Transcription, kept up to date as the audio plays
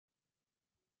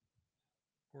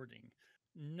Recording.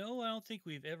 No, I don't think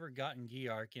we've ever gotten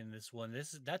Geark in this one.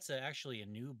 Actually a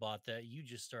new bot that you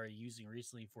just started using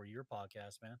recently for your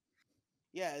podcast, man.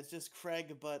 Yeah, it's just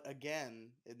Craig, but again,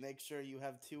 it makes sure you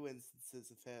have two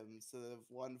instances of him, so that if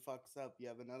one fucks up, you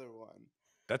have another one.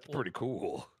 That's Well, pretty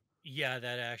cool. yeah,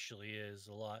 that actually is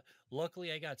a lot.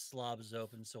 Luckily, I got slobs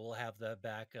open, so we'll have that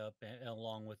backup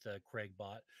along with the Craig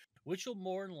bot, which will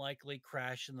more than likely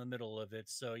crash in the middle of it.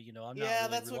 So I'm not Yeah,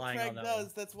 really that's what relying on Craig that one.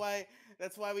 does.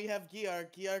 That's why we have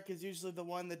Geark. Geark is usually the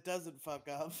one that doesn't fuck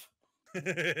up.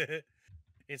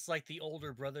 It's like the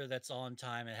older brother that's on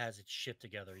time and has its shit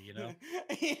together. Yeah.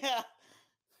 Craig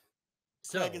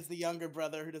So is the younger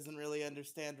brother who doesn't really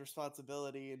understand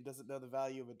responsibility and doesn't know the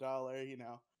value of a dollar.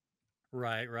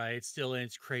 right, right. It's still in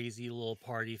its crazy little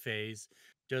party phase.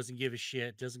 Doesn't give a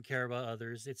shit. Doesn't care about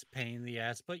others. It's a pain in the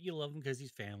ass, but you love him because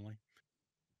he's family.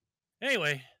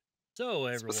 Anyway, so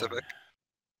everyone, Specific.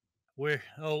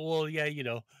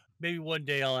 yeah, maybe one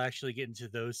day I'll actually get into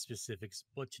those specifics,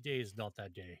 but today is not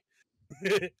that day.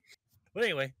 But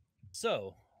anyway,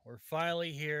 so we're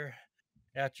finally here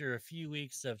after a few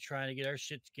weeks of trying to get our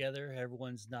shit together.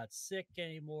 Everyone's not sick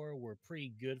anymore. We're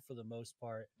pretty good for the most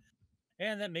part,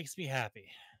 and that makes me happy.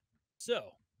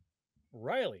 So,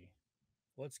 Riley,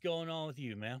 what's going on with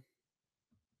you, man?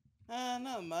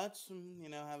 Not much.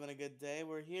 Having a good day.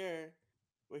 We're here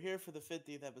for the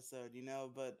 50th episode.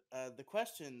 But the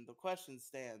question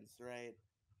stands, right?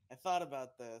 I thought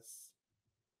about this.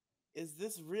 Is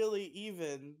this really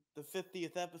even the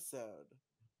 50th episode?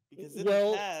 Because in the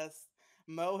Well, past,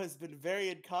 Mo has been very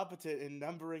incompetent in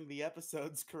numbering the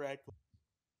episodes correctly.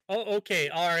 oh, okay,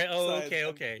 all right, oh, Besides, okay,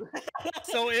 okay.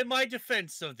 So, in my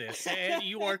defense of this, and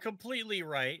you are completely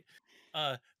right.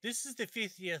 This is the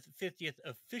 50th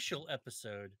official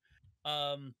episode.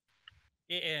 Um,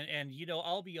 and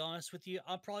I'll be honest with you,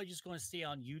 I'm probably just going to stay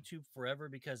on YouTube forever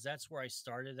because that's where I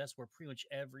started. That's where pretty much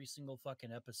every single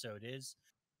fucking episode is.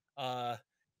 Uh,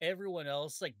 Everyone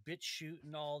else like BitChute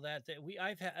and all that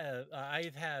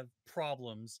I've had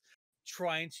problems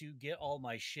trying to get all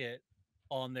my shit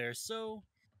on there. So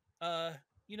uh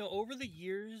over the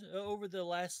years, over the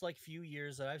last like few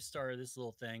years that I've started this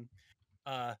little thing,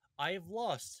 I have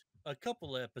lost a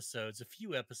couple of episodes, a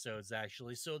few episodes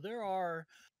actually. So there are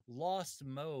lost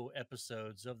Mo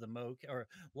episodes of the Mo or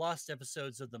lost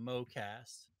episodes of the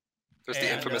Mo-cast. There's the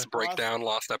And infamous Lost. breakdown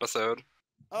lost episode.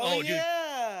 Oh oh dude,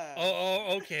 yeah.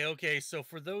 okay, okay. So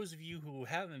for those of you who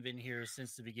haven't been here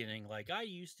since the beginning, like I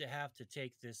used to have to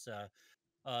take this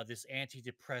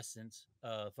antidepressant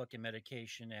fucking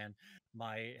medication, and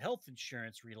my health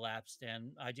insurance relapsed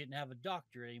and I didn't have a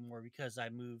doctor anymore because I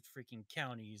moved freaking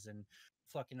counties and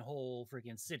fucking whole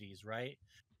freaking cities, right?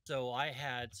 So I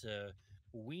had to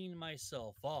wean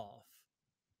myself off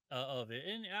of it,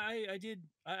 and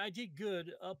I did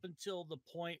good up until the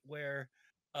point where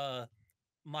uh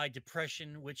my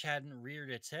depression, which hadn't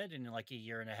reared its head in like a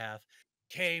year and a half,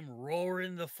 came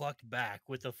roaring the fuck back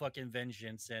with a fucking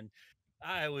vengeance, and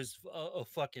I was a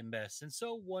fucking mess. And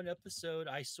so one episode,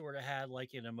 I sort of had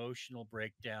like an emotional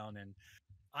breakdown, and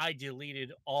I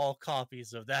deleted all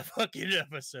copies of that fucking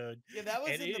episode. Yeah, that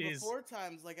was And in it the is, before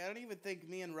times. Like, I don't even think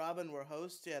me and Robin were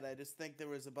hosts yet. I just think there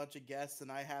was a bunch of guests,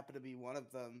 and I happened to be one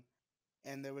of them.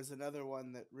 And there was another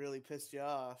one that really pissed you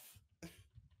off.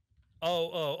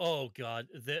 oh God,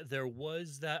 there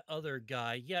was that other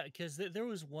guy, yeah, because there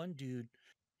was one dude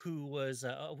who was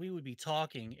we would be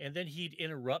talking, and then he'd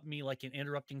interrupt me like an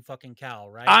interrupting fucking cow,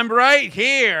 right? I'm right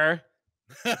here.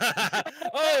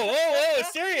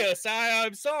 Serious.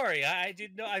 I'm sorry. I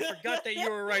didn't know. I forgot that you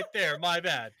were right there. My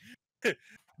bad.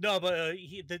 No, but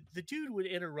the dude would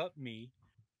interrupt me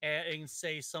and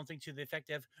say something to the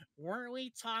effect of, "Weren't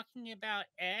we talking about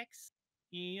X?"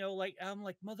 Like I'm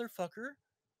like, motherfucker,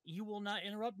 you will not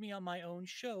interrupt me on my own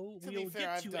show. To be We'll fair, get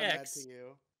I've to done that to X.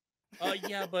 you.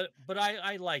 Yeah, but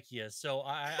I like you, so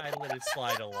I let it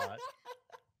slide a lot.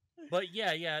 But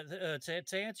yeah.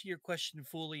 To answer your question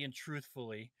fully and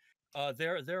truthfully,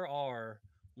 there are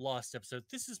lost episodes.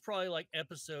 This is probably like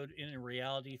episode in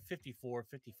reality 54,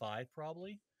 55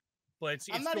 probably, but it's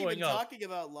I'm it's not even going up. talking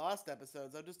about lost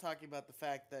episodes. I'm just talking about the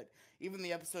fact that even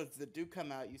the episodes that do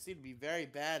come out, you seem to be very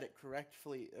bad at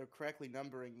correctly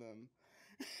numbering them.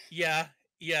 Yeah,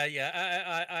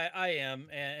 yeah. I am,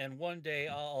 and one day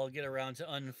I'll get around to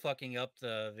unfucking up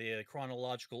the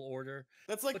chronological order.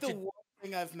 That's like But the to one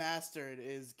thing I've mastered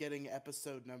is getting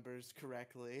episode numbers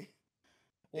correctly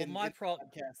well, in the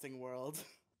podcasting world.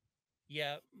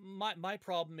 yeah, my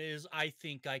problem is I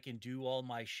think I can do all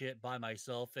my shit by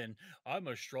myself, and I'm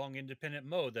a strong independent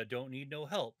mode that don't need no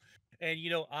help. And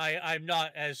I'm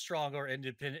not as strong or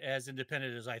independent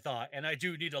as I thought, and I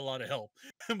do need a lot of help.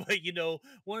 But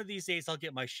one of these days I'll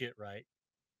get my shit right.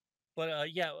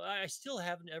 But yeah, I still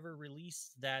haven't ever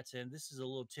released that, and this is a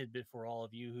little tidbit for all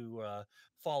of you who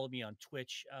follow me on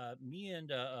Twitch. Me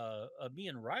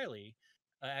and Riley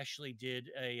actually did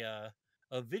a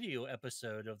video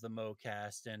episode of the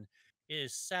Moecast, and it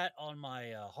is sat on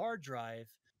my hard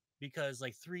drive because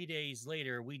like 3 days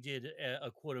later we did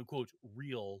a quote unquote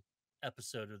real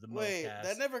episode of the Wait, that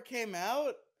Moecast. never came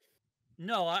out?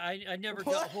 No, I never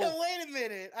got What? whole Wait a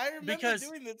minute. I remember because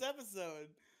doing this episode.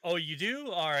 oh, you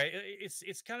do? All right,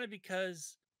 it's kind of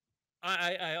because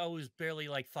I was barely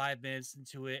like 5 minutes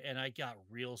into it, and I got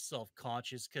real self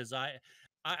conscious because I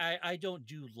don't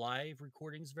do live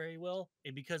recordings very well,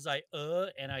 and because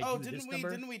and I Oh, do didn't this we number.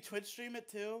 didn't we Twitch stream it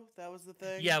too? That was the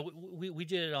thing. Yeah, we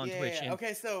did it on Yeah, Twitch, yeah, yeah. and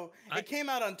Okay, so I it came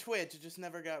out on Twitch. It just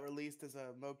never got released as a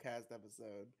Moecast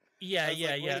episode. yeah I was yeah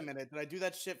like, wait yeah a minute, did I do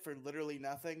that shit for literally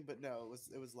nothing? But no,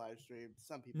 it was live streamed.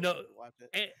 Some people no, wanted to watch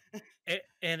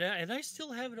and it. and I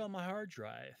still have it on my hard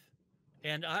drive.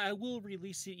 And I will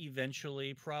release it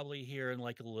eventually, probably here in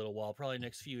like a little while, probably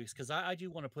next few weeks, because I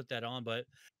do want to put that on. But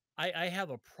I have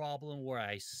a problem where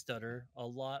I stutter a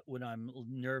lot when I'm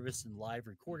nervous and live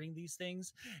recording these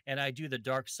things. And I do the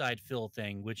dark side Phil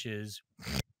thing, which is,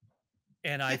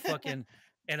 and I fucking,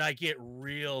 and I get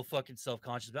real fucking self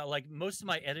conscious about like most of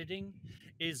my editing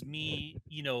is me,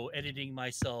 editing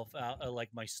myself out, like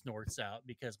my snorts out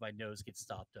because my nose gets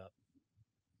stopped up.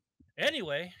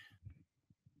 Anyway,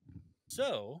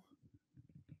 so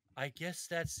I guess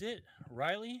that's it.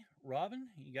 Riley, Robin,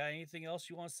 you got anything else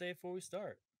you want to say before we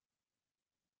start?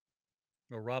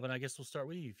 Well, Robin, I guess we'll start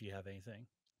with you if you have anything.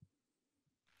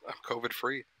 I'm COVID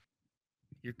free.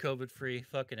 You're COVID free.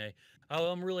 Fucking A.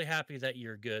 Oh, I'm really happy that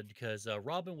you're good because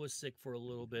Robin was sick for a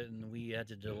little bit and we had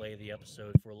to delay the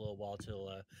episode for a little while till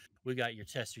we got your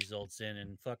test results in,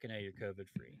 and fucking A, you're COVID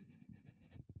free.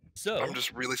 So I'm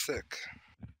just really sick.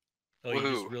 Oh, Woohoo.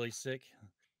 you're just really sick?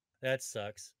 That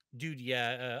sucks. Dude,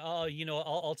 yeah,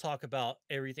 I'll talk about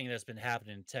everything that's been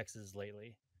happening in Texas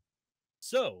lately.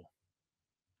 So,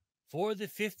 for the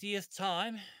 50th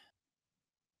time,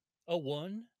 a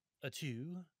 1, a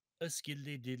 2, a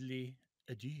skiddly diddly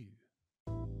adieu.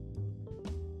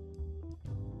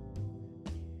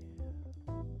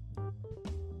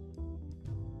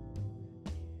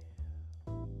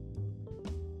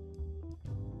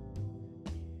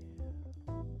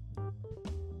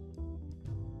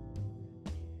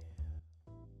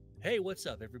 Hey, what's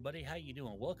up, everybody? How you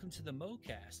doing? Welcome to the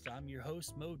Moecast. I'm your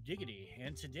host, Mo Diggity,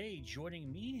 and today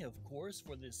joining me, of course,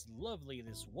 for this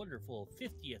wonderful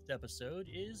 50th episode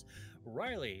is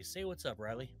Riley. Say what's up,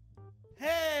 Riley.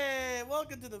 Hey,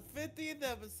 welcome to the 50th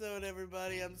episode,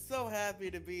 everybody. I'm so happy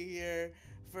to be here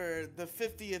for the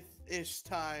 50th-ish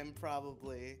time,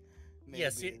 probably. Maybe.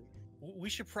 Yes, we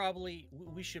should probably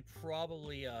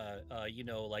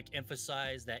like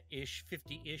emphasize that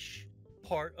 50-ish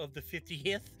part of the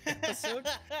 50th episode.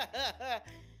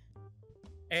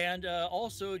 And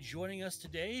also joining us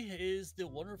today is the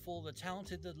wonderful, the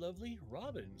talented, the lovely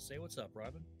Robin. Say what's up,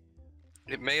 Robin.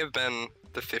 It may have been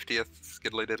the 50th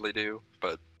Skiddly Diddly Do,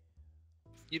 but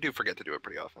you do forget to do it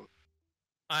pretty often.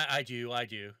 I do.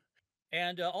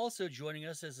 And also joining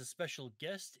us as a special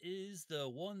guest is the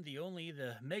one, the only,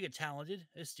 the mega talented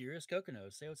Asterius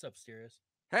Coconos. Say what's up, Asterius.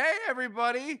 Hey,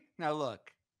 everybody. Now,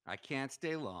 look, I can't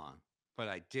stay long, but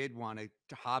I did want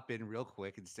to hop in real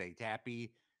quick and say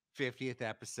happy 50th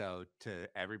episode to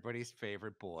everybody's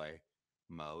favorite boy,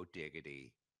 Mo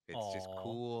Diggity. It's just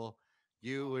cool.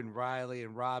 You and Riley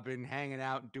and Robin hanging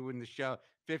out and doing the show.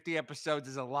 50 episodes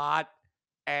is a lot.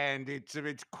 And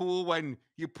it's cool when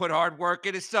you put hard work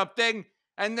into something,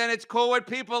 and then it's cool when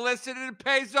people listen and it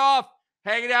pays off.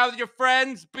 Hanging out with your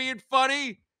friends, being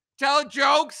funny, telling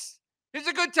jokes. It's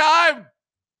a good time.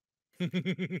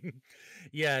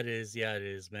 Yeah, it is. Yeah, it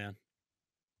is, man.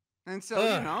 And so,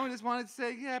 I just wanted to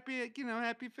say happy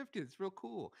 50th. It's real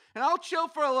cool. And I'll chill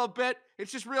for a little bit.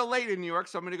 It's just real late in New York,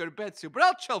 so I'm going to go to bed soon. But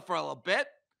I'll chill for a little bit.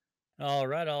 All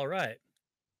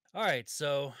right.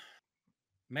 So,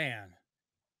 man,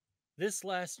 this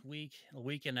last week, a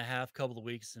week and a half, couple of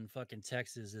weeks in fucking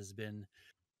Texas has been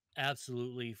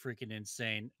absolutely freaking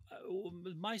insane.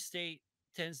 My state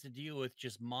tends to deal with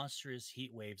just monstrous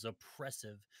heat waves,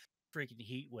 oppressive freaking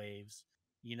heat waves,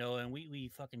 and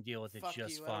we fucking deal with it Fuck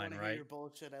just you. fine, I don't want to right? hear your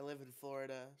bullshit. I live in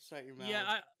Florida. Shut your mouth.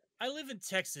 Yeah, I live in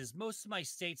Texas. Most of my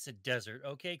state's a desert,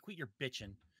 okay? Quit your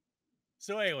bitching.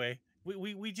 So anyway,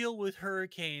 we deal with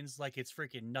hurricanes like it's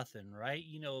freaking nothing, right?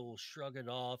 We'll shrug it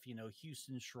off,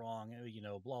 Houston strong,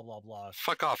 blah, blah, blah.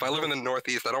 Fuck off. I live in the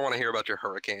Northeast. I don't want to hear about your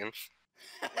hurricanes.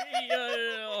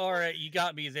 All right, you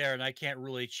got me there, and I can't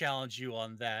really challenge you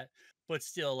on that. But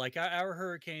still, like our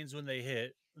hurricanes, when they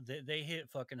hit, they hit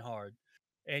fucking hard,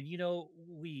 and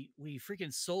we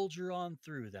freaking soldier on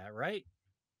through that, right?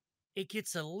 It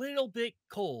gets a little bit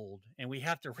cold, and we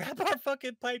have to wrap our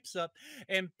fucking pipes up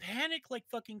and panic like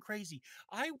fucking crazy.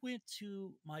 I went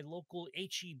to my local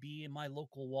HEB and my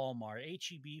local Walmart.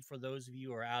 HEB, for those of you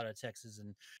who are out of Texas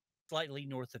and slightly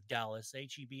north of Dallas.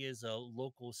 HEB is a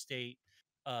local state,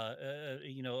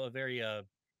 a very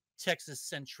Texas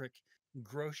centric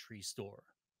grocery store.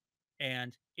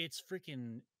 And its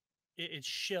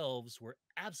shelves were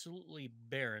absolutely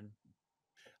barren.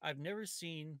 I've never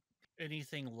seen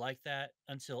anything like that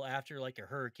until after like a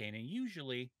hurricane. And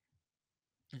usually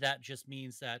that just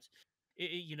means that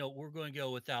we're going to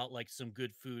go without like some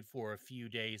good food for a few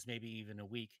days, maybe even a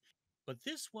week. But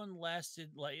this one lasted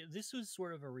like this was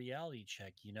sort of a reality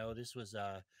check. This was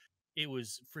it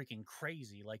was freaking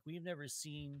crazy. Like we've never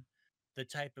seen the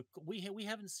type of we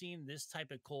haven't seen this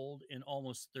type of cold in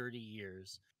almost 30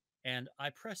 years. And I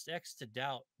pressed X to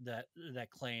doubt that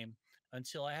claim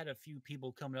until I had a few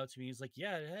people coming up to me. He's like,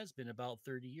 "Yeah, it has been about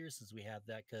 30 years since we had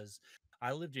that because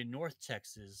I lived in North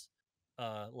Texas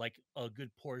like a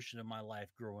good portion of my life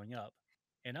growing up.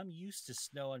 And I'm used to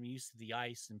snow. I'm used to the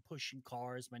ice and pushing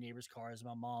cars, my neighbor's cars,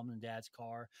 my mom and dad's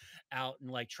car out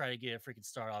and like try to get a freaking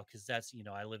start off because that's,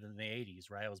 I live in the 80s,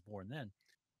 right? I was born then.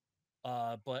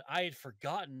 But I had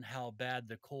forgotten how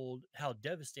bad how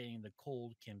devastating the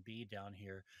cold can be down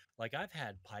here. Like I've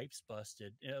had pipes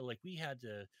busted. Like we had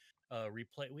to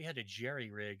jerry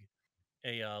rig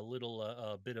a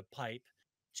little bit of pipe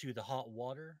to the hot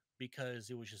water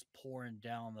because it was just pouring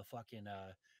down the fucking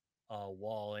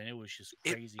wall, and it was just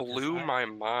It crazy. blew my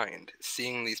mind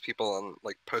seeing these people on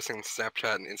like posting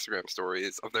Snapchat and Instagram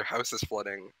stories of their houses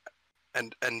flooding,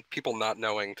 and people not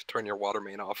knowing to turn your water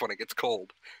main off when it gets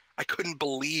cold. I couldn't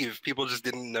believe people just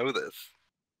didn't know this.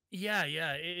 Yeah,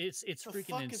 it's the freaking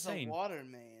fuck insane. Is a water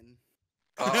main?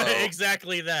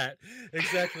 Exactly that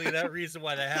reason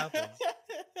why that happens.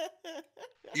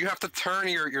 You have to turn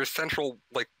your central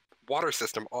like water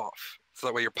system off so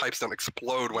that way your pipes don't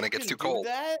explode when it gets too cold.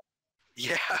 That?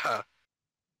 Yeah.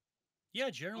 Yeah,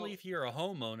 generally if you're a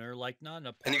homeowner, like not an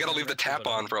apartment, and you gotta leave the tap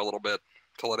on for a little bit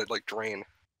to let it like drain.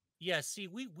 Yeah, see,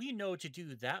 we know to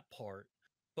do that part,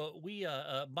 but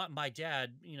my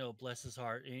dad, bless his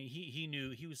heart, and he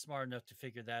knew, he was smart enough to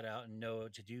figure that out and know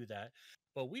to do that.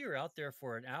 But we were out there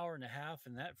for an hour and a half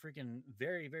in that freaking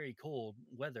very, very cold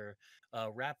weather,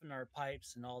 wrapping our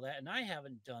pipes and all that. And I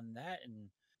haven't done that in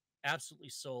absolutely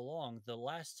so long. The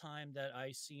last time that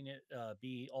I seen it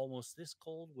be almost this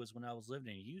cold was when I was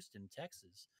living in Houston,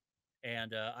 Texas.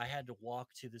 And I had to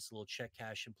walk to this little check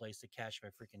cashing place to cash my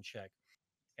freaking check.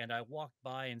 And I walked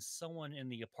by, and someone in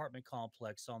the apartment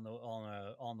complex on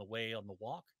the way on the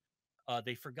walk,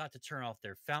 they forgot to turn off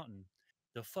their fountain.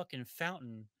 The fucking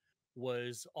fountain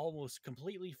was almost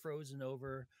completely frozen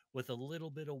over with a little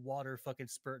bit of water fucking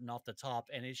spurting off the top,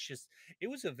 and it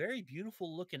was a very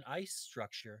beautiful looking ice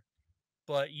structure.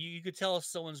 But you could tell if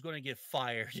someone's going to get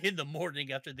fired in the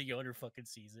morning after the owner fucking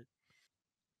sees it.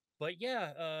 But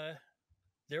yeah,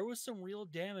 there was some real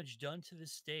damage done to the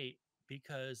state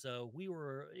because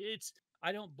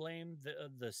I don't blame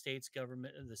the state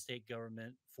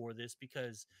government for this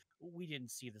because we didn't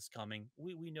see this coming.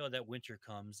 We know that winter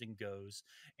comes and goes,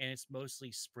 and it's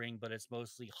mostly spring, but it's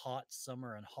mostly hot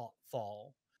summer and hot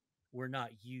fall. We're not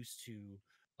used to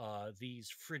these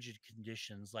frigid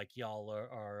conditions like y'all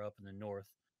are up in the north.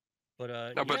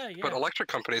 But no, but electric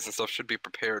companies and stuff should be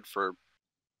prepared for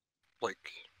like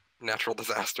natural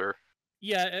disaster.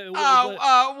 Yeah.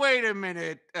 Wait a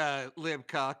minute,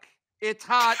 Libcuck. It's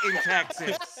hot in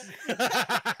Texas.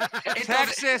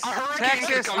 Texas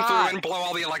could come hot. through and blow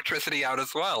all the electricity out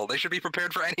as well. They should be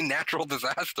prepared for any natural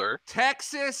disaster.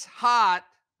 Texas hot,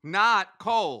 not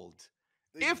cold.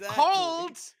 Exactly. If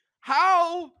cold,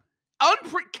 how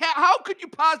could you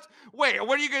wait,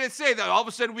 what are you going to say? That all of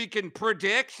a sudden we can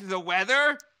predict the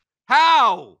weather?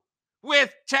 How?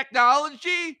 With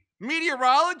technology?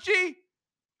 Meteorology?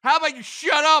 How about you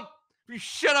shut up? You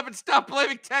shut up and stop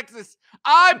blaming Texas.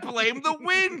 I blame the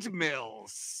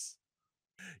windmills.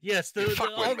 Yes, the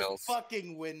windmills.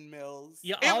 Fucking windmills.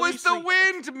 Yeah, it was the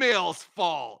windmills'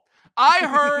 fault. I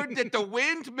heard that the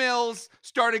windmills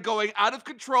started going out of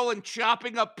control and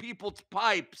chopping up people's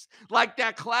pipes, like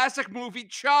that classic movie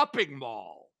Chopping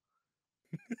Mall.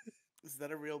 Is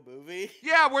that a real movie?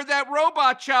 Yeah, where that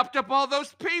robot chopped up all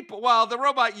those people. Well, the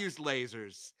robot used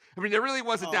lasers. I mean, there really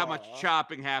wasn't that much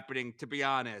chopping happening, to be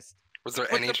honest. Was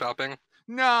there any chopping?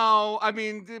 No, I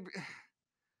mean,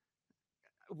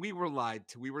 we were lied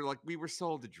to. We were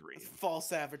sold a dream.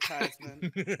 False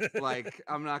advertisement. Like,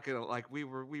 I'm not gonna like we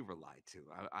were lied to.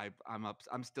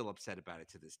 I'm still upset about it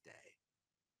to this day.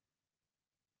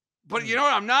 But you know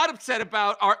what I'm not upset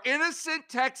about? Our innocent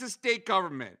Texas state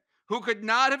government, who could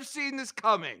not have seen this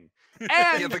coming.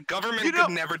 And Yeah, the government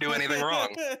could never do anything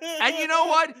wrong. And you know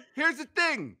what? Here's the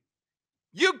thing.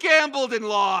 You gambled and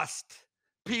lost.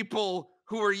 People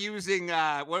who are using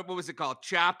what was it called?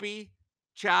 Choppy,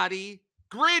 chatty,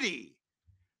 gritty.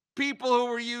 People who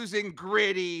were using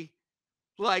gritty,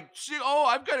 like, oh,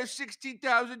 I've got a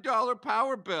 $16,000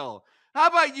 power bill. How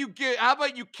about you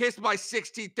kiss my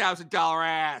 $16,000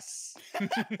 ass?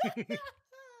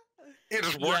 Yeah,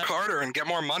 just work harder and get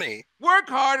more money. Work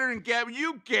harder and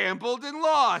you gambled and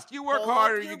lost. You work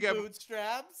harder and you get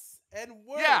bootstraps and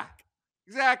work. Yeah,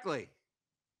 exactly.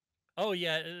 Oh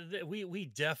yeah,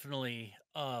 we definitely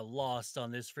lost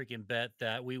on this freaking bet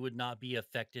that we would not be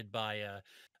affected by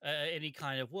any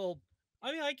kind of, well,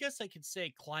 I mean, I guess I could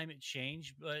say climate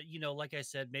change, but like I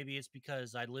said, maybe it's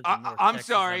because I lived in North I'm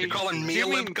Texas. sorry. You're calling me a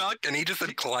libcuck and he just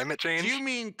said climate change? Do you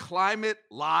mean climate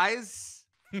lies?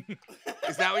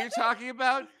 Is that what you're talking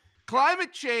about?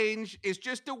 Climate change is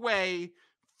just a way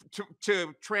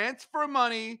to transfer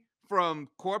money from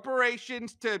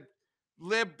corporations to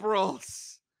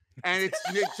liberals. And it's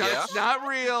not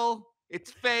real. It's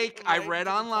fake. I read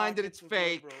online that it's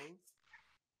fake.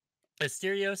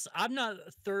 Asterios, I'm not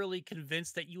thoroughly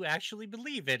convinced that you actually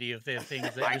believe any of the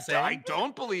things that you're saying. I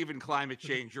don't believe in climate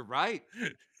change. You're right.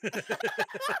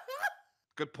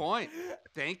 Good point.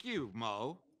 Thank you,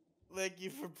 Mo. Thank you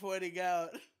for pointing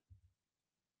out.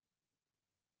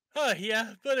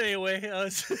 Yeah, but anyway,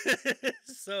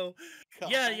 so God.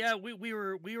 yeah, we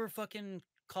were fucking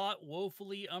caught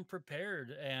woefully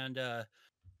unprepared, and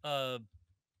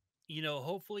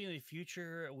hopefully in the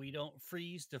future we don't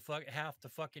freeze to half to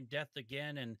fucking death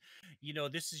again. And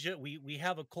this is just we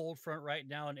have a cold front right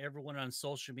now, and everyone on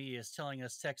social media is telling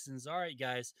us Texans, all right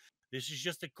guys, this is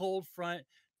just a cold front.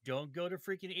 Don't go to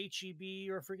freaking HEB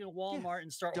or freaking Walmart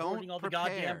and start hoarding all the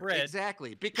goddamn bread.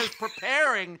 Exactly, because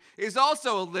preparing is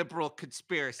also a liberal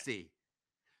conspiracy.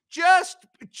 Just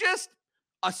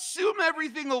assume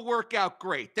everything will work out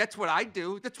great. That's what I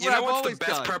do. That's what I've always done. What's the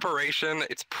best preparation?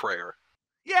 It's prayer.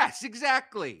 Yes,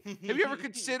 exactly. Have you ever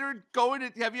considered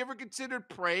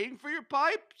praying for your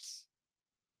pipes?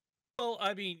 Well,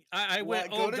 I mean, I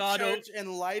went, go to church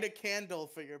and light a candle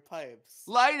for your pipes.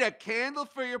 Light a candle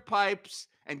for your pipes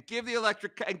and give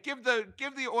the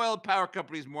give the oil and power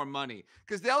companies more money,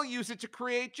 because they'll use it to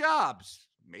create jobs.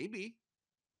 Maybe.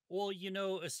 Well,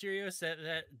 Asterios,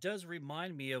 that does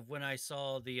remind me of when I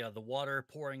saw the water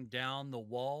pouring down the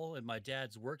wall in my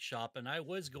dad's workshop, and I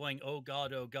was going, oh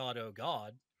God, oh God, oh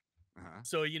God.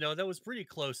 So, that was pretty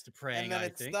close to praying, and then I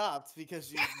it think. stopped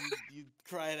because you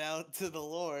cried out to the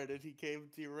Lord and he came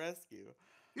to your rescue.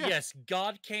 Yeah. Yes,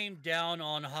 God came down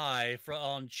on high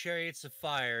on chariots of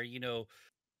fire,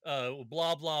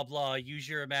 blah, blah, blah, use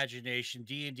your imagination,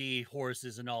 D&D,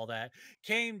 horses and all that,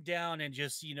 came down and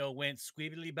just, went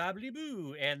squibbly babbly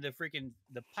boo, and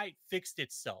the pipe fixed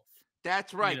itself.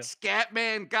 That's right.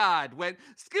 Scatman God went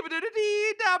Scatman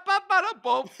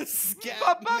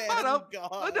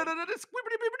God.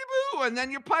 And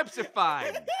then your pipes are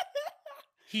fine.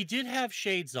 He did have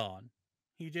shades on.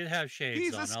 He's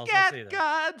a scat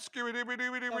God.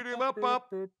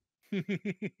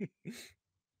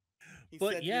 He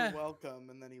said you're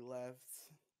welcome, and then he left.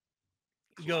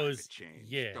 He goes, change.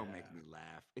 Yeah. Don't make me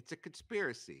laugh. It's a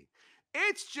conspiracy.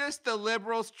 It's just the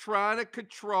liberals trying to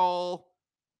control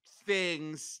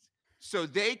things so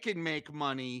they can make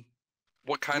money.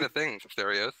 What kind of things,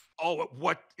 Asterios? Oh,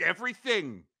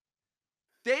 everything.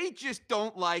 They just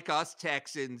don't like us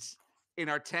Texans in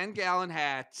our 10-gallon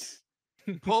hats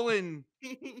pulling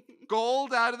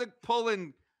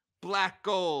pulling black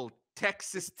gold,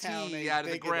 Texas tea out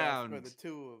of the ground. For the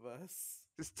two of us.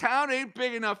 This town ain't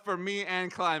big enough for me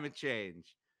and climate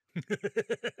change.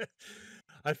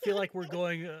 I feel like we're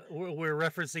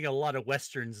referencing a lot of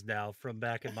westerns now from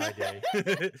back in my day.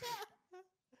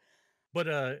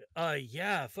 But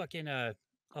yeah, fucking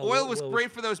oil was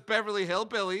great for those Beverly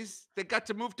Hillbillies. They got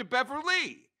to move to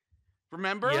Beverly.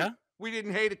 Remember? Yeah. We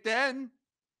didn't hate it then.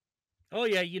 Oh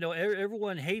yeah,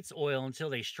 everyone hates oil until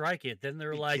they strike it. Then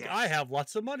they're like, I have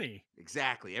lots of money.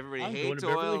 Exactly. Everybody I'm hates going to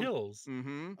oil. Beverly Hills.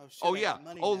 Mm-hmm. Oh yeah.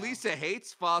 Oh, now. Lisa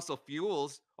hates fossil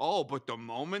fuels. Oh, but the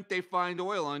moment they find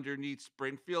oil underneath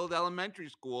Springfield Elementary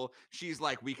School, she's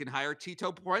like, we can hire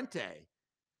Tito Puente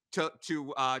to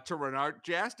run our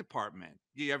jazz department.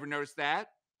 You ever notice that?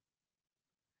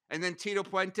 And then Tito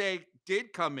Puente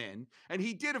did come in, and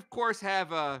he did, of course,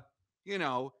 have a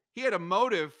he had a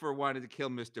motive for wanting to kill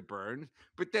Mr. Burns.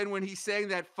 But then when he sang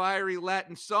that fiery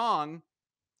Latin song,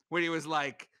 when he was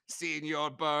like,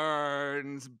 Senor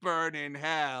Burns, burn in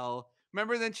hell.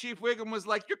 Remember then Chief Wiggum was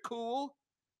like, you're cool.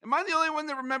 Am I the only one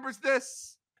that remembers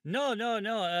this? No, no,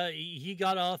 no. He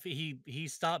got off. He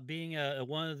stopped being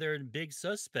one of their big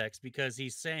suspects because he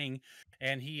sang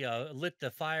and he lit the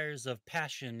fires of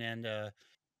passion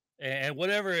and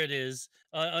whatever it is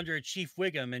under Chief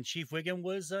Wiggum, and Chief Wiggum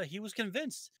was he was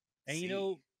convinced, and See.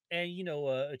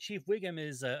 Chief Wiggum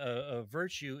is a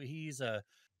virtue. He's a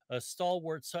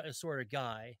stalwart sort of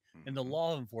guy in the Mhm.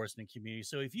 law enforcement community.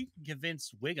 So if you can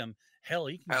convince Wiggum, hell,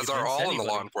 you can As are convince all in the law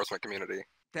anybody. enforcement community.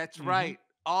 That's Mhm. right.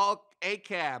 All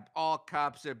ACAB, all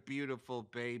cops are beautiful,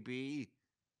 baby.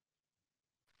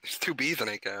 There's 2 B's in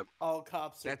ACAB. All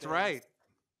cops are That's based. right.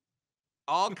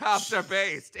 All cops are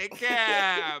based.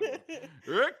 ACAB.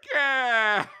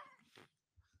 ACAB.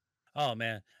 Oh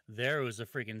man, there was a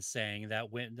freaking saying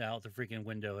that went out the freaking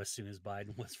window as soon as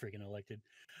Biden was freaking elected.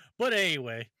 But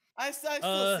anyway, I still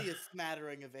uh, see a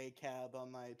smattering of ACAB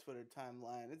on my Twitter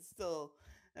timeline. It's still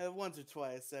once or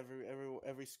twice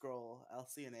every scroll. I'll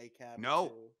see an ACAB. No. Or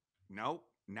two. Nope.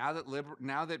 Now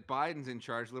that Biden's in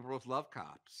charge, liberals love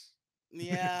cops.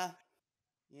 Yeah,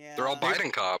 yeah. They're all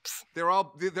Biden cops. They're all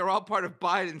part of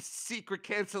Biden's secret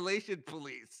cancellation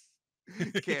police.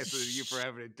 Canceling you for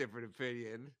having a different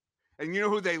opinion. And you know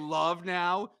who they love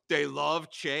now? They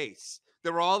love Chase.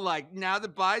 They're all like, now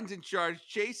that Biden's in charge,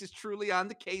 Chase is truly on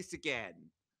the case again.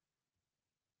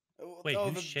 Wait, oh,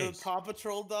 who's the Chase? Paw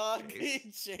Patrol dog,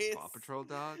 Chase. Chase. Paw Patrol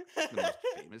dog, the most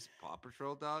famous Paw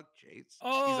Patrol dog, Chase.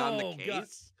 Oh, he's on the God.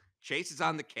 case. Chase is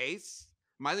on the case.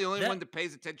 Am I the only one that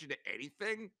pays attention to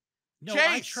anything? No,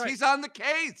 Chase, he's on the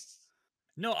case.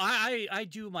 No, I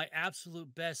do my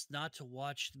absolute best not to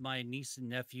watch my niece and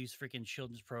nephew's freaking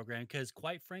children's program because,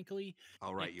 quite frankly,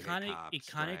 All right, it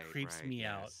kind of creeps me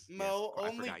out. Mo, I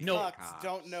only forgot you hate cucks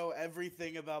don't know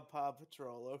everything about Paw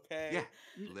Patrol. Okay.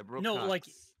 Yeah, liberal. No, cucks. like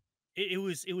it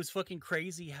was fucking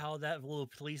crazy how that little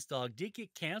police dog did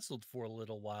get canceled for a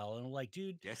little while, and I'm like,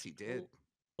 dude, Yes, he did.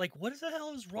 like, what the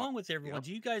hell is wrong with everyone? Yep.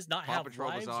 Do you guys not Paw have Patrol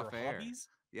was lives off or air. hobbies?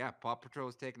 Yeah, Paw Patrol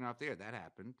was taken off the air. That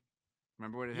happened.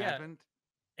 Remember when it Yeah. happened?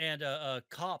 And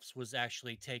Cops was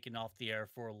actually taken off the air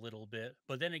for a little bit,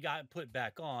 but then it got put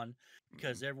back on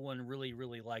because everyone really,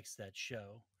 really likes that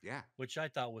show. Yeah. Which I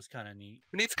thought was kind of neat.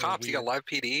 Who needs or cops? You got weird. Live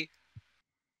PD.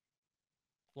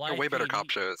 Live They're way better PD. cop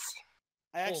shows.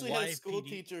 I actually had a Live school PD.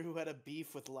 teacher who had a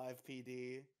beef with Live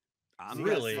PD. I'm She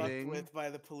Really? got listening. fucked with by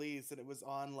the police, and it was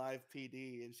on Live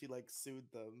PD, and she like sued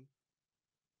them.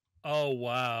 Oh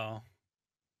wow!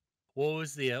 What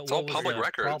was the It's all public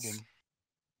records. problem?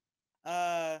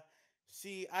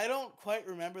 See, I don't quite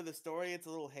remember the story. It's a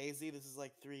little hazy. This is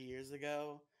like 3 years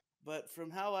ago, but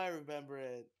from how I remember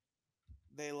it,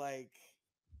 they like.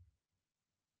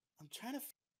 I'm trying to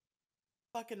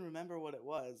fucking remember what it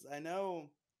was. I know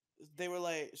they were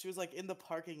like she was like in the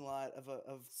parking lot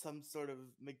of some sort of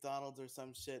McDonald's or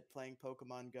some shit playing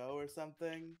Pokemon Go or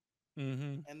something.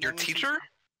 Mm-hmm. And Your then when she- teacher?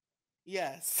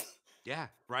 Yes. Yeah,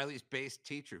 Riley's base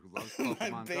teacher who loves My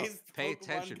Pokemon Go. base Pay Pokemon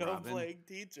attention, Go Robin. playing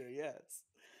teacher, yes.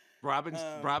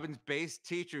 Robin's base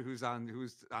teacher who's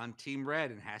on Team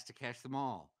Red and has to catch them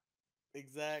all.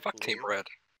 Exactly. Fuck Team Red.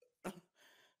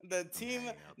 The team. hanging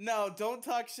up. No, don't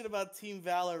talk shit about Team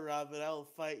Valor, Robin. I'll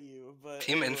fight you. But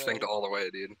Team anyway. Instinct all the way,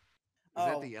 dude.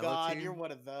 that Oh the yellow God, team? you're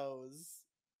one of those.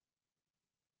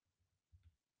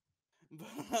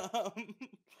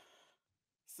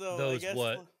 So Those I guess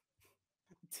what?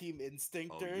 Team Oh,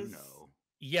 Instinctors. you know.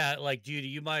 Yeah, like, dude,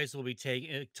 you might as well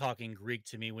be talking Greek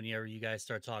to me whenever you guys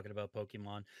start talking about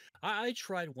Pokemon. I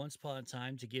tried once upon a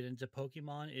time to get into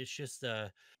Pokemon. It's just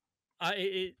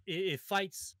it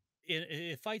fights.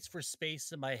 It fights for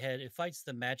space in my head. It fights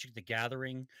the Magic the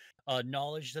Gathering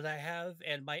knowledge that I have,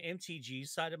 and my MTG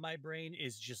side of my brain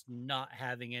is just not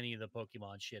having any of the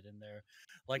Pokemon shit in there.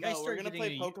 Like, I No, we're start gonna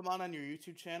getting play Pokemon on your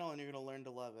YouTube channel, and you're gonna learn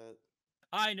to love it.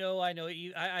 I know.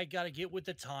 I got to get with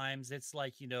the times. It's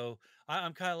like,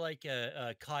 I'm kind of like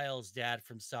Kyle's dad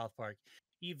from South Park.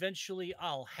 Eventually,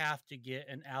 I'll have to get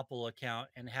an Apple account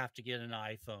and have to get an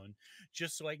iPhone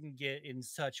just so I can get in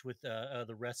touch with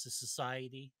the rest of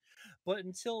society. But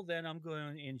until then, I'm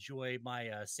going to enjoy my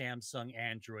Samsung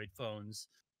Android phones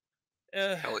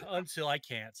Hell yeah. until I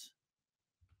can't.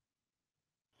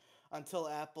 Until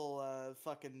Apple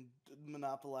fucking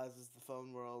monopolizes the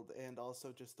phone world and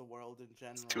also just the world in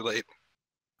general. It's too late.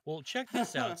 Well, check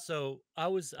this out. So I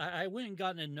went and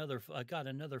got I got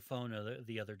another phone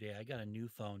the other day. I got a new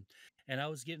phone, and I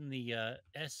was getting the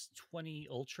S20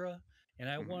 Ultra, and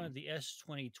I wanted the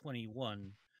S20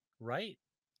 21, right?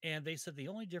 And they said the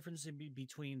only difference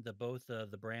between both the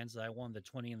brands that I won, the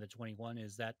 20 and the 21,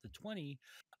 is that the 20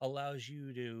 allows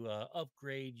you to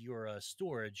upgrade your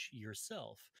storage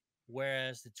yourself,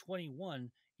 whereas the 21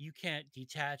 you can't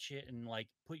detach it and like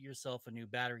put yourself a new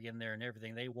battery in there and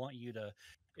everything. They want you to.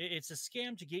 It's a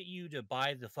scam to get you to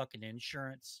buy the fucking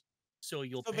insurance, so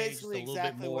you'll So pay just basically, a little bit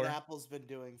exactly what more. Apple's been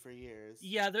doing for years.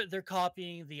 Yeah, they're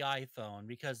copying the iPhone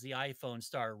because the iPhone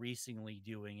started recently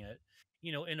doing it,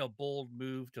 in a bold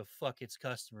move to fuck its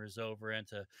customers over and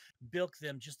to bilk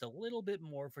them just a little bit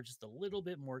more for just a little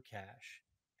bit more cash.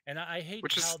 And I hate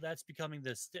Which how is that's becoming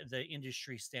the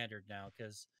industry standard now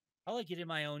because I like getting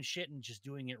my own shit and just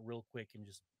doing it real quick and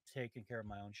just taking care of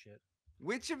my own shit.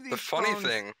 Which of the these funny phones?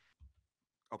 thing. Oh,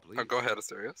 Oh, please. go ahead,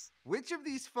 Asterios. Which of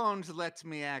these phones lets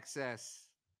me access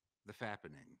the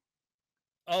fappening?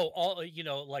 Oh, all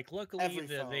like luckily Every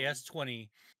the phone. S20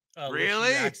 lets you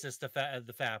Really? access the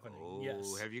fappening. Oh,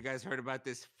 Yes. have you guys heard about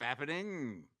this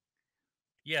fappening?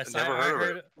 Yes, Never I heard of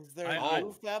it. heard. Is there a I-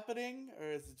 new happening, or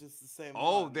is it just the same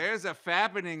Oh, one? there's a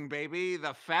fappening, baby.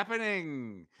 The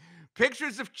fappening.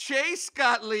 Pictures of Chase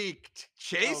got leaked.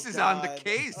 Chase Oh, is on the God.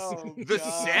 case. Oh, The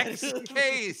God. sex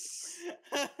case.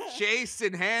 Chase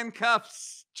in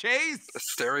handcuffs. Chase.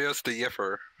 Asterios the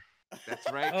Yiffer. That's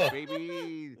right, Oh.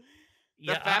 baby. The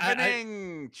Yeah,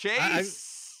 fappening.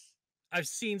 Chase. I've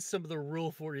seen some of the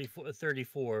Rule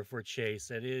 34 for Chase,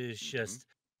 and it is just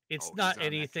it's Oh, he's not on that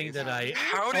anything case. that I.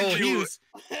 How Oh, did you? he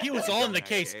was He's on the that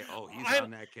case. Oh, he's I-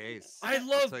 on that case. I I'll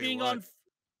love tell you being what. on.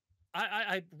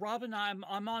 Rob and I'm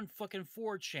on fucking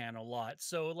 4chan a lot,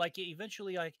 so like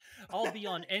eventually like I'll be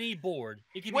on any board.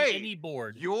 It can Wait, be any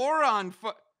board. You're on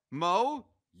Mo.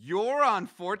 You're on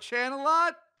 4chan a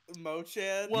lot.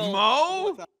 Mo-chan? Well-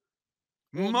 Mo.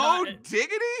 Well, Mo not-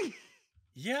 Diggity.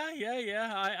 Yeah.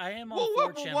 I am on Well,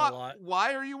 4chan a lot.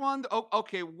 why are you on? Oh,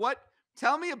 okay. What?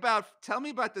 Tell me about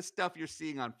the stuff you're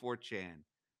seeing on 4chan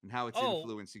and how it's Oh.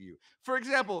 influencing you. For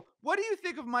example, what do you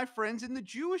think of my friends in the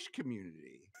Jewish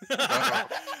community? No.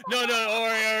 All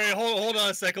right. Hold on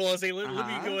a second. Let me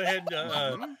go ahead and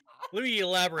Mhm. let me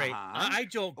elaborate. Uh-huh. I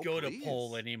don't Oh, go to please.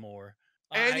 poll anymore.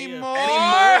 Anymore?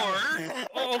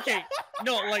 Oh, okay.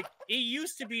 No, like it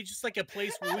used to be just like a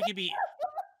place where we could be.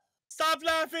 Stop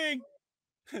laughing.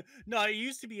 No, it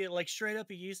used to be like straight up.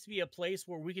 It used to be a place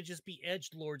where we could just be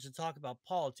edgelords and talk about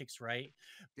politics, right?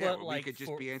 Yeah, But where like we could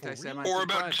just for be real- anti-Semites. Or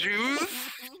and about private. Jews?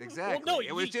 Exactly. no,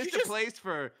 it was you just a just- place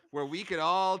where we could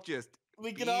all just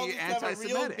We could be all just have a real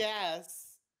anti-Semitic. gas.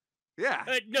 Yeah.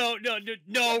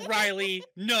 No, Riley,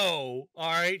 no. All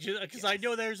right, because I know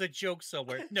Yes. there's a joke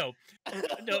somewhere. No.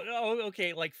 Oh,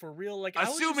 okay. Like for real. Like I was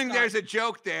just Assuming not- there's a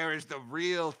joke there is the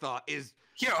real thought is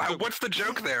Yeah, So- what's the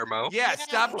joke there, Mo? yeah,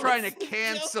 stop trying to what's the joke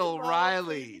cancel about it?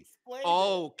 Riley. Please explain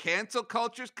Oh, cancel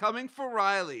culture's coming for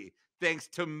Riley thanks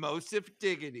to Mosif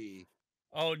Diggity.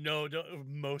 Oh no,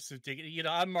 most of diggity.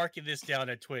 I'm marking this down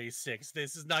at 26.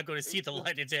 This is not going to see the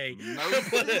light of day.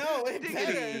 Mosif But- No, it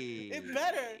better. Diggity. It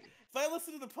better. If I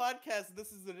listen to the podcast and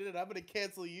this isn't it, I'm going to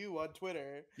cancel you on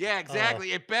Twitter. Yeah,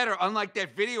 exactly. It better, unlike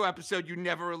that video episode you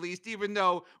never released, even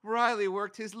though Riley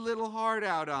worked his little heart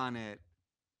out on it.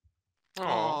 Oh,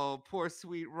 Oh, poor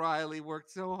sweet Riley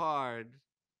worked so hard.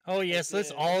 Oh yes, let's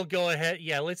did. all go ahead.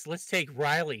 Yeah, let's take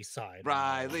Riley's side.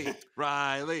 Riley.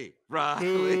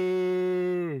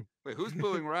 Boo. Wait, who's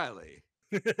booing Riley?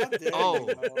 How dare Oh,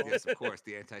 you, Mo? yes, of course,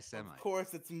 the anti-Semite. Of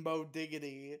course, it's Mo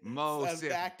Diggity. Mo an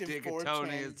Sif active Digatonius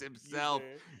 4chan himself.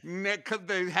 user.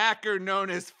 The hacker known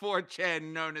as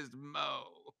 4chan, known as Mo.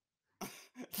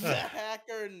 The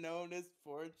hacker known as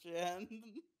 4chan.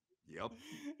 Yep.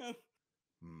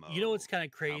 Mo. You know what's kind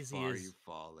of crazy How far is you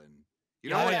fallen. You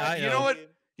Yeah, know what? I You know know. what?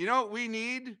 You know what we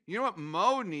need? You know what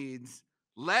Mo needs?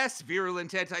 Less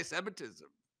virulent anti-Semitism.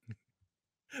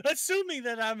 assuming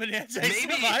that I'm an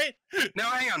anti-Semite. now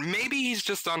hang on. Maybe he's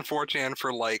just on 4chan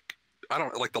for like I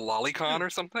don't like the lolicon or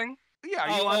something. Yeah, are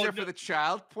you on there no. for the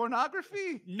child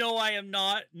pornography? No, I am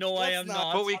not. No, I Let's am not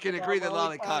not. But we talk can about agree that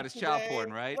lolicon lolicon is child today.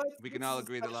 porn, right? We can This all is a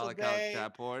agree that special lolicon is day.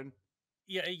 child porn.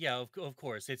 Yeah, of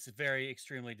course. It's very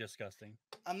extremely disgusting.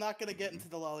 I'm not going to get into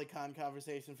the lolicon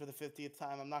conversation for the 50th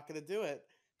time. I'm not going to do it.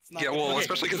 It's not Yeah, gonna well, happen.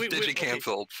 especially because wait, Digi okay.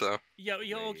 canceled. So Yeah,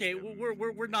 Wait okay. a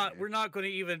We're not going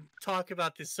to even talk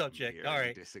about this subject. Mere All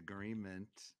right. Disagreement.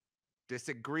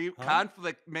 Huh?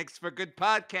 Conflict makes for good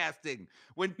podcasting.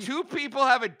 When two people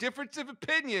have a difference of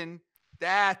opinion,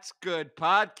 that's good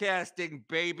podcasting,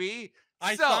 baby.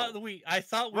 I So, thought we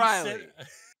Riley. said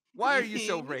why are you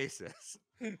so racist?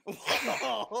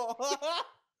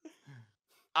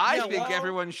 I Yeah, think well,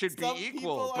 everyone should be some equal,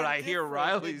 people but are I hear different, and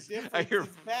Riley's. difference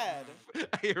is bad.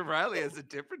 I hear Riley has a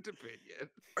different opinion.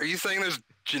 Are you saying there's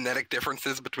genetic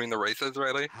differences between the races,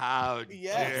 Riley? How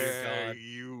Yes. Oh, dear dare God.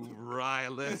 you,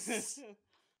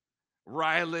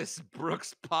 Rylus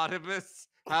Brooks Potamus?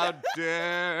 How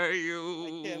dare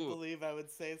you? I can't believe I would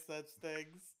say such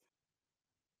things.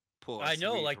 Poor I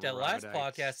know, sweet like that last Herodites.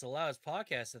 podcast, the loudest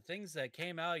podcast, the things that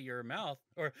came out of your mouth,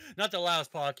 or not the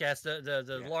loudest podcast,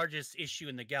 the Yeah. largest issue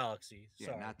in the galaxy. Yeah,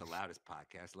 Sorry. not the loudest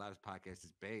podcast. The loudest podcast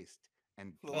is based.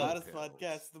 And The Oh. loudest pills.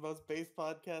 podcast, the most based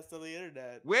podcast on the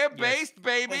internet. We're Yes. based,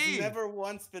 baby. Has never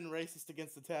once been racist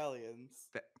against Italians.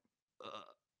 Uh,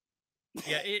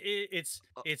 Yeah, it's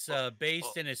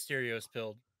based and it's stereo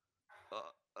spilled.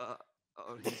 oh,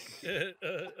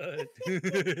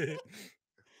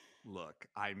 Look,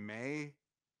 I may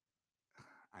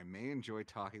enjoy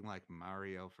talking like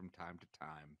Mario from time to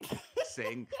time,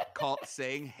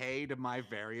 saying hey to my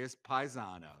various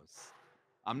paisanos.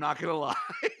 I'm not gonna lie.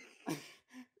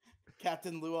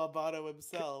 Captain Lou Albano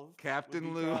himself. would Captain be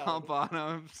Lou proud.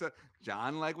 Albano himself,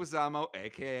 John Leguizamo,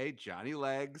 aka Johnny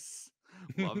Legs.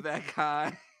 Love that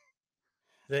guy.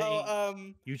 You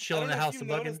I chill in don't the know house if of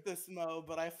you bugging? noticed this, Mo,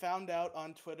 but I found out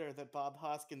on Twitter that Bob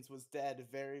Hoskins was dead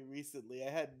very recently. I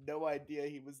had no idea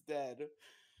he was dead.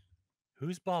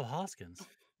 Who's Bob Hoskins?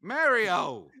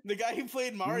 Mario. The guy who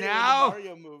played Mario Now- in the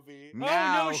Mario movie.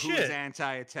 Now no who's shit.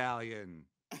 anti-Italian?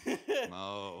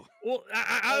 Oh. Well,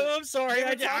 I'm sorry. they were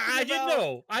I talking didn't about-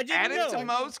 know. I didn't Added know. to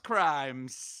most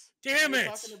crimes. Damn They were it.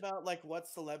 talking about like what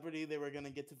celebrity they were gonna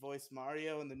get to voice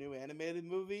Mario in the new animated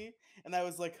movie, and I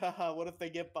was like, haha, what if they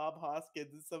get Bob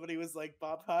Hoskins? And somebody was like,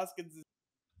 Bob Hoskins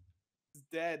is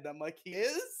dead. And I'm like, he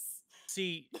is?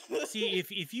 See,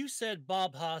 if you said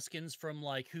Bob Hoskins from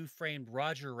like Who Framed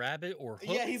Roger Rabbit or Hook,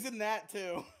 Yeah, he's in that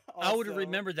too. I would have also.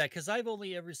 remembered that because I've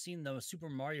only ever seen the Super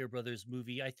Mario Brothers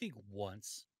movie, I think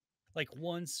once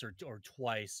or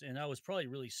twice, and I was probably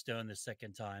really stoned the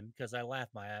second time because I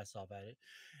laughed my ass off at it.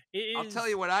 I'll tell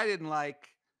you what I didn't like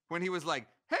when he was like,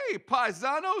 "Hey,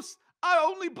 paisanos, I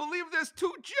only believe there's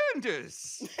two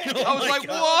genders." Oh I was my like,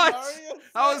 God. "What?" Mario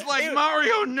I was said- like,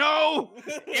 "Mario, no,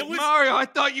 It was Mario, I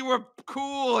thought you were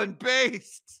cool and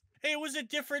based." It was a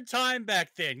different time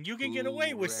back then. You can get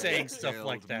away with saying stuff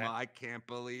like that. I can't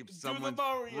believe Do the someone's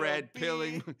Mario, red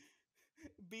pilling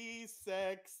be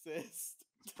sexist.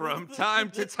 from time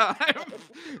to time.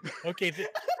 Okay,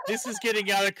 this is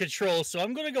getting out of control, so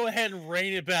I'm going to go ahead and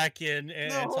rein it back in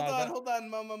and No, talk about... hold on,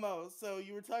 Mo. So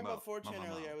you were talking about Mo, 4chan Mo.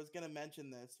 earlier. I was gonna mention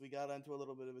this. We got onto a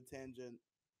little bit of a tangent.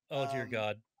 Oh, dear Um,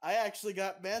 God. I actually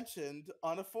got mentioned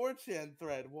on a 4chan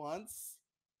thread once.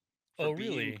 Oh,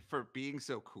 really? For being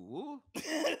so cool?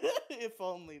 If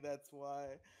only that's why.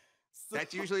 So-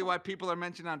 That's usually why people are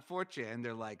mentioned on 4chan.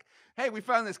 They're like, "Hey, we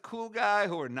found this cool guy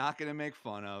who we're not going to make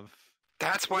fun of."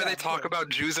 That's why Yeah, they talk sure. about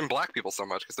Jews and black people so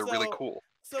much, because they're really So- cool.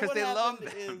 So 'Cause what they love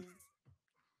happened them.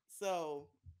 so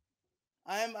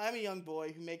I'm a young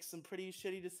boy who makes some pretty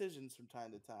shitty decisions from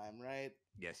time to time, right?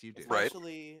 Yes, you do. Right.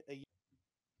 Especially a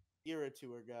year or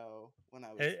two ago when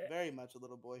I was Eh, very much a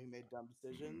little boy who made dumb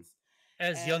decisions.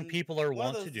 As young And people are one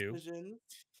of wont to those do. decisions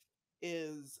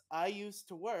is I used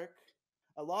to work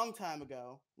a long time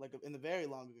ago, like in the very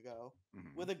long ago,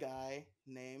 Mhm. with a guy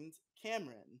named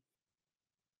Cameron.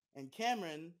 And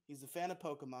Cameron, he's a fan of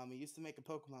Pokemon. We used to make a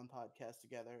Pokemon podcast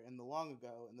together in the long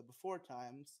ago, in the before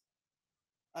times,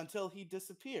 until he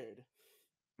disappeared.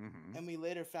 Mhm. And we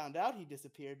later found out he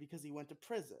disappeared because he went to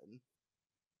prison.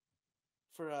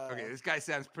 For Okay, this guy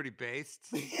sounds pretty based.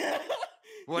 what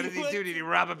What did he do? Did he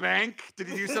rob a bank? Did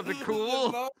he do something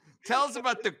cool? Tell us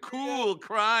about the cool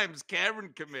crimes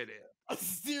Cameron committed.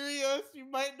 Serious? You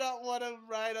might not want to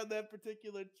ride on that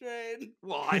particular train.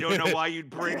 Well, I don't know why you'd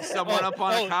bring someone up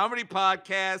on a comedy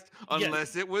podcast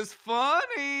unless it was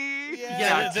funny.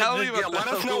 Yeah, tell me Yeah, about let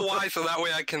us know why, so that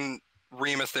way I can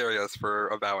re-Mysterious for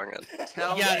avowing it.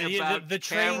 Tell Yeah, me the- about the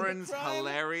train- Cameron's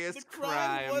hilarious The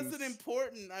crime crimes. wasn't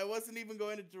important. I wasn't even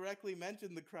going to directly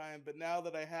mention the crime, but now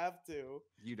that I have to,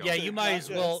 You don't. Yeah, have you to. might as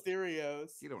Not well-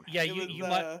 Stereos. You don't. Have Yeah, It was,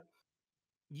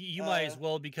 you might as uh,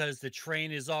 well because the train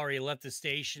has already left the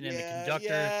station and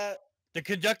yeah, the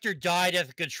conductor died at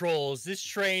the controls. This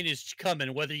train is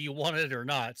coming whether you want it or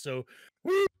not. So,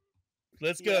 woo,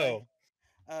 let's Yeah.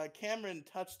 go. Cameron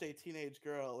touched a teenage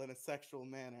girl in a sexual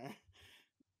manner.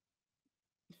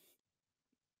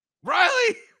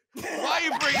 Riley, why are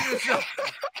you bringing this up?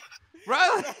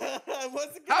 Riley, I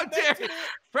wasn't how gonna dare mention you? it.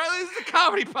 Riley, this is a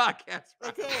comedy podcast.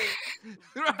 Riley. Okay,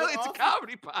 Riley, it's a awful-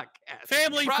 comedy podcast.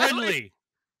 Family Riley, friendly.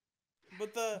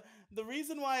 but the the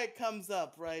reason why it comes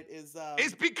up, right, is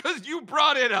It's because you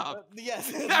brought it up.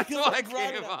 yes, That's because why I it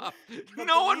brought came it up. But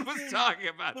No the one was reason- talking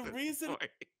about the this reason point.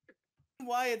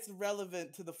 why it's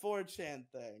relevant to the 4chan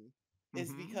thing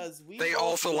is Mhm. because we They both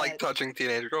also like met- touching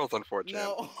teenage girls on 4chan.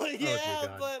 No, dear yeah,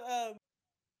 God. but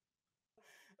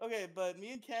okay, but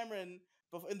me and Cameron,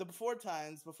 in the before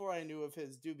times, before I knew of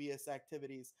his dubious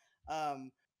activities,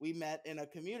 we met in a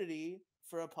community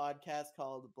for a podcast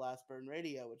called Blastburn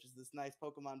Radio, which is this nice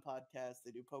Pokemon podcast.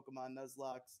 They do Pokemon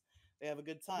Nuzlocks. They have a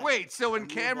good time. Wait, so when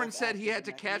And we were Cameron both said he active had in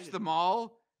to that catch community. them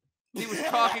all, he was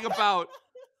talking about,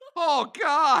 oh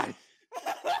God,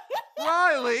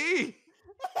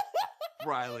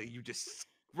 Riley, you just,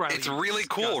 Riley, It's you really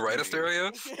cool, disgust right,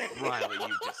 me. Asterios? Riley,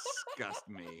 you disgust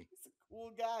me. He's a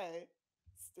cool guy.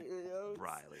 Stereos.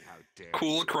 Riley, how dare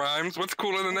Cool you? crimes? What's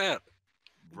cooler than that?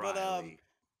 But, Riley.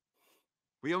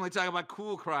 We only talk about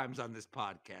cool crimes on this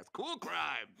podcast. Cool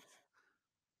crimes.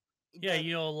 Yeah,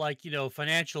 but- like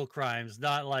financial crimes,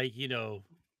 not like those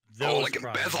Oh, like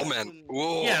crimes. embezzlement. Listen,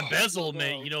 Whoa. Yeah,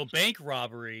 embezzlement. No. Bank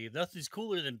robbery. Nothing's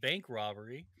cooler than bank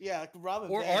robbery. Yeah, Robin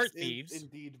Or Banks art is thieves.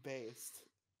 indeed based.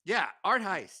 Yeah, art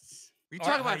heists. We Art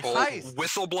talk about heists. Oh, heists.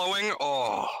 whistleblowing?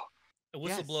 Oh.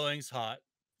 Whistleblowing's hot.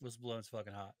 Whistleblowing's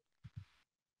fucking hot.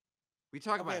 We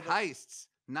talk Okay, about but- heists,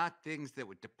 not things that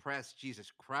would depress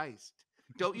Jesus Christ.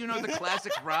 Don't you know the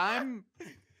classic rhyme?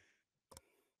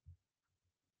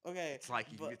 Okay. It's like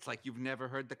but- it's like you've never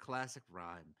heard the classic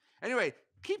rhyme. Anyway,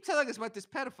 keep telling us about this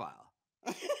pedophile.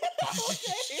 okay,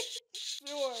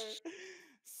 sure.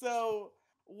 So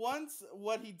once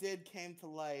what he did came to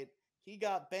light, he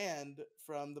got banned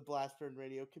from the Blastburn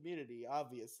Radio community,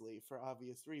 obviously, for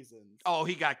obvious reasons. Oh,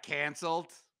 he got canceled.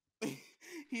 He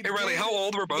Hey, Riley, did how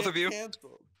old were both get of you?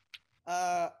 Canceled.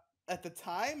 At the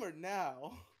time or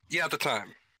now? Yeah, at the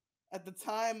time. At the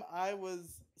time, I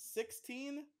was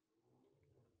 16,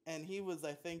 and he was,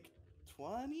 I think,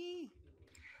 20.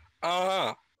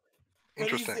 Uh-huh. But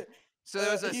he's- Interesting. So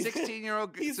there was a he's-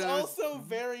 16-year-old. He's so there was- also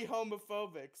very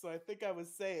homophobic, so I think I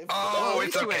was safe. Oh, well,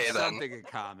 it's at least you okay had then. something in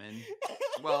common.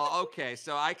 Well, okay,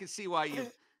 so I can see why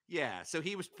you. Yeah, so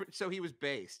he was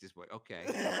based, is what. Okay.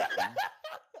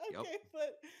 Okay,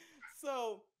 but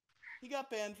so he got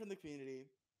banned from the community,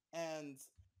 and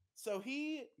so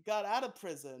he got out of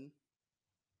prison,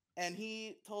 and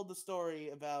he told the story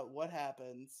about what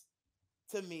happens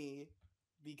to me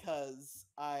because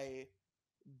I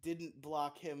didn't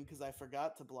block him because I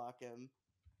forgot to block him.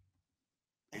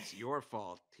 It's your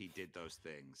fault he did those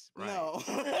things, right? No,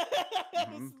 Mhm, it's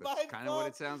that's my kind of what it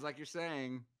fault. sounds like you're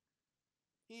saying.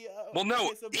 He, Well, no,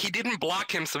 okay, so he didn't block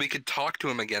him so we could talk to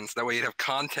him again, so that way he'd have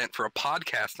content for a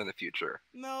podcast in the future.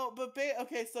 No, but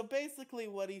okay, so basically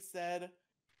what he said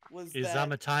was Is that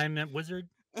I'm a time wizard?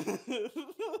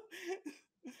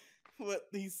 what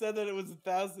he said that it was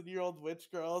 1,000-year-old witch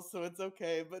girl, so it's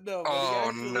okay. But no, Oh,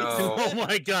 what he actually no. Oh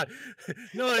my god!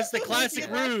 No, it's the classic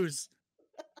Yeah. ruse.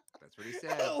 That's what he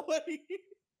said. what he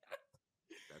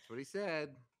That's what he said.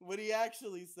 what he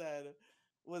actually said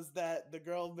was that the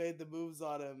girl made the moves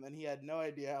on him, and he had no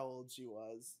idea how old she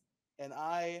was, and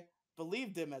I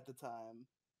believed him at the time.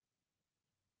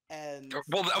 And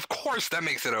Well, of course that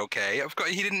makes it okay. Of course,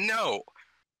 he didn't know.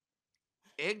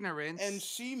 Ignorance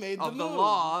she made of the moves.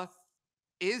 law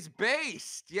is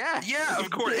based. Yes. Yeah, of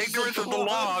course. It's Ignorance of the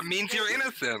law laws. means you're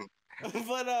innocent.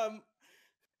 But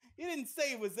he didn't say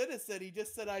he was innocent. He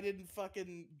just said I didn't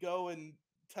fucking go and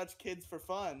touch kids for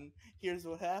fun. Here's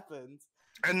what happens.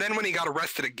 And then when he got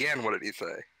arrested again, what did he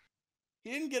say?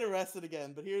 He didn't get arrested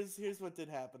again, but here's what did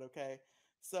happen. Okay,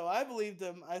 so I believed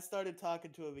him. I started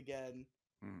talking to him again.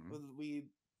 Mhm. We.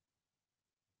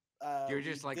 You're we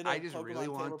just like, did a I just really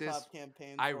Pokemon want this. tabletop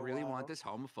campaign I for a really while. want this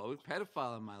homophobic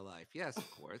pedophile in my life. Yes, of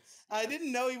course. I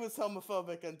didn't know he was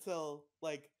homophobic until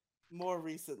like more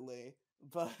recently,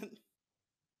 but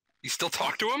You still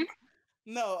talk to him?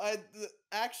 no, Are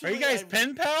actually you guys I-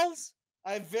 pen pals?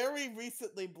 I very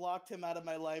recently blocked him out of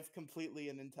my life completely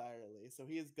and entirely, so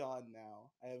he is gone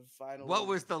now. I have finally. What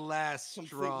was the last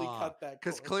completely straw? cut that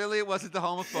Because cord. clearly it wasn't the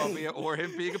homophobia or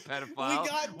him being a pedophile.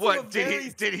 got into a What very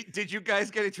did you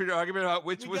guys get into an argument about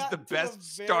which We was got the into a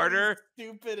best very starter?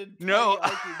 Stupid and No,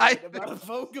 tiny I- argument about a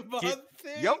Pokemon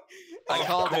thing. Yep. I Of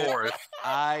called it. course.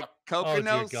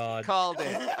 Coconos God. called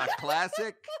it a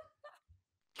classic.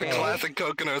 The call. classic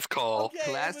Coconos call. Okay,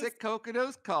 Classic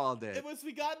Coconos called it. It was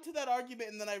we got into that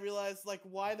argument, and then I realized, like,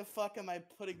 why the fuck am I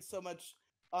putting so much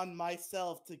on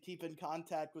myself to keep in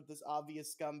contact with this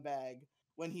obvious scumbag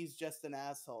when he's just an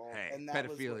asshole? Hey, and that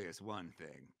was pedophilia what- is one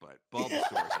thing, but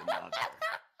Bulbasaur's another.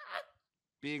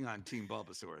 Being on Team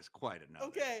Bulbasaur is quite another.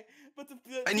 Okay, but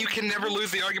And you can never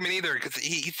lose the argument either, because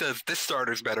he says this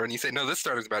starter's better, and you say no, this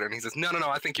starter's better, and he says no,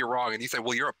 I think you're wrong, and you say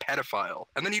well, you're a pedophile,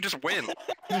 and then you just win.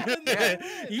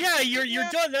 Yeah, you're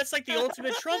done. That's like the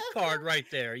ultimate trump card right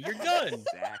there. You're done.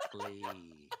 Exactly.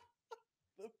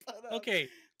 But, Okay,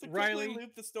 to Riley. quickly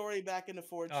loop the story back into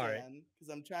 4chan,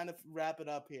 because I'm trying to wrap it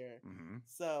up here. Mm-hmm.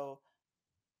 So,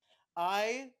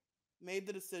 I made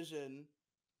the decision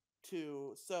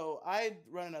to. So, I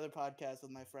run another podcast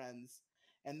with my friends,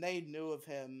 and they knew of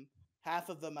him. Half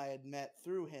of them I had met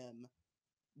through him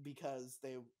because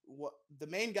the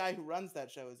main guy who runs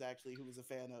that show is actually who was a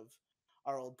fan of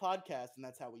our old podcast, and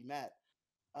that's how we met.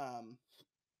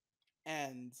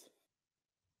 And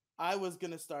I was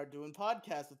gonna start doing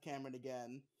podcasts with Cameron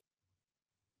again.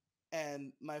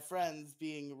 And my friends,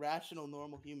 being rational,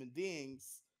 normal human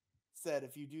beings, said,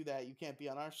 if you do that, you can't be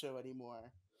on our show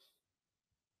anymore.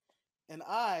 And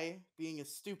I, being a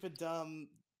stupid, dumb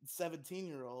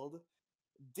 17-year-old,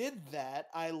 did that.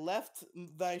 I left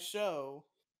thy show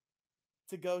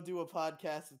to go do a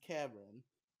podcast with Cameron.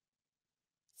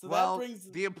 So well, that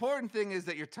brings the important thing is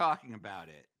that you're talking about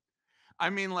it. I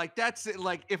mean, like, that's it.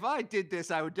 Like, if I did this,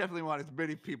 I would definitely want as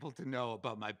many people to know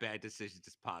about my bad decisions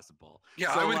as possible.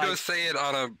 Yeah, So, I would like, go say it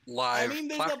on a live I mean,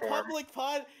 there's platform. a public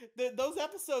pod. Those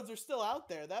episodes are still out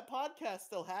there. That podcast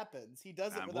still happens. He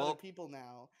does it with other people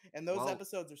now, and those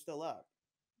episodes are still up.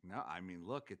 No, I mean,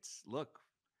 look.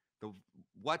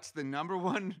 What's the number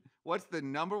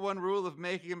one rule of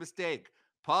making a mistake?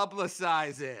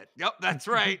 Publicize it. Yep, that's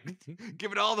right.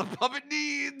 Give it all the pub it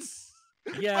needs.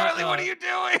 Yeah, Riley, what are you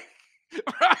doing?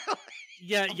 Riley.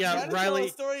 Yeah, I'm trying to Riley. tell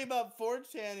a story about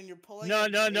 4chan, and you're pulling. No.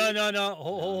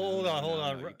 Hold No,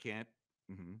 on. you can't.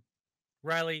 Mm-hmm.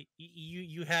 Riley,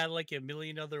 you had like a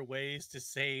million other ways to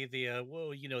say the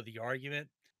the argument.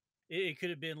 It could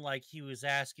have been like he was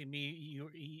asking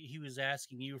he was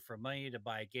asking you for money to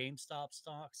buy GameStop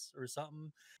stocks or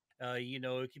something.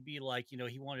 It could be like,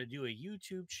 he wanted to do a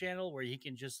YouTube channel where he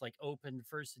can just like open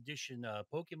first edition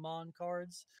Pokemon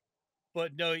cards.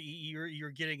 But no,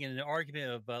 you're getting in an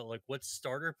argument about like what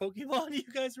starter Pokemon you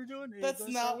guys were doing. That's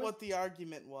not what the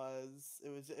argument was.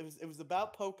 It was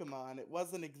about Pokemon. It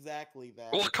wasn't exactly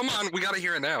that. Well, come on, we gotta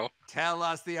hear it now. Tell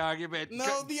us the argument.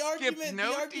 No, the Skip argument.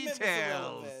 no the argument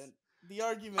details. Was irrelevant. The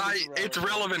argument. Is irrelevant. It's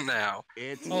relevant now.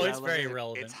 It's it's very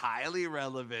relevant. It's highly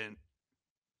relevant.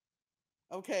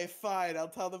 Okay, fine. I'll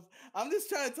tell them. I'm just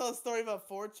trying to tell a story about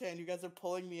 4chan. You guys are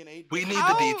pulling me in 8. We need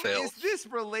the details. Is this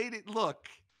related? Look.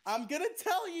 I'm gonna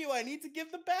tell you. I need to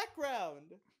give the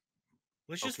background.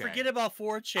 Let's just forget about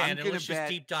 4chan and let's just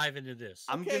deep dive into this.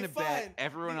 I'm gonna bet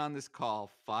everyone on this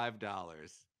call $5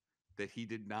 that he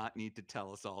did not need to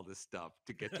tell us all this stuff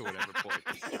to get to whatever point.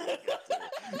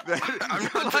 I'm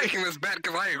not taking this bet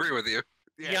because I agree with you.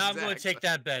 Yeah, I'm going to take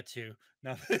that bet too.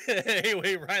 No.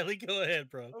 Anyway, Riley, go ahead,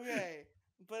 bro. Okay.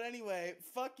 But anyway,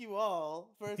 fuck you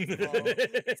all, first of all.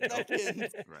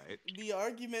 Second, right. The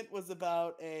argument was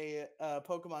about a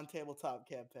Pokemon tabletop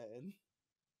campaign.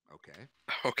 Okay.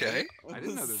 I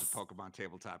didn't know there was a Pokemon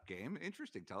tabletop game.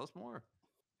 Interesting. Tell us more.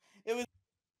 It was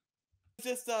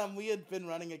just we had been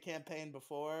running a campaign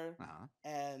before,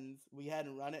 and we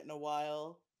hadn't run it in a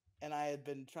while, and I had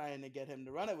been trying to get him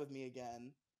to run it with me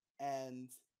again, and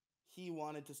he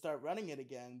wanted to start running it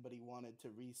again, but he wanted to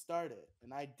restart it,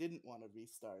 and I didn't want to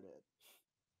restart it.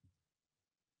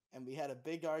 And we had a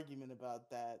big argument about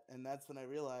that, and that's when I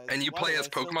realized. And you play as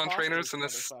Pokemon trainers in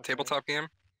this tabletop game?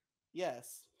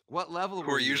 Yes. What level?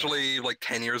 Who are usually like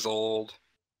 10 years old.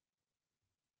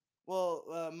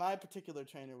 Well, my particular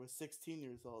trainer was 16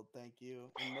 years old. Thank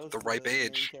you. And most the of ripe the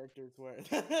age. Characters were.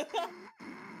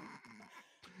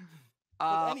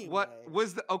 Anyway. What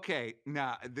was the? Okay,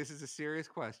 now this is a serious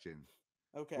question.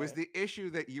 Okay. Was the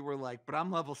issue that you were like, but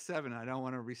I'm level 7, I don't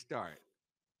want to restart?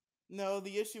 No,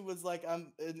 the issue was like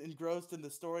I'm engrossed in the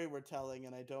story we're telling,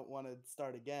 and I don't want to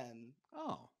start again.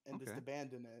 And just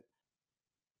abandon it.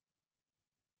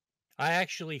 I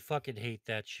actually fucking hate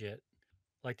that shit.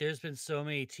 Like, there's been so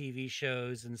many TV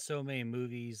shows and so many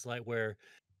movies like where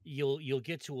it'll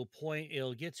get to a point,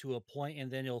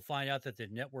 and then you'll find out that the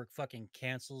network fucking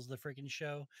cancels the freaking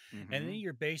show, and then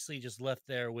you're basically just left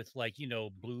there with like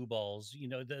blue balls.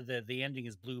 The ending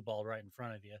is blue ball right in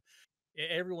front of you.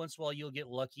 Every once in a while, you'll get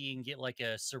lucky and get like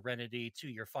a Serenity to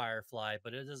your Firefly,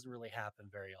 but it doesn't really happen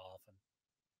very often.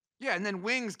 Yeah, and then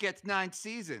Wings gets 9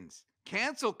 seasons.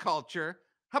 Cancel culture.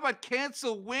 How about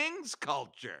cancel Wings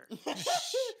culture?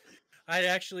 I'd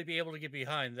actually be able to get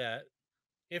behind that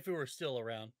if it were still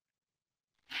around.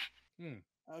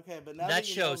 Okay, but now that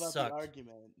you show know about sucked. the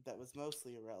argument, that was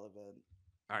mostly irrelevant.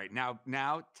 All right, now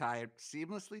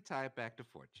seamlessly tie it back to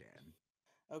 4chan.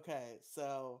 Okay,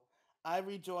 so I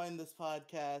rejoined this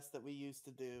podcast that we used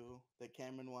to do that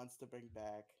Cameron wants to bring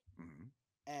back. Mhm.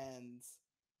 And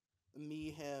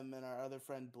me, him, and our other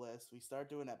friend Bliss, we start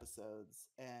doing episodes,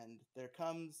 and there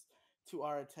comes to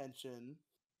our attention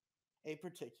a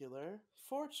particular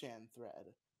 4chan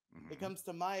thread. It Mhm. comes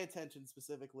to my attention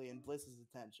specifically and Bliss's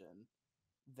attention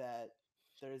that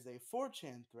there is a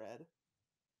 4chan thread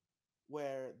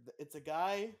where it's a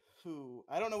guy who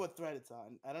I don't know what thread it's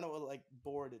on. I don't know what like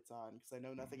board it's on because I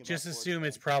know nothing about Just 4chan. assume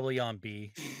it's probably on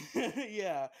B.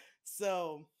 Yeah.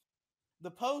 So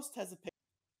the post has a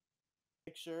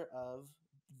picture of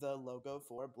the logo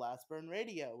for Blastburn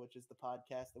Radio, which is the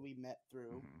podcast that we met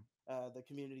through the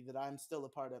community that I'm still a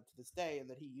part of to this day and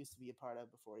that he used to be a part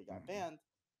of before he got banned.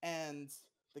 And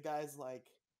the guy's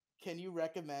like, can you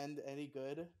recommend any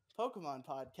good Pokemon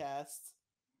podcasts?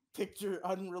 Picture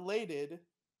unrelated.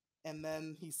 And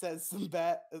then he says some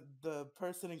bad, the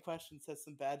person in question says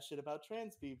some bad shit about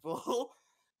trans people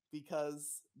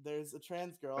because there's a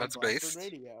trans girl That's on Blastburn based.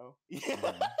 Radio.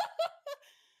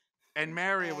 And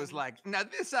Mario was like, "Now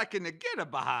this I can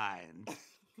get behind."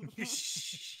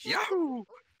 Yahoo!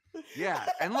 Yeah,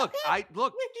 and look, I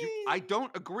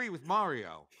don't agree with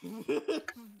Mario. And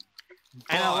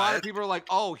a lot of people are like,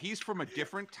 "Oh, he's from a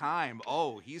different time.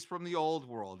 Oh, he's from the old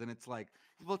world." And it's like,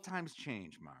 well, times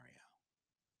change, Mario.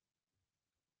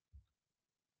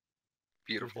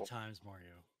 Beautiful. With the times,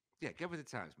 Mario. Yeah, get with the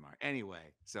times, Mario.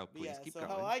 Anyway, so please keep going.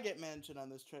 How I get mentioned on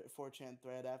this 4chan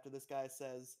thread after this guy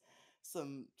says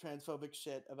some transphobic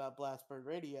shit about Blastburn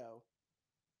Radio,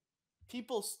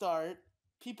 people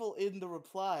in the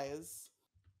replies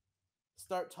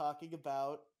start talking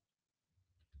about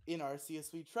In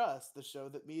Arceus We Trust, the show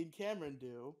that me and Cameron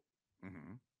do,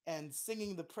 and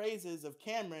singing the praises of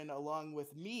Cameron along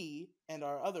with me and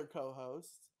our other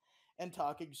co-hosts, and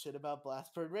talking shit about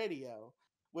Blastburn Radio,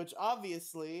 which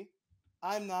obviously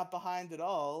I'm not behind at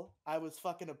all. I was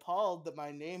fucking appalled that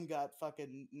my name got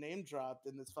fucking name dropped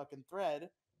in this fucking thread,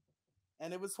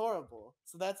 and it was horrible.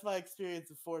 So that's my experience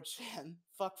of 4chan.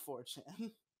 Fuck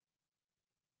 4chan.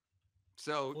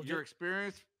 So Well, your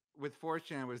experience with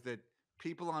 4chan was that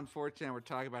people on 4chan were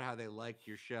talking about how they liked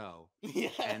your show.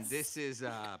 Yes. And this is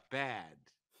bad.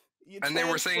 And they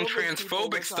were saying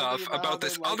transphobic stuff about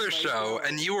this other show,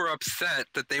 and you were upset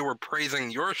that they were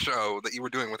praising your show that you were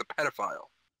doing with a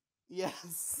pedophile.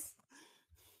 Yes.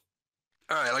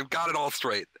 All right, I've got it all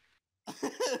straight.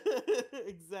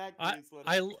 Exactly.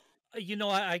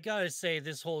 I gotta say,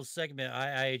 this whole segment,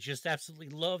 I just absolutely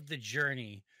love the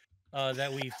journey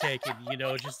that we've taken.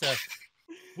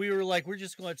 We were like, we're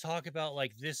just going to talk about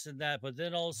like this and that, but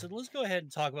then all of a sudden, let's go ahead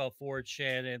and talk about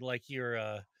 4chan and like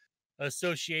your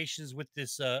associations with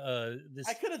this this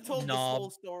I could have told knob. this whole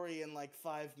story in like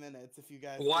 5 minutes if you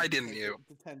guys. Why didn't you?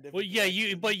 Well, yeah,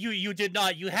 you did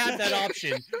not. You had that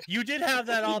option. You did have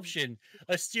that option.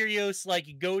 Asterios like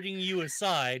goading you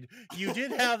aside. You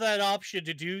did have that option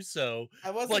to do so,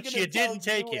 but you didn't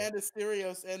take it. And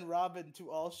Asterios and Robin to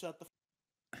all shut the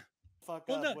fuck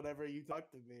up whenever you talk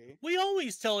to me. We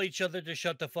always tell each other to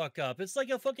shut the fuck up. It's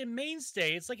like a fucking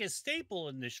mainstay. It's like a staple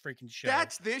in this freaking show.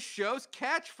 That's this show's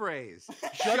catchphrase.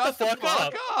 Shut the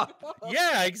fuck up.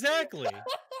 Yeah, exactly.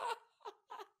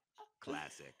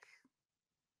 Classic.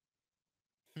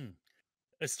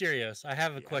 Asterios, I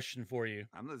have a question for you.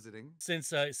 I'm listening.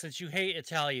 Since you hate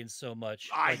Italians so much,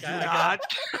 I do not.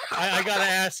 I gotta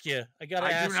ask you. I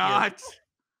do not.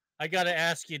 I gotta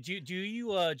ask you, do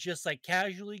you just like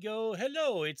casually go,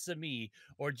 hello, it's a me,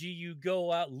 or do you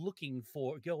go out looking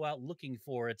for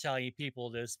Italian people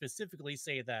to specifically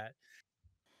say that?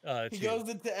 He goes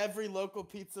into every local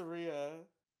pizzeria.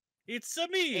 It's a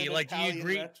me. Like, do you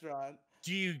greet? Restaurant.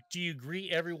 Do you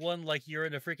greet everyone like you're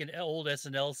in a freaking old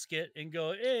SNL skit and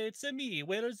go, hey, it's a me.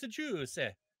 Where is the juice?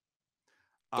 The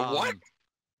what?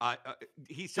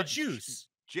 He's the juice.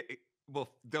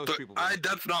 Well, those people.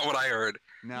 That's not what I heard.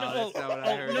 No, that's not what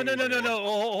I heard. No.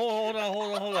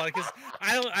 Hold on. Because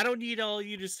I don't need all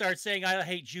you to start saying I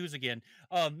hate Jews again.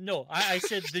 No, I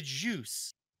said the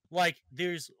juice. Like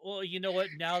there's, well, you know what?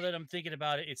 Now that I'm thinking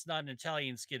about it, it's not an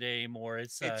Italian skit anymore.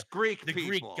 It's Greek. The people.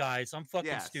 Greek guys. I'm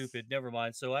fucking stupid. Never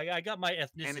mind. So I got my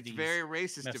ethnicity. And it's very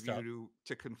racist of you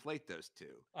to conflate those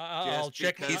two. I'll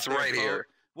check. He's right here.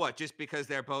 What? Just because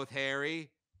they're both hairy,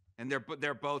 and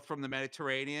they're both from the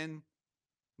Mediterranean.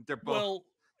 They're both.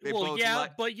 But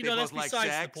that's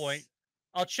besides the point.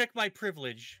 I'll check my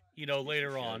privilege,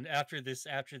 later on after this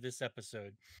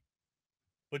episode.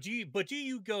 But do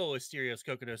you go, Asterios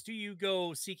Kokonos? Do you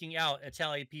go seeking out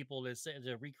Italian people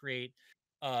to recreate,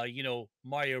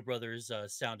 Mario Brothers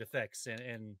sound effects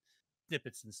and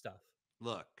snippets and stuff?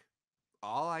 Look,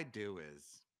 all I do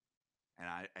is,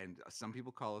 and some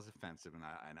people call this offensive, and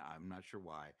I'm not sure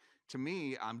why. To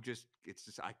me, it's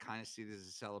just I kind of see this as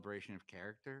a celebration of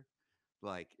character.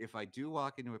 Like if I do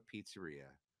walk into a pizzeria,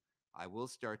 I will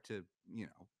start to,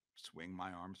 swing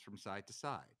my arms from side to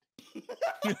side.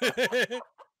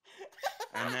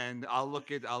 And then I'll look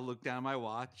down my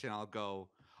watch and I'll go,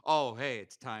 "Oh, hey,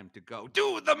 it's time to go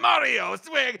do the Mario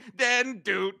swing." Then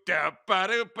do da ba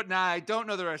do, but now I don't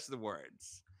know the rest of the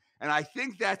words, and I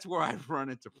think that's where I've run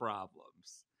into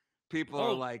problems. People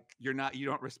are like, you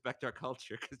don't respect our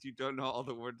culture because you don't know all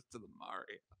the words to the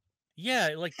Mario.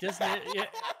 Yeah, like doesn't it? Yeah,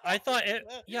 I thought. I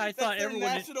thought That's their everyone.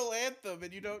 national anthem,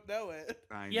 and you don't know it.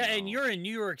 I Yeah, know. and you're in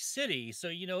New York City, so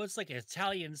it's like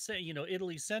Italian,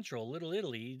 Italy Central, Little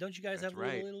Italy. Don't you guys That's have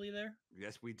right. Little Italy there?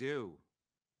 Yes, we do.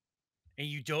 And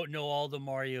you don't know all the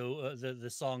Mario, the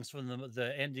songs from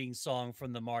the ending song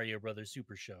from the Mario Brothers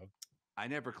Super Show. I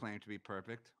never claimed to be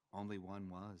perfect. Only one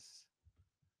was.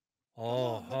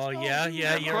 Yeah, Of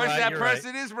you're course, right. that You're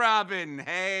person is Robin.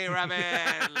 Hey, Robin.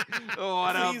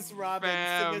 What up, Please, Robin,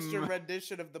 fam? sing us your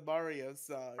rendition of the Mario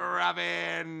song.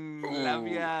 Robin, love Ooh.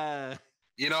 ya.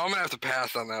 I'm gonna have to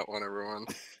pass on that one, everyone.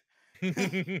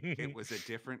 It was a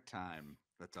different time.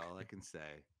 That's all I can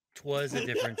say. 'Twas a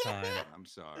different time. I'm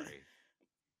sorry.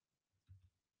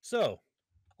 So,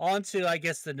 on to, I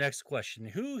guess, the next question.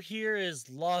 Who here has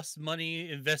lost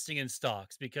money investing in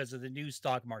stocks because of the new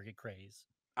stock market craze?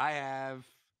 I've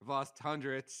lost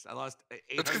hundreds. I lost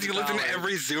 $800. That's because you listen to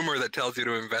every Zoomer that tells you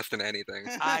to invest in anything.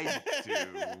 I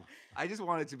do. I just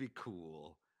wanted to be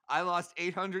cool. I lost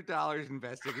 $800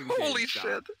 investing in Holy GameStop.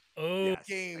 shit. Oh, Yes,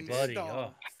 Game buddy.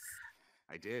 stocks.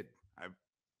 I did.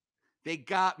 They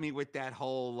got me with that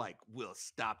whole like we'll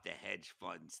stop the hedge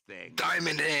funds thing.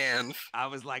 Diamond hands. I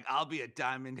was like, I'll be a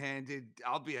diamond-handed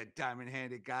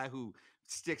guy who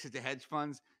sticks it to hedge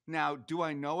funds. Now, do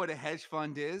I know what a hedge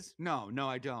fund is? No,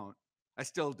 I don't. I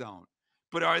still don't.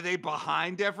 But are they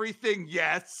behind everything?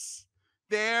 Yes.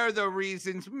 They're the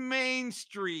reasons Main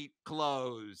Street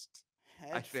closed.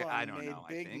 Hedge fund I don't made know.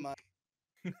 big I think.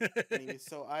 money,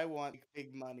 so I want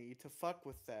big money to fuck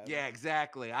with them. Yeah,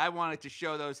 exactly. I wanted to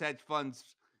show those hedge funds,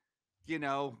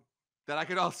 that I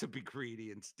could also be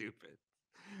greedy and stupid.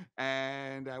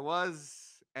 And I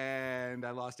was, and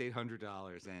I lost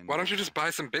 $800. And Why don't you just buy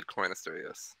some Bitcoin,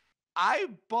 Asterios? I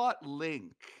bought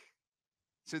Link.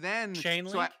 So then,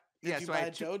 Chainlink? Did you buy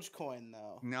Dogecoin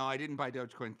though? No, I didn't buy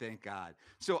Dogecoin. Thank God.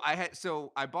 So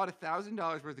I bought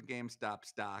 $1,000 worth of GameStop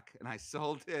stock, and I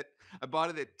sold it. I bought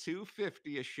it at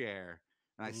 $250 a share,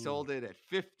 and I sold it at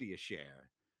 $50 a share.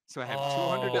 So I have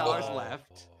 $200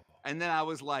 left. And then I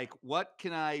was like, what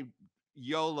can I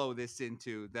YOLO this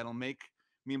into that'll make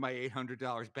me my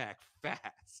 $800 back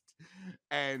fast?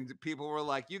 And people were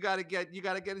like, you gotta get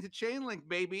into Chainlink,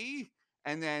 baby.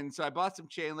 And then so I bought some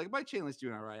Chainlink. My Chainlink's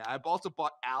doing all right. I've also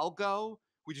bought Algo,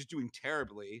 which is doing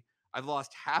terribly. I've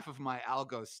lost half of my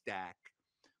Algo stack.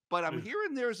 But I'm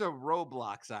hearing there's a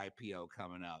Roblox IPO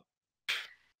coming up.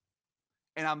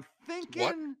 And I'm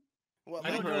thinking What,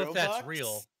 I don't know if that's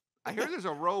real. I hear there's a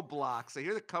Roblox. I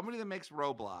hear the company that makes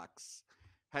Roblox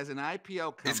has an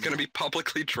IPO coming. It's going to be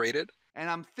publicly traded? And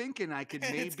I'm thinking I could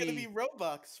maybe... It's going to be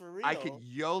Robux for real. I could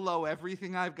YOLO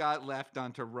everything I've got left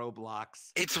onto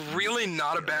Roblox. It's really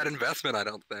not a bad investment, I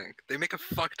don't think. They make a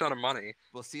fuck ton of money.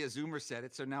 Well, see, a Zoomer said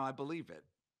it, so now I believe it.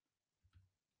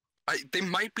 They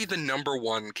might be the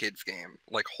 #1 kids game,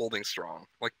 like, holding strong.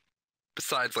 Like,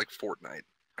 besides, like, Fortnite.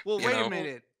 Well, wait a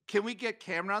minute. Can we get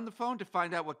Cameron on the phone to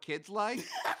find out what kids like?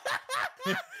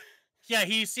 Yeah,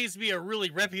 he seems to be a really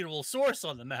reputable source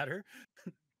on the matter.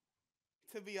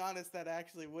 To be honest, that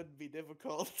actually wouldn't be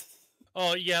difficult.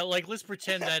 Oh, yeah, like, let's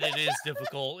pretend that it is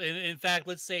difficult. In fact,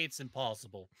 let's say it's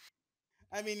impossible.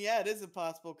 I mean, yeah, it is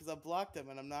impossible because I blocked him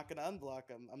and I'm not going to unblock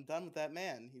him. I'm done with that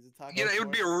man. He's a taco. It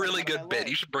would be a really good bit.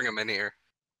 You should bring him in here.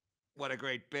 What a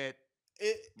great bit.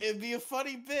 It'd be a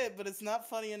funny bit, but it's not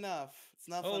funny enough. It's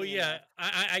not funny Oh, yeah.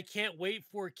 enough. I can't wait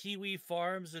for Kiwi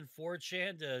Farms and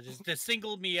 4chan to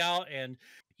single me out and,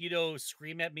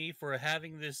 scream at me for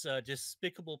having this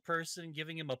despicable person,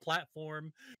 giving him a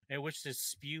platform in which to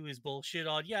spew his bullshit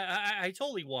on. Yeah, I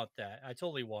totally want that.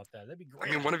 That'd be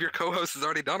great. I mean, one of your co-hosts has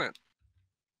already done it.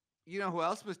 You know who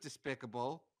else was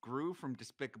despicable? Gru from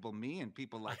Despicable Me and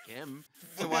people like him.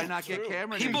 So why not get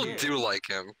Cameron in People here? do like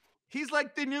him. He's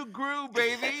like the new Gru,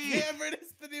 baby. Cameron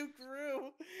is the new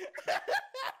Gru.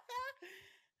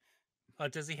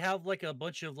 Does he have like a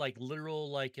bunch of like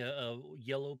literal like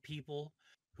yellow people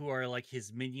who are like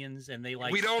his minions and they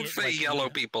like? We don't hit, say like, yellow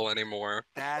people anymore.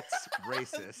 That's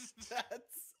racist.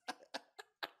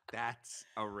 That's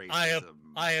a I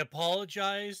racism.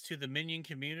 apologize to the minion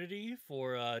community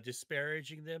for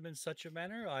disparaging them in such a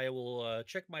manner. I will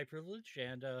check my privilege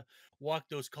and walk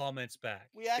those comments back.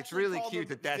 We It's actually really call cute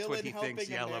them that that's what villain he thinks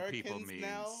helping yellow people Americans means.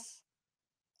 now.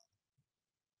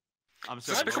 I'm Does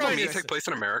sorry. I'm what Despicable trying were Me you to take saying? place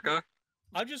in America?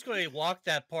 I'm just going to walk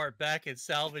that part back and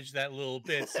salvage that little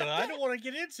bit. So I don't want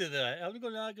to get into that. I'm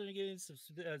not going to get into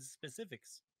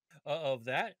specifics of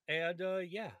that. And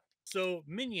yeah. So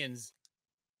minions,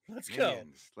 let's go.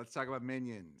 Minions. Let's talk about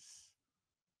Minions.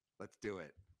 Let's do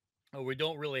it. Oh, we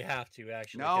don't really have to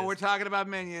actually. No, 'cause we're talking about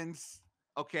Minions.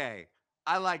 Okay.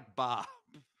 I like Bob.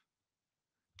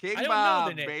 King I don't know the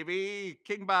Bob, name. baby.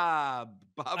 King Bob.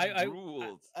 Bob I-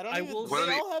 rules. I don't I even. will What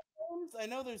They are they- all have names. I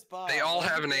know there's Bob. They all I don't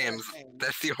have think they names.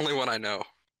 That's the only one I know.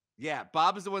 Yeah,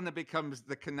 Bob is the one that becomes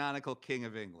the canonical king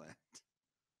of England.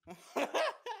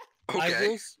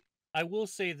 Okay. I will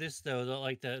say this though, that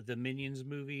like the Minions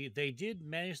movie, they did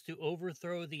manage to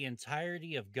overthrow the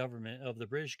entirety of government of the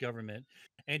British government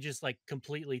and just like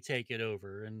completely take it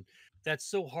over, and that's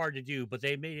so hard to do. But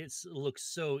they made it look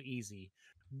so easy,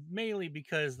 mainly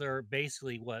because they're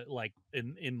basically what like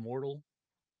immortal.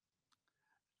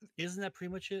 Isn't that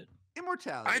pretty much it?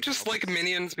 Immortality. I just like helps.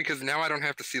 Minions because now I don't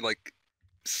have to see like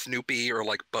Snoopy or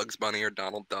like Bugs Bunny or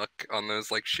Donald Duck on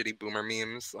those like shitty boomer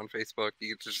memes on Facebook.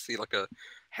 You can just see like a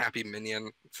happy minion.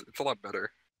 It's a lot better.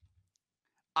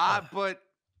 But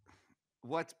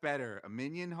what's better, a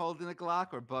Minion holding a Glock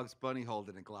or Bugs Bunny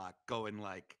holding a Glock?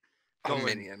 A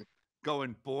minion.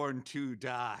 Going born to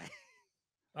die.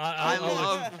 I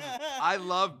I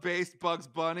love based Bugs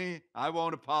Bunny. I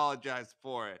won't apologize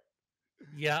for it.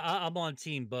 yeah, I'm on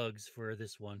Team Bugs for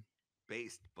this one.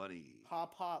 Based Bunny.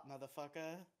 Hop, hop,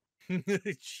 motherfucker.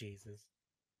 Jesus.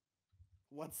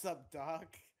 What's up,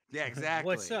 Doc? Yeah, exactly.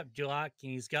 What's up, Jock?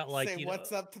 And he's got like Say you know,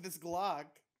 what's up to this Glock.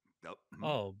 Nope.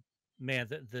 Oh man,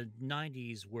 the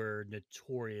 90s were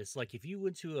notorious. Like if you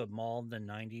went to a mall in the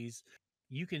 90s,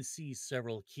 you can see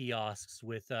several kiosks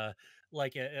with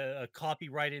like a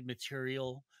copyrighted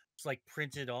material. It's like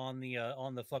printed on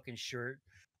the fucking shirt.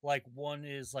 Like one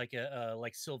is like a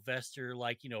like Sylvester,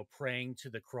 like you know, praying to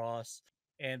the cross.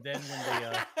 And then when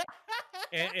they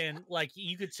and like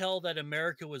you could tell that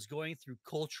America was going through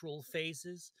cultural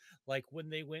phases. Like when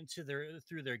they went to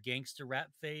through their gangster rap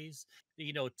phase,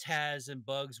 you know, Taz and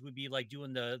Bugs would be like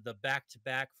doing the back to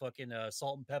back fucking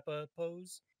salt and pepper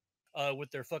pose,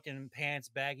 with their fucking pants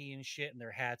baggy and shit and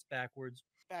their hats backwards.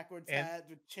 Backwards And- hat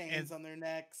with chains on their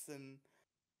necks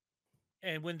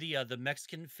And when the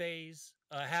Mexican phase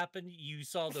happened, you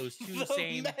saw those two the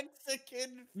same.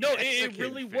 Mexican. No, it Mexican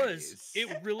really phase. was.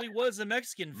 It really was a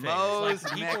Mexican phase. Moe's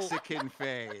Like, people, Mexican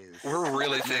phase. We're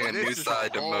really seeing a This new is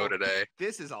side to Mo whole- today.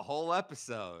 This is a whole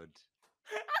episode.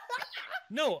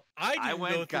 no, I didn't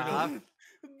went go through the- goth.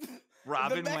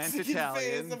 Robin The went Mexican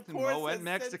Italian, phase, of and course, Mo went has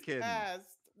Mexican. since passed.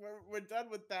 We're done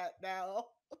with that now.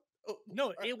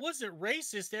 No, it wasn't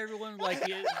racist. Everyone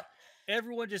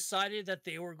everyone decided that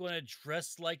they were going to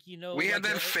dress like you know. We had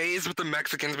like that phase with the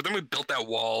Mexicans, but then we built that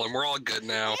wall and we're all good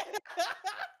now.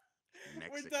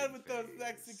 We're done with those phase.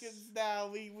 Mexicans now.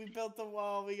 We built a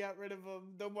wall. We got rid of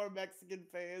them. No more Mexican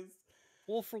phase.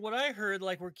 Well, for what I heard,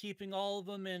 like we're keeping all of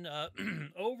them in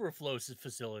overflow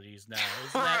facilities now.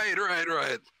 Isn't that,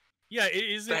 Right. yeah,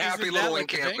 isn't The happy isn't that little like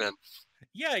the thing? encampment.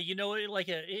 Yeah, you know,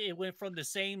 it went from the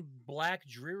same black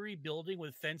dreary building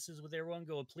with fences with everyone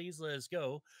going, please let us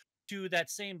go, to that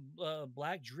same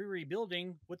black dreary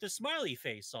building with the smiley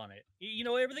face on it. You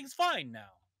know, everything's fine now.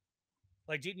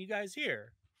 Like, didn't you guys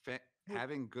hear?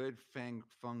 Having good feng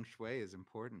shui is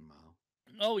important, Mo.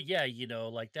 Oh yeah, you know,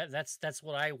 like that's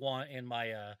what I want in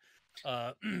my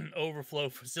overflow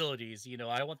facilities. You know,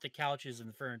 I want the couches and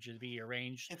the furniture to be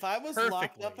arranged. If I was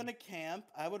locked up Perfectly. in a camp,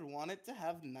 I would want it to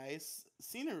have nice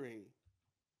scenery,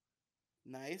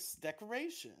 nice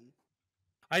decoration.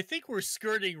 I think we're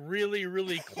skirting really,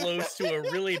 really close to a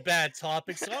really bad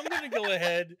topic, so I'm going to go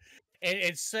ahead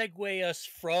and segue us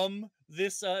from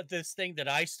this this thing that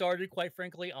I started. Quite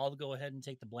frankly, I'll go ahead and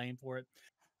take the blame for it.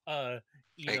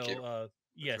 Thank you.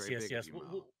 Yes. very big of you,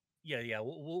 Mo.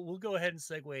 We'll go ahead and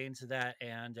segue into that,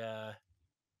 and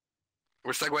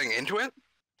We're segueing into it?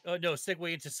 oh no,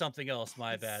 segue into something else.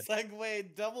 My bad,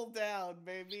 Segway, double down,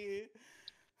 baby.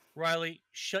 Riley.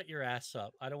 Shut your ass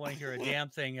up. I don't want to hear a damn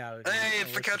thing out of you. Hey,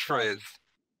 it's the unless fun. catchphrase.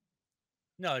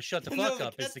 No, shut the No, fuck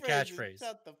up. It's the catchphrase is catchphrase.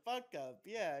 Shut the fuck up.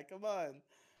 Yeah, come on.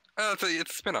 It's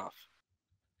a spin-off.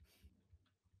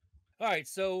 All right,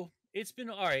 so it's been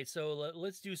all right. So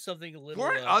let's do something a little.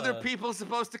 Weren't other people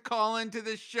supposed to call into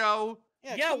this show?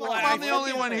 Yeah, come well, on. I'm the I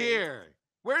only fucking one Catchphrase. here.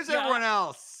 Where's Yeah, everyone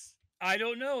else? I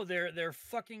don't know. They're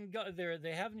fucking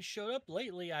they haven't showed up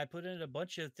lately. I put in a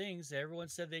bunch of things. Everyone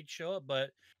said they'd show up,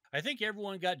 but I think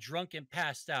everyone got drunk and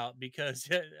passed out because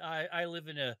I live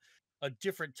in a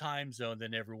different time zone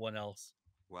than everyone else.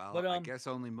 Well, But I guess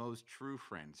only Moe's true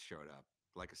friends showed up,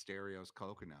 like Asterios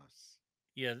Kokonos.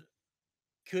 yeah,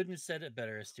 couldn't have said it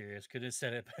better, Asterios. Couldn't have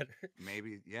said it better.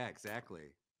 Maybe, yeah,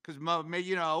 exactly. Because Mo,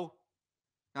 you know,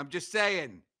 I'm just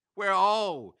saying,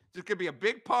 there's gonna be a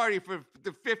big party for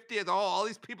the 50th. All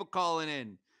these people calling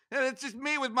in, and it's just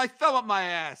me with my thumb up my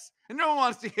ass, and no one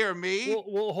wants to hear me.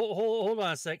 Well, hold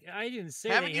on a sec. I didn't say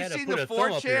Haven't they you had to seen put the a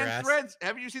thumb up your 4chan ass. threads?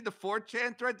 Haven't you seen the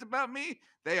 4chan threads about me?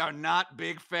 They are not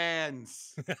big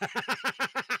fans.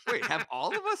 Wait, have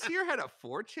all of us here had a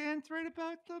 4chan thread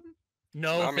about them?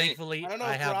 No, Not me. thankfully, I don't know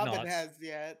I if have Robin not. has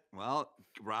yet. Well,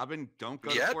 Robin, don't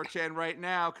go Yet? to 4chan right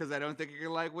now because I don't think you're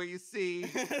gonna like what you see.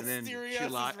 And then Asterios she,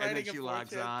 is writing a 4chan logs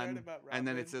thread on, about and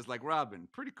then it Robin. says like Robin,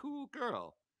 pretty cool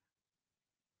girl.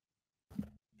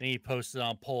 Then he posted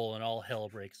on poll, and all hell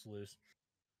breaks loose.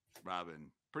 Robin,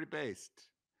 pretty based.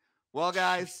 Well,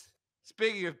 guys,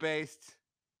 speaking of based,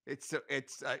 it's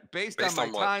based Based on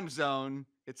on my what? time zone.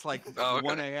 It's like Oh, okay.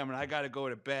 1 a.m. and I got to go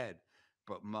to bed.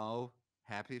 But Mo,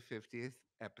 happy 50th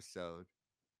episode.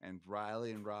 And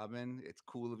Riley and Robin, it's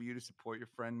cool of you to support your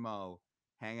friend Mo,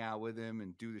 hang out with him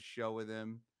and do the show with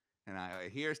him. And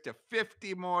here's to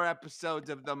 50 more episodes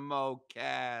of the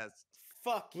Moecast.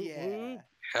 Fuck Whoop, yeah. whoop.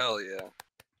 Hell yeah.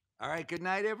 All right, good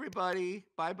night, everybody.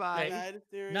 Bye-bye. Hey, Night,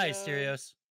 Asterios. nice,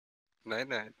 Sirius. Night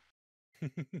night.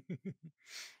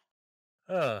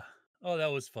 Oh,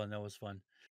 that was fun. That was fun.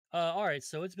 All right,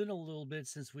 so it's been a little bit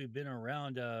since we've been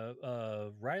around.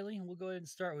 Riley, we'll go ahead and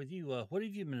start with you. What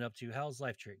have you been up to? How's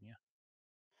life treating you?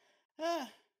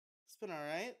 It's been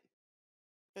alright.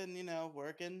 Been,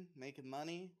 working, making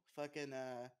money. Fucking,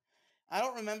 I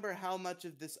don't remember how much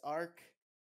of this arc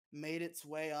made its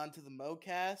way onto the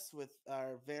Moecast with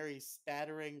our very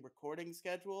spattering recording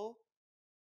schedule.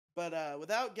 But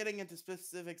without getting into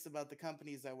specifics about the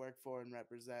companies I work for and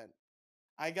represent,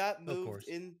 I got Of moved course.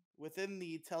 in within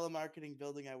the telemarketing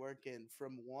building I work in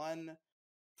from one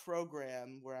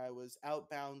program where I was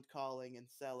outbound calling and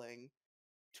selling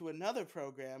to another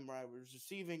program where I was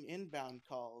receiving inbound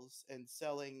calls and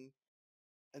selling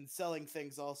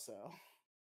things also.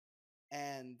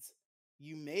 And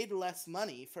you made less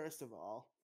money, first of all.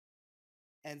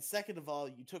 And second of all,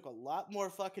 you took a lot more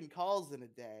fucking calls in a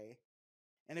day.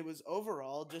 And it was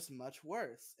overall just much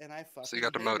worse. And I fucking So you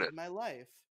got hated demoted. my life.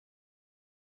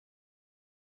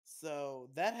 So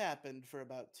that happened for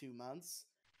about 2 months.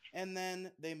 And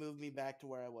then they moved me back to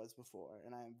where I was before.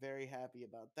 And I am very happy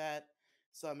about that.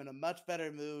 So I'm in a much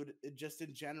better mood just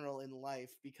in general in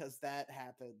life because that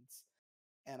happens.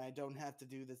 And I don't have to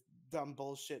do this dumb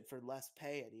bullshit for less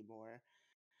pay anymore.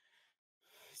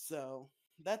 So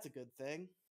that's a good thing.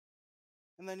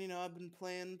 And then, I've been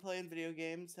playing video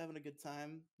games, having a good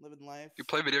time, living life. You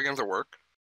play video games at work?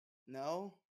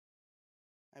 No.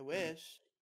 I wish.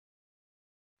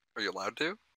 Are you allowed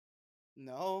to?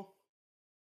 No.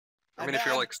 I mean, if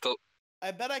you're like still.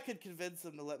 I bet I could convince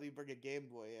them to let me bring a Game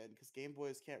Boy in, because Game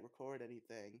Boys can't record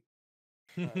anything.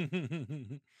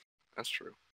 That's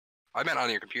true. I meant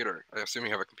on your computer. I assume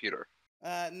you have a computer.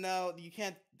 No, you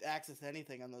can't access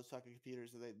anything on those fucking computers.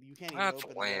 You can't even That's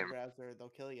open a lame. web browser; they'll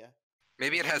kill you.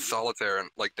 Maybe it has solitaire and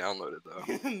like downloaded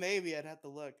though. Maybe I'd have to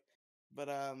look, but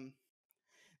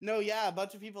no, yeah, a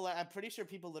bunch of people. I'm pretty sure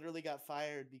people literally got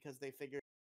fired because they figured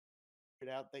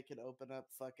out they could open up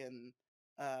fucking.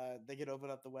 They could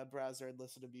open up the web browser and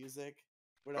listen to music.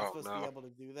 We're not supposed to be able to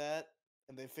do that,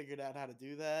 and they figured out how to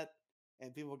do that,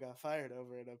 and people got fired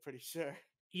over it. I'm pretty sure.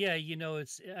 Yeah,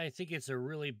 I think it's a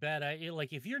really bad idea.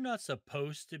 Like, if you're not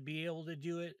supposed to be able to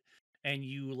do it, and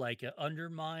you like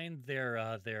undermine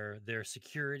their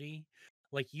security,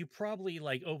 like you probably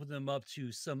like open them up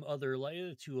to some other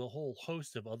to a whole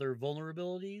host of other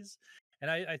vulnerabilities. And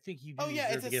I think you do Oh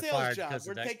yeah, deserve it's to a get sales fired job. because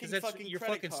We're of that. taking Because fucking you're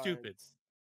credit fucking cards. stupid.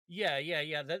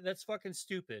 Yeah. That's fucking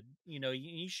stupid.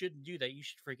 You shouldn't do that. You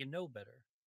should freaking know better.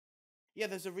 Yeah,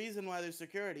 there's a reason why there's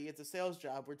security. It's a sales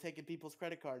job. We're taking people's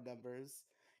credit card numbers.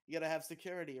 You gotta have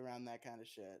security around that kind of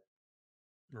shit.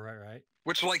 Right.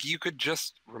 Which, like, you could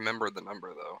just remember the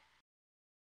number though.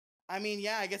 I mean,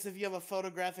 yeah, I guess if you have a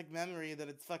photographic memory that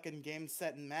it's fucking game,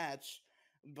 set, and match,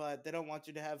 but they don't want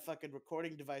you to have fucking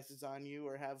recording devices on you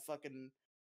or have fucking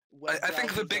web I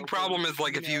think the browsers big open, problem is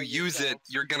like if you email use it, yourself.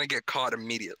 you're gonna get caught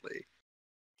immediately.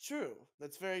 True.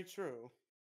 That's very true.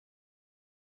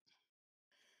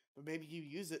 But maybe you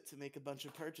use it to make a bunch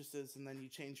of purchases and then you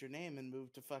change your name and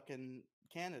move to fucking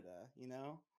Canada, you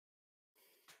know?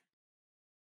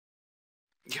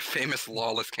 You famous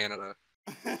lawless Canada.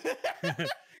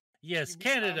 Yes,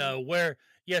 become Canada, where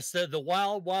yes, the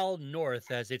wild, wild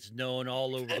north, as it's known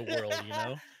all over the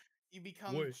world. you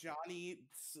become Where, Johnny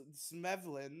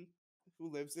Smevlin, who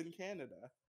lives in Canada.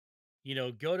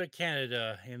 go to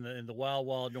Canada in the wild,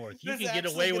 wild north. You There's can get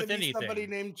actually away going with to be somebody anything.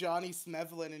 named Johnny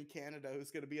Smevlin in Canada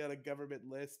who's going to be on a government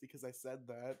list because I said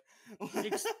that.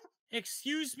 Ex-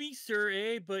 Excuse me,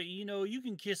 sir, but you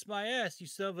can kiss my ass, you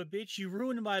son of a bitch. You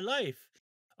ruined my life.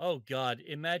 Oh God,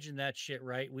 imagine that shit,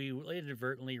 right? We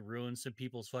inadvertently ruined some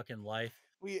people's fucking life.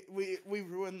 we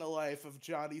ruined the life of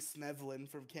Johnny Smevlin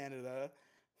from Canada.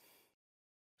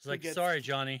 It's like, sorry,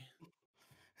 Johnny.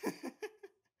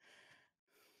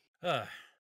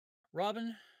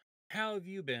 Robin, how have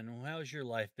you been? How's your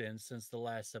life been since the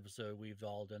last episode we've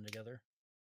all done together?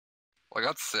 Well, I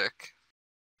got sick,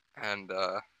 and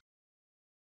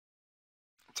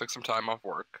took some time off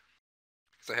work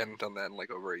because I hadn't done that in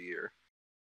like over a year.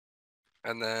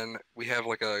 And then we have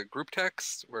like a group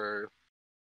text where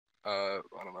I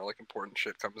don't know, like important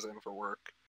shit comes in for work.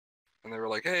 And they were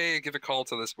like, hey, give a call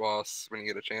to this boss when you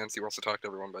get a chance. He wants to talk to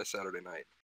everyone by Saturday night.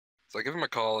 So I give him a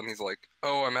call, and he's like,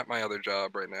 oh, I'm at my other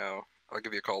job right now. I'll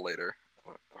give you a call later.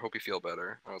 I hope you feel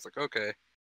better. I was like, okay,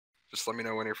 just let me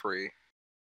know when you're free.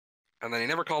 And then he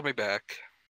never called me back.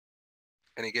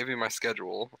 And he gave me my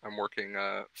schedule. I'm working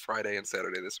Friday and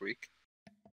Saturday this week.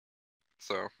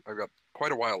 So I've got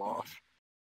quite a while off.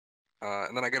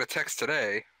 And then I get a text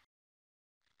today.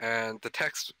 And the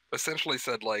text essentially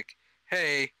said, like,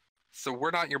 hey, so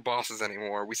we're not your bosses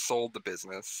anymore. We sold the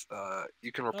business.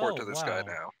 You can report to this guy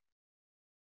now.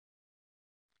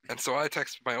 And so I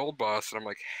texted my old boss, and I'm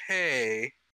like,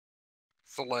 hey,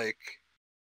 so like,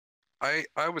 I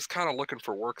was kind of looking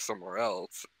for work somewhere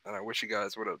else, and I wish you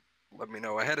guys would have let me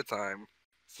know ahead of time,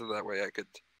 so that way I could,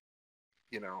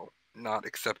 not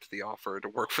accept the offer to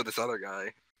work for this other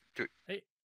guy. Hey,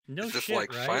 no Is this shit,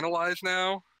 like right? finalized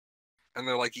now? And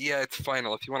they're like, yeah, it's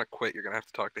final. If you want to quit, you're gonna have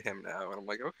to talk to him now. And I'm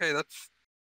like, okay, that's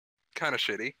kind of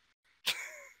shitty.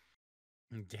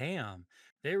 Damn,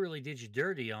 they really did you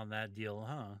dirty on that deal,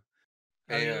 huh?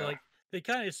 I mean, Yeah. like they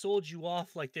kind of sold you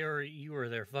off like you were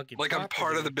their fucking Like property. I'm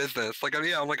part of the business. Like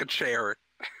I'm like a chair.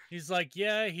 He's like,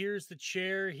 yeah, here's the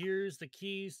chair, here's the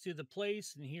keys to the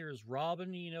place, and here's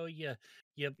Robin. You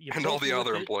And all poke the him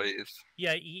other with employees.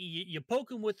 Yeah, you poke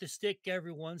them with the stick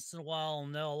every once in a while,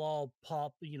 and they'll all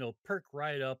pop, perk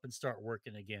right up and start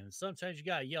working again. Sometimes you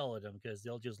gotta yell at them because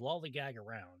they'll just lollygag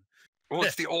around. Well,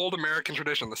 it's the old American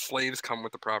tradition. The slaves come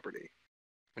with the property.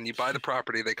 When you buy the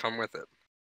property, they come with it.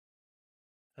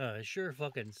 It sure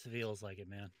fucking feels like it,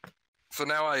 man. So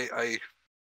now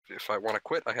if I want to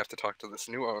quit, I have to talk to this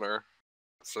new owner.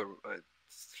 So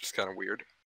it's just kind of weird.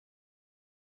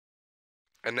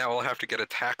 And now I'll have to get a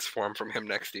tax form from him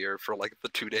next year for like the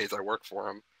 2 days I work for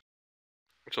him,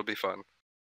 which will be fun.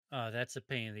 That's a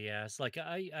pain in the ass. Like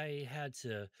I had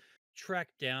to track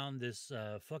down this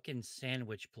fucking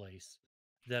sandwich place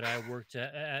that I worked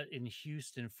at in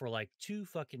Houston for like 2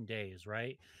 fucking days,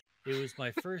 right? It was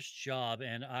my first job,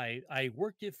 and I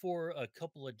worked it for a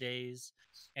couple of days,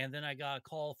 and then I got a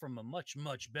call from a much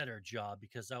much better job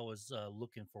because I was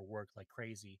looking for work like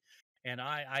crazy. And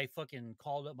I fucking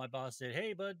called up my boss, said,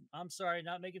 "Hey bud, I'm sorry,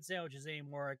 not making sandwiches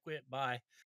anymore. I quit. Bye."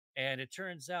 And it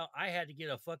turns out I had to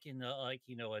get a fucking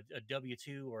a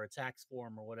W-2 or a tax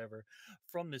form or whatever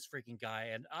from this freaking guy,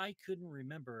 and I couldn't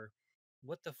remember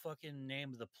what the fucking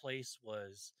name of the place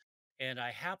was, and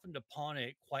I happened upon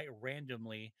it quite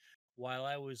randomly while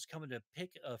I was coming to pick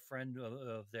a friend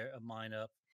of mine up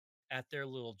at their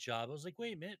little job. I was like,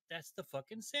 wait a minute, that's the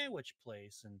fucking sandwich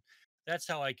place. And that's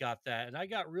how I got that. And I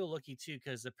got real lucky too,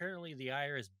 because apparently the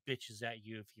IRS bitches at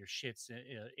you if your shit's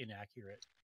inaccurate.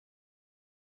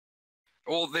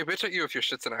 Well, they bitch at you if your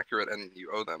shit's inaccurate and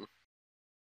you owe them.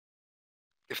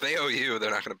 If they owe you,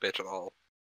 they're not going to bitch at all.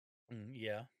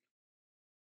 Yeah.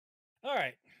 All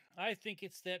right. I think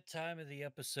it's that time of the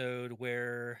episode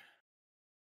where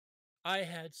I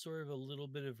had sort of a little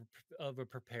bit of a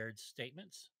prepared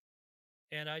statement.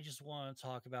 And I just want to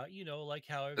talk about, like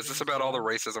how Is this everything's about all the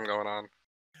going. racism going on?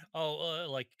 Oh,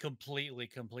 like completely.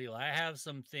 I have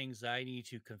some things I need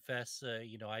to confess.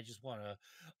 I just want to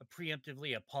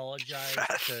preemptively apologize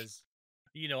because,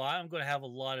 I'm going to have a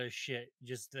lot of shit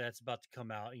just that's about to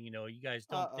come out. You guys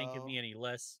don't think of me any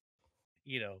less,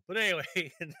 But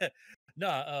anyway,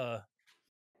 nah.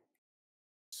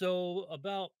 So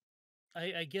about,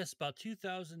 I guess about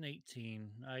 2018,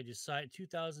 I decided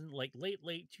 2000, like late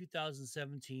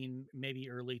 2017, maybe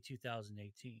early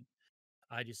 2018.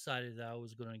 I decided that I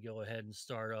was going to go ahead and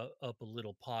start up a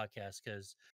little podcast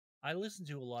because I listen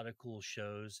to a lot of cool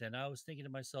shows, and I was thinking to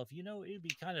myself, it'd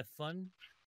be kind of fun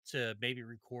to maybe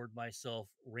record myself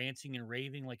ranting and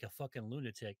raving like a fucking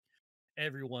lunatic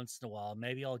every once in a while.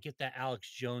 Maybe I'll get that Alex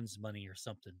Jones money or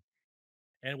something.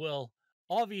 And well,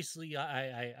 obviously,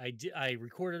 I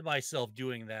recorded myself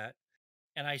doing that,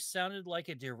 and I sounded like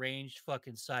a deranged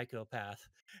fucking psychopath.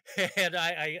 And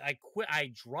I quit.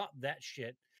 I dropped that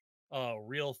shit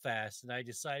real fast, and I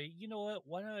decided, you know what?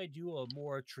 Why don't I do a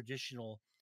more traditional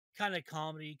kind of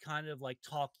comedy, kind of like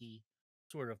talky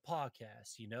sort of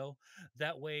podcast?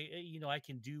 That way, I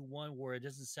can do one where it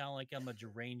doesn't sound like I'm a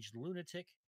deranged lunatic,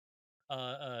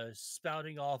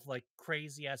 spouting off like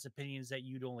crazy ass opinions that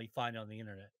you'd only find on the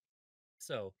internet.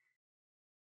 So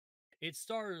it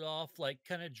started off like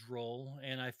kind of droll,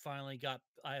 and I finally got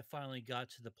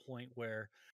to the point where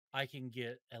I can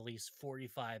get at least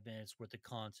 45 minutes worth of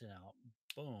content out.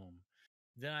 Boom.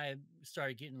 Then I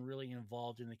started getting really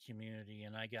involved in the community,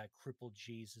 and I got Crippled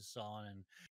Jesus on, and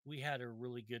we had a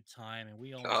really good time, and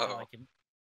we almost got Oh, like an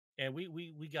and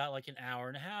we got like an hour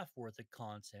and a half worth of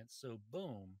content. So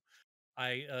boom.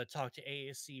 I talked to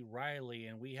ASC Riley,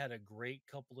 and we had a great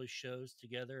couple of shows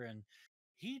together. And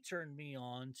he turned me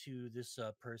on to this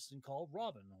person called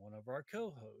Robin, one of our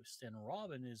co-hosts. And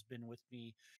Robin has been with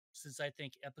me since I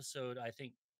think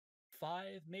 5,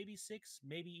 maybe 6,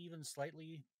 maybe even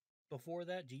slightly before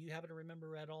that. Do you happen to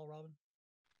remember at all, Robin?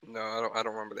 no, I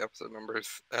don't remember the episode numbers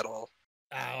at all.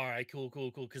 Ah, all right, cool,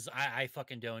 cool, cool. Because I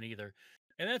fucking don't either,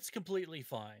 and that's completely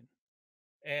fine.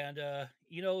 And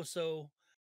so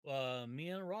me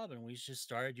and Robin, we just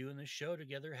started doing this show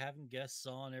together, having guests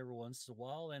on every once in a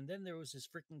while. And then there was this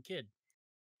freaking kid.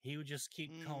 He would just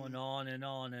keep going Mm. on and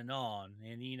on and on.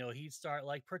 And he'd start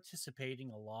like participating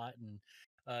a lot, and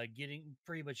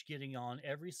getting on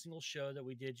every single show that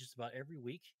we did just about every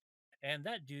week. And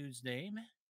that dude's name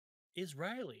is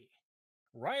Riley.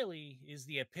 Riley is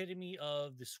the epitome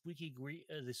of the squeaky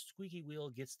wheel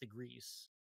gets the grease.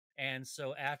 And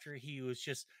so after he was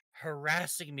just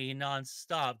harassing me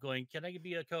nonstop, going, "Can I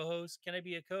be a co-host? Can I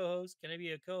be a co-host? Can I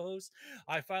be a co-host?"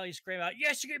 I finally screamed out,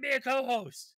 "Yes, you can be a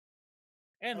co-host!"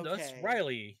 And thus Okay,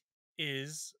 Riley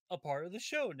is a part of the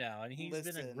show now, and he's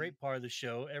been a listen. great part of the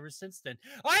show ever since then.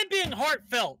 I'm being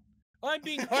heartfelt. I'm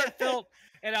being heartfelt,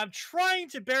 and I'm trying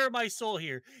to bare my soul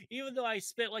here. Even though I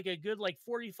spent like a good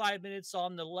 45 minutes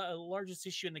on the largest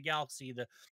issue in the galaxy,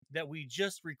 that we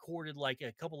just recorded like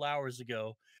a couple hours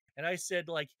ago, and I said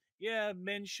like, yeah,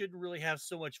 men shouldn't really have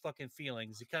so much fucking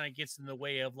feelings. It kind of gets in the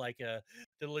way of the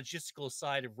logistical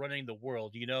side of running the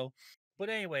world. But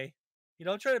anyway,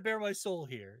 I'm trying to bare my soul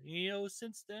here.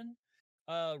 Since then,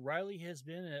 Riley has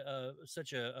been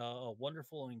such a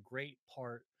wonderful and great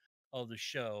part of the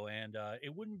show, and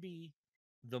it wouldn't be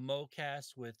the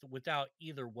Moecast without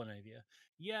either one of you.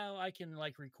 Yeah, I can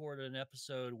like record an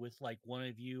episode with like one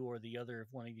of you or the other if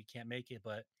one of you can't make it,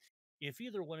 but if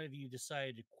either one of you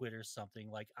decided to quit or something,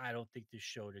 like I don't think this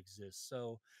show would exist.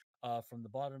 So, from the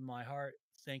bottom of my heart,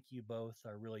 thank you both. I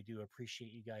really do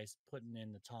appreciate you guys putting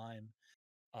in the time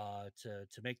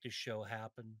to make this show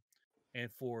happen,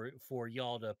 and for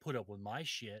y'all to put up with my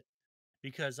shit,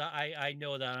 because I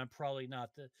know that I'm probably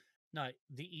not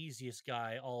the easiest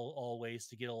guy always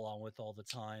to get along with all the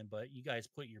time, but you guys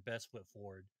put your best foot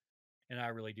forward, and I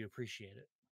really do appreciate it.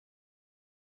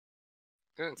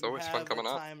 Yeah, it's We always fun have a coming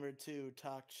on. time or two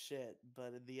talked shit,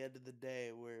 but at the end of the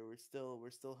day, we're still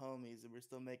homies and we're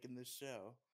still making this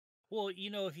show. Well, if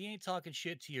you ain't talking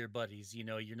shit to your buddies,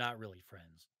 you're not really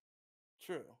friends.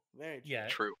 True, very true. Yeah,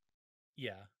 True.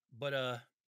 yeah. But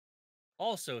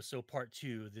also, so part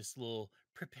two, this little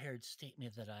prepared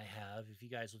statement that I have, if you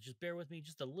guys will just bear with me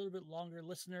just a little bit longer,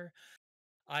 listener,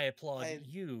 I applaud I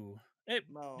you. Hey,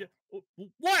 Mo.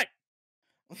 what?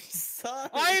 I Sorry.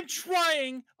 am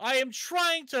trying. I am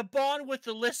trying to bond with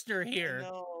the listener here.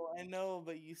 I know,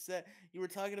 but you were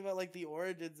talking about like the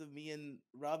origins of me and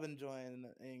Robin joining,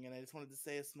 and I just wanted to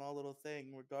say a small little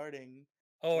thing regarding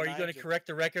Oh, are when you I going to joined. correct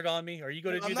the record on me? Are you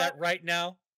going No, to I'm do not. that right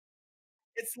now?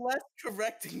 It's less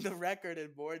correcting the record and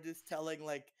more just telling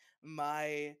like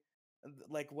my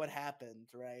like what happened,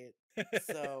 right?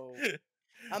 So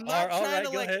I'm not All trying right,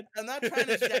 to go like ahead. I'm not trying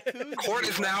to jacuzzi Court you.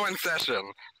 is now in session.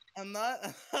 I'm not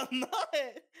I'm not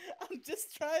I'm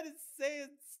just trying to say a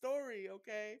story,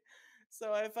 okay?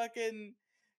 So I fucking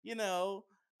you know,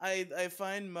 I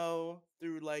find Mo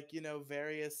through like,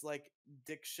 various like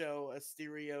Dick Show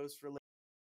Asterios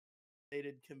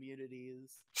related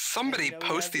communities. And Somebody he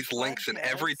post has a these links in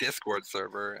every podcast. Discord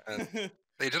server, and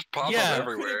they just pop up Yeah. Who could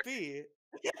everywhere. it be?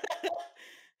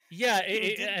 Yeah, Who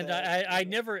did and that? I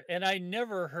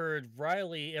never heard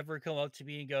Riley ever come up to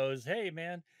me and goes, "Hey,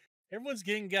 man, everyone's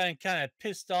getting kind of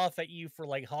pissed off at you for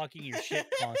like hawking your shit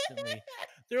constantly."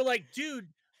 They're like, "Dude,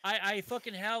 I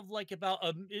fucking have like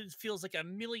it feels like a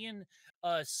million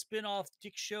spin-off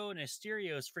Dick Show and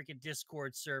Asterios freaking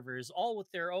Discord servers, all with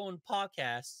their own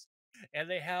podcasts, and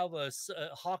they have a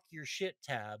hawk your shit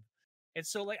tab. And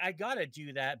so like I gotta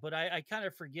do that, but I kind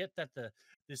of forget that the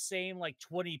same like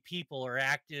 20 people are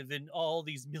active in all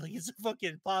these millions of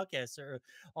fucking podcasts or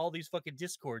all these fucking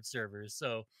Discord servers.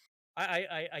 So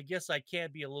I guess I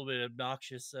can be a little bit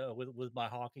obnoxious with my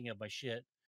hawking of my shit.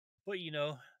 But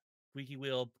squeaky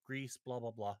wheel, grease, blah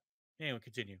blah blah. Anyway,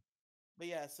 continue. But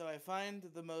yeah, so I find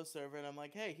the Mo server and I'm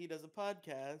like, hey, he does a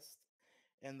podcast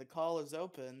and the call is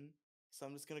open. So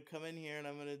I'm just gonna come in here and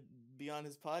I'm gonna be on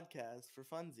his podcast for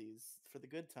funsies, for the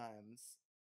good times.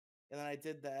 And then I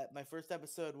did that. My first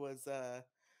episode was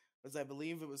I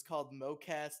believe it was called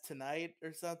Moecast Tonight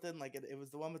or something. Like it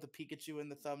was the one with the Pikachu in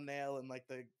the thumbnail and like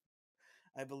the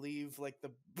I believe like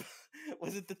the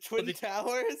was it the Oh, Twin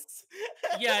Towers?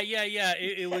 yeah.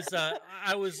 It was.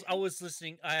 I was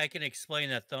listening. I can explain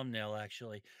that thumbnail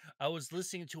actually. I was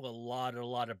listening to a lot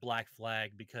of Black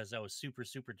Flag because I was super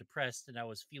depressed and I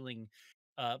was feeling,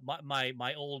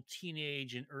 my old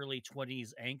teenage and early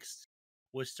 20s angst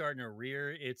was starting to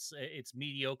rear its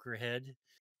mediocre head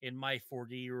in my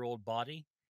 40-year-old body.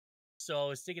 So I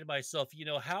was thinking to myself,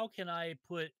 how can I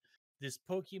put this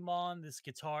Pokemon, this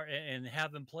guitar, and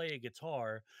have him play a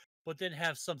guitar, but then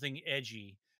have something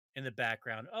edgy in the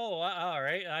background? Oh, all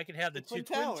right, I can have The the two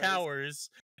Twin twin Towers, towers,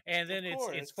 and of then it's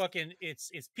course. fucking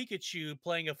it's Pikachu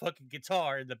playing a fucking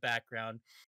guitar in the background.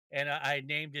 And I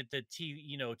named it the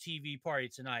TV Party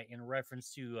Tonight in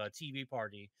reference to TV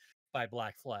Party by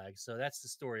Black Flag. So that's the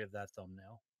story of that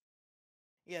thumbnail.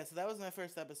 Yeah, so that was my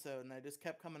first episode, and I just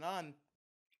kept coming on.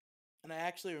 And I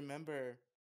actually remember,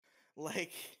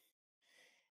 like,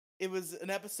 it was an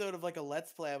episode of like a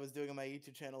Let's Play I was doing on my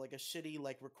YouTube channel, like a shitty,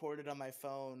 like recorded on my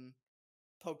phone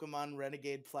Pokemon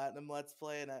Renegade Platinum Let's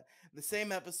Play, and the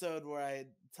same episode where I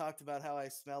talked about how I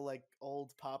smell like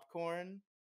old popcorn.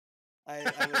 I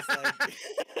was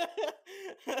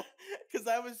like, because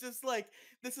I was just like,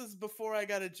 this is before I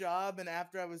got a job and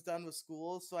after I was done with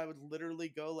school, so I would literally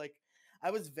go like, I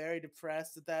was very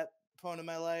depressed at that point in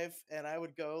my life, and I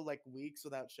would go like weeks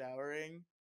without showering.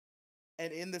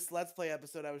 And in this Let's Play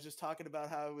episode, I was just talking about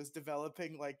how I was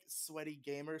developing like sweaty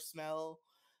gamer smell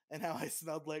and how I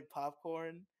smelled like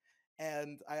popcorn.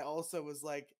 And I also was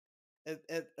like,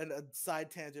 a side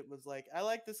tangent was like, I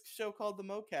like this show called the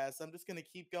Moecast. I'm just going to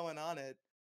keep going on it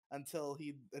until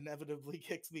he inevitably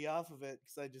kicks me off of it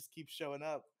because I just keep showing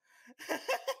up.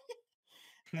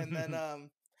 And then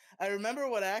I remember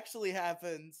what actually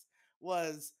happens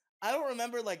was I don't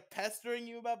remember like pestering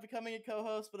you about becoming a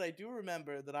co-host, but I do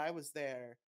remember that I was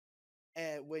there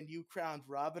and when you crowned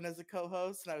Robin as a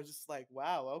co-host, and I was just like,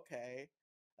 wow, okay.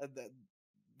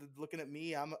 Looking at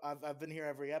me, I've been here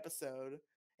every episode,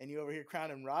 and you over here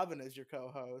crowning Robin as your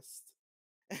co-host.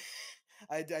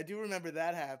 I do remember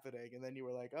that happening, and then you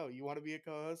were like, oh, you want to be a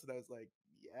co-host? And I was like,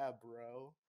 yeah,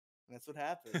 bro. And that's what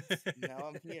happens. Now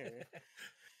I'm here.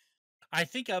 I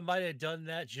think I might have done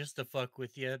that just to fuck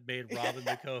with you. Made Robin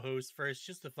the co-host first,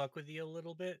 just to fuck with you a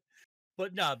little bit.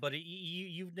 But no, but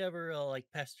you've never like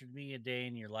pestered me a day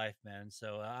in your life, man.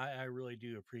 So I really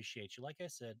do appreciate you. Like I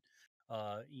said,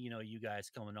 you guys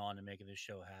coming on and making this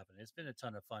show happen. It's been a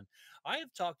ton of fun. I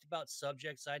have talked about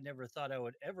subjects I never thought I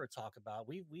would ever talk about.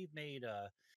 We've made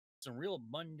some real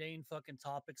mundane fucking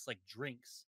topics like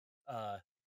drinks. Uh,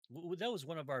 that was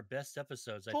one of our best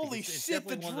episodes. I think Holy it's shit,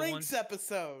 the definitely one of the drinks ones.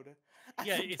 episode. I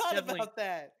Yeah, it's forgot definitely about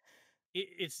that.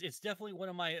 it's definitely one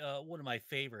of my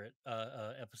favorite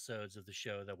episodes of the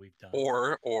show that we've done.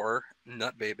 Or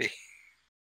Nut Baby.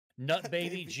 Nut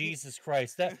Baby, Jesus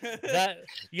Christ!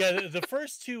 Yeah, the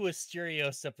first two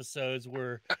Asterios episodes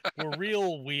were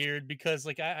real weird because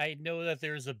like I know that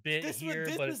there's a bit this here,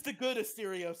 this but is the good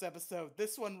Asterios episode.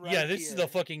 This one right yeah, this here. is the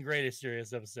fucking great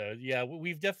Asterios episode. Yeah,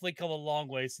 we've definitely come a long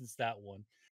way since that one.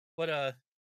 But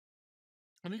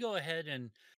let me go ahead and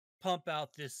pump out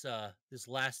this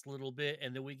last little bit,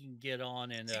 and then we can get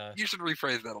on and You should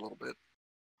rephrase that a little bit.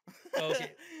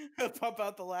 okay. Pump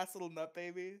out the last little nut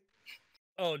baby.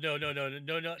 Oh no Oh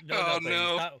nut babies.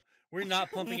 no. We're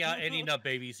not pumping out any nut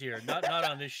babies here. Not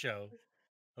on this show.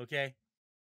 Okay.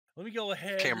 Let me go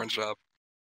ahead. Cameron's job.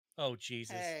 Oh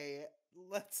Jesus. Hey,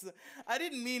 let's. I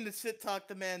didn't mean to shit talk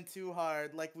the man too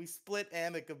hard. Like we split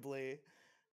amicably.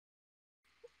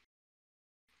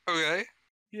 Okay.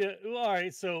 Yeah. All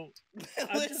right. So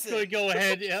I'm just going to Listen, go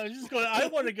ahead. I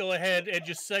want to go ahead and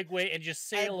just segue and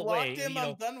just I sail blocked away. him.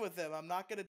 I'm done with him. I'm not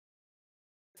gonna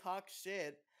talk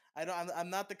shit. I don't. I'm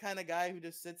not the kind of guy who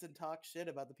just sits and talks shit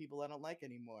about the people I don't like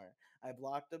anymore. I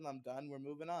blocked him. I'm done. We're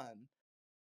moving on.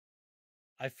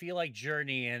 I feel like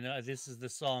Journey, and this is the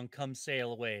song "Come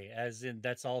Sail Away," as in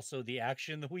that's also the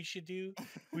action that we should do.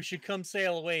 We should come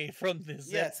sail away from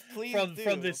this Yes, please from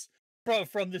do. this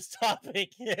from this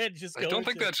topic and just I go don't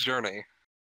think into. that's Journey.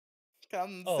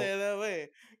 Come Oh sail away.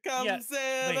 yeah, Come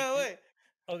sail wait. away.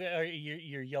 Okay,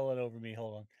 you're yelling over me.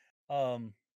 Hold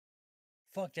on.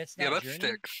 Fuck, that's Yeah, not that's Journey.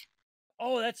 Styx.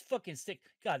 Oh, that's fucking Stick.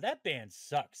 God, that band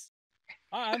sucks.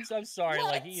 I'm sorry.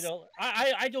 Like What?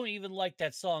 I don't even like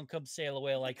that song "Come Sail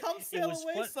Away." The Like Come it Sail was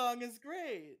Away fun. song is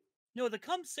great. No, the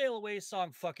 "Come Sail Away"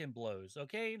 song fucking blows.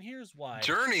 Okay, and here's why.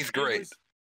 Journey's It great. was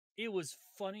it was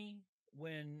funny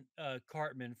when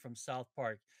Cartman from South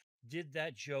Park did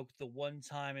that joke the one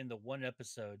time in the one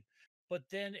episode, but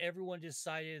then everyone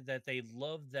decided that they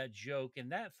loved that joke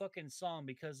and that fucking song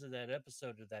because of that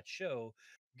episode of that show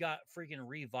got freaking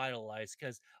revitalized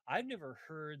because I've never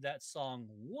heard that song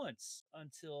once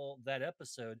until that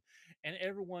episode, and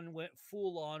everyone went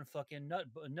full on fucking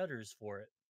nutters for it.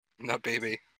 Nut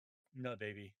baby. Nut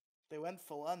baby. They went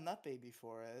full on Nut Baby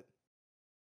for it.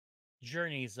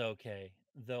 Journey's okay,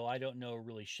 though I don't know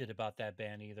really shit about that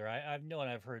band either. I've known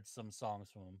I've heard some songs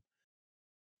from them,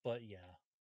 but yeah.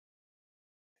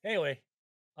 Anyway,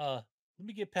 let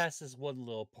me get past this one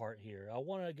little part here. I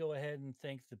want to go ahead and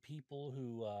thank the people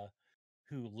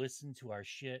who listen to our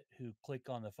shit, who click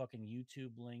on the fucking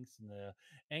YouTube links and the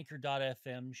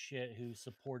anchor.fm shit, who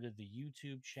supported the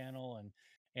YouTube channel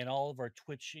and all of our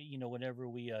Twitch, whenever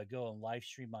we go and live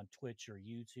stream on Twitch or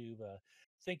YouTube.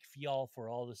 Thank y'all for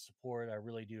all the support. I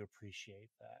really do appreciate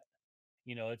that.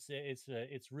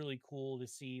 It's really cool to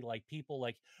see like people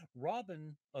like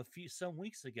Robin some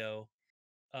weeks ago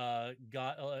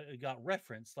got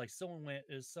referenced. Like someone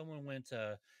went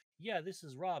yeah, this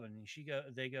is Robin, and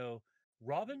they go,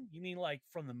 Robin, you mean like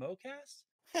from the Moecast?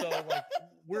 So like That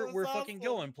we're was we're fucking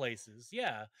awesome. going places.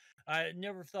 Yeah, I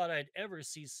never thought I'd ever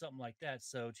see something like that.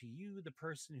 So to you, the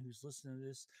person who's listening to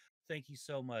this, thank you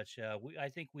so much. I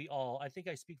think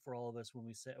I speak for all of us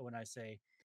when I say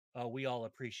we all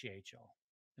appreciate y'all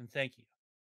and thank you.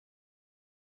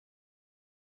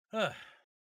 All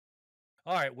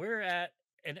right, we're at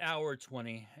an hour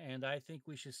 20, and I think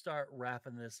we should start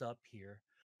wrapping this up here.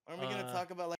 Aren't we gonna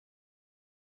talk about like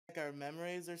our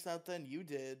memories or something? You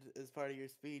did as part of your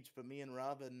speech, but me and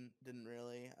Robin didn't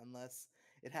really, unless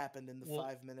it happened in the well,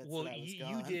 5 minutes well, that I was you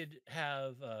gone. did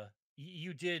have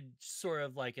you did sort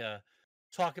of like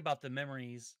talk about the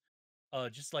memories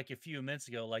just like a few minutes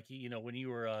ago, like when you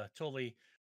were totally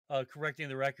correcting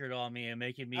the record on me and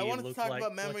making I me wanted to look talk about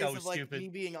like I memories was of like stupid. me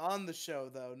being on the show,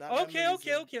 though, not Okay, memories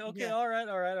okay, of okay, okay. yeah. All right,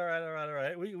 all right, all right, all right, all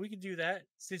right. We can do that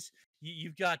since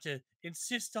you've got to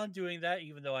insist on doing that,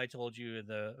 even though I told you in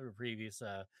the previous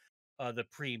the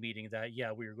pre-meeting that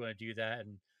yeah we were going to do that,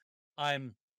 and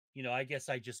I'm I guess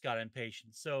I just got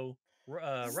impatient. So This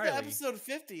is the Riley, episode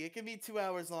 50. It can be 2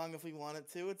 hours long if we want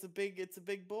it to. It's a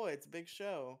big boy. It's a big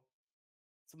show.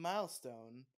 It's a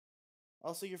milestone.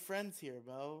 Also, your friend's here,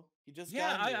 Mo. He just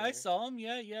yeah, got I here. saw him.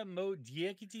 Yeah, Mo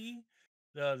Diakity,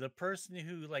 the person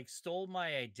who like stole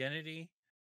my identity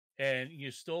and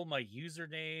you stole my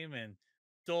username and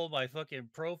stole my fucking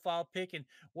profile pic. And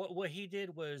what he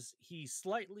did was he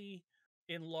slightly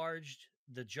enlarged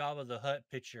the Jabba the Hutt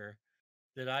picture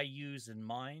that I use in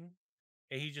mine,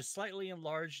 and he just slightly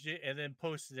enlarged it and then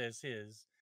posted as his.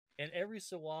 And every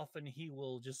so often he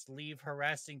will just leave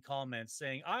harassing comments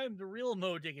saying I'm the real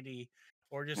Mo Diggity,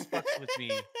 or just fucks with me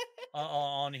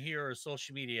on here or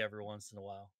social media every once in a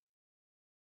while.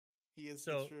 He is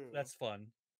the So true. that's fun.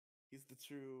 He's the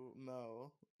true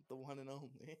Mo, the one and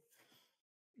only.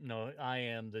 No, I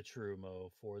am the true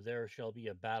Mo, for there shall be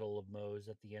a battle of Moes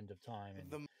at the end of time,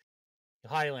 and The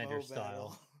Highlander Mo battle.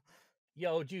 style.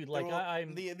 Yo, dude, There like will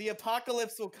I'm the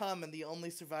apocalypse will come, and the only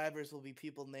survivors will be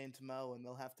people named Mo, and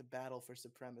they'll have to battle for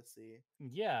supremacy.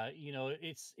 yeah,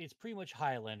 it's pretty much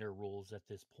Highlander rules at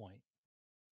this point.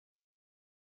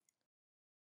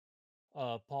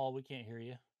 Paul, we can't hear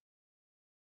you.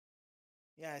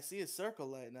 Yeah, I see his circle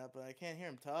lighting up, but I can't hear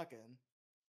him talking.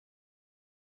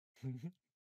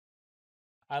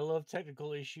 I love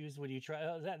technical issues when you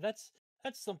try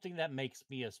that's something that makes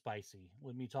me a spicy.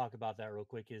 Let me talk about that real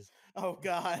quick is Oh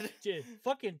God.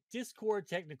 fucking Discord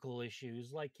technical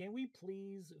issues. Like, can we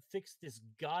please fix this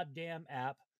goddamn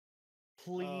app? Oh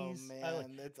Please.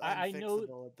 man, it's I know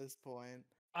unfixable at this point.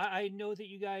 I know that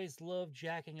you guys love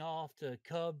jacking off to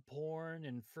cub porn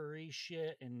and furry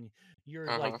shit, and you're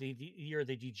like Uh-huh. you're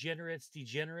the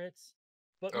degenerates.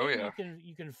 But Oh maybe yeah.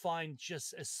 you can find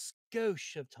just a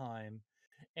skosh of time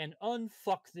and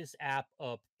unfuck this app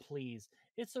up, please.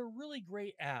 It's a really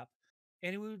great app,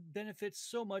 and it would benefit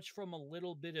so much from a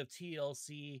little bit of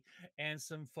TLC and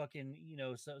some fucking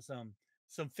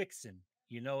some fixing.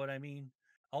 You know what I mean?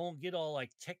 I won't get all like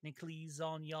technicalities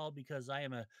on y'all because I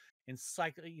am I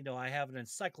have an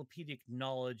encyclopedic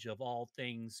knowledge of all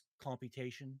things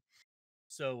computation.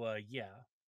 So yeah.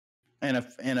 And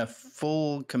a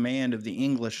full command of the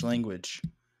English language.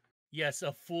 Yes,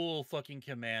 a full fucking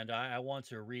command. I want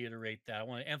to reiterate that. I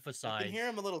want to You emphasize can hear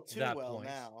him a little too that well point.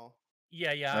 now.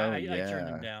 Yeah, Oh, I turned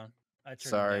him yeah. down. I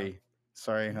turned him down.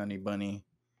 Sorry, honey bunny.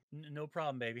 No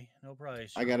problem, baby. No problem.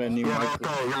 I got a new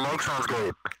microphone. Your mic sounds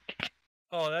great.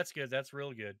 Oh, that's good. That's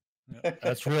real good.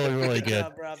 That's really, really Good good.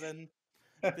 job, Robin.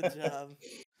 Good job.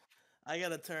 I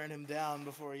gotta turn him down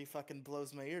before he fucking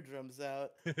blows my eardrums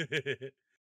out.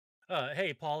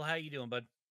 Hey, Paul, how you doing, bud?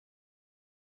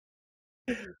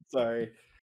 Sorry.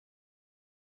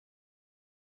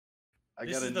 I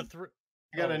This got is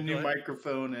a new ahead.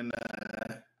 microphone, and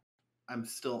I'm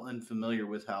still unfamiliar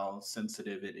with how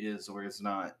sensitive it is or is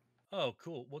not. Oh,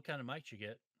 cool. What kind of mic you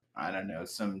get? I don't know,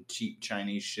 some cheap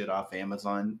Chinese shit off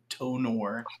Amazon.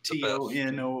 Tonor. The best.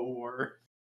 Tonor.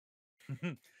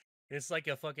 It's like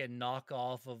a fucking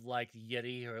knockoff of like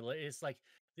Yeti, or it's like,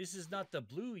 this is not the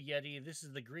blue Yeti, this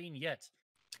is the green Yet.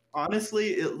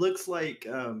 Honestly, it looks like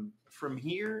from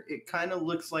here, it kind of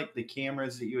looks like the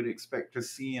cameras that you would expect to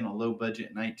see in a low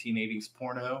budget 1980s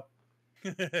porno.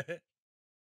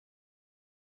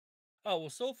 Oh, well,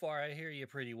 so far I hear you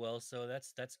pretty well, so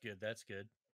that's good. That's good.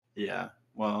 Yeah.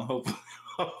 Well,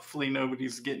 hopefully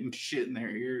nobody's getting shit in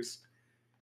their ears.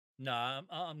 Nah,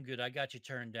 I'm good. I got you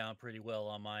turned down pretty well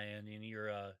on my end, and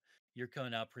you're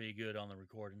coming out pretty good on the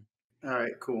recording. All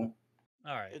right, cool.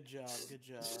 All right. Good job. Good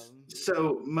job.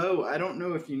 So, Mo, I don't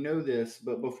know if you know this,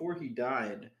 but before he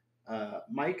died,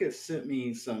 Micah sent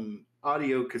me some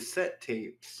audio cassette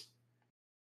tapes.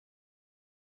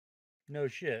 No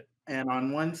shit. And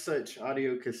on one such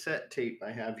audio cassette tape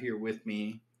I have here with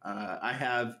me, I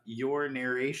have your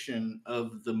narration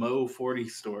of the Mo 40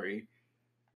 story.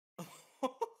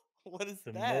 What is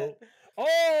that?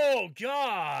 Oh,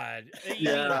 God.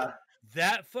 Yeah.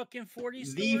 That fucking 40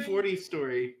 story? The 40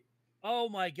 story. Oh,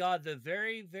 my God. The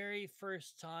very, very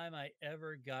first time I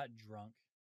ever got drunk.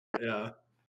 Yeah.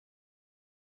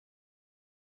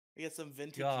 We get some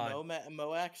vintage God.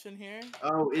 Mo action here.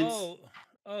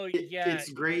 Yeah. It's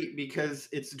great because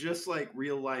it's just like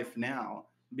real life now.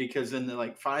 Because in the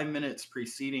like 5 minutes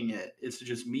preceding it, it's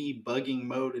just me bugging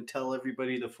Mo to tell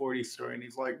everybody the 40 story, and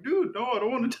he's like, "Dude, no, I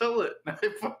don't want to tell it." And I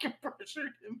fucking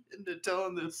pressured him into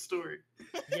telling this story.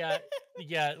 Yeah.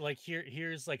 Like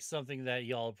here's like something that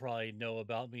y'all probably know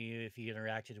about me if you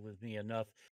interacted with me enough,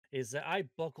 is that I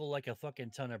buckle like a fucking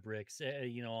ton of bricks.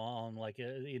 On like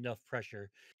enough pressure.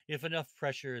 If enough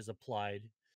pressure is applied,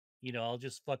 I'll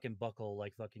just fucking buckle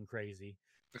like fucking crazy.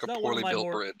 Like a poorly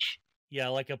built bridge. Yeah,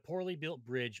 like a poorly built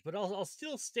bridge, but I'll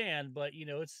still stand. But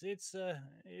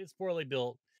it's poorly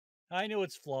built. I know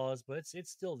it's flaws, but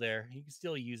it's still there. You can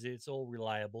still use it. It's all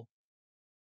reliable.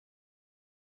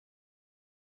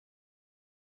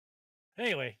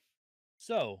 Anyway,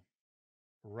 so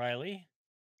Riley,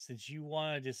 since you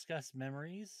want to discuss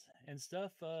memories and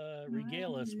stuff,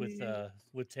 regale us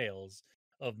with tales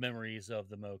of memories of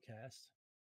the Moecast.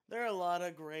 There are a lot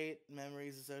of great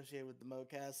memories associated with the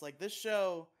Moecast. Like this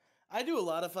show, I do a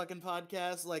lot of fucking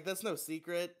podcasts. Like that's no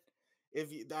secret.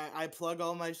 I plug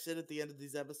all my shit at the end of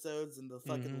these episodes, and the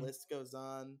fucking list goes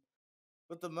on.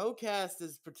 But the Moecast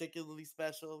is particularly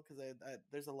special because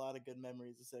there's a lot of good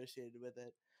memories associated with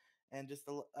it, and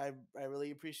I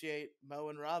really appreciate Mo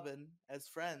and Robin as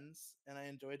friends, and I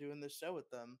enjoy doing this show with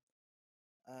them.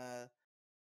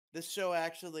 This show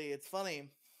actually, it's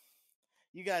funny.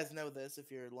 You guys know this if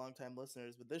you're longtime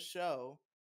listeners, but this show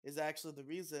is actually the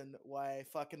reason why I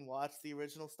fucking watched the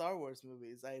original Star Wars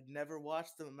movies. I had never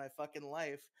watched them in my fucking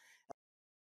life,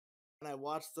 and I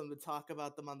watched them to talk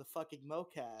about them on the fucking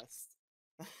Moecast.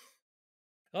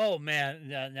 Oh man,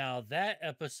 now that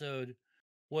episode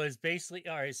was basically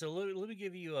all right. So let me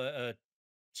give you a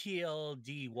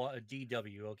TLD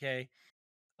DW, okay?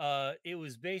 It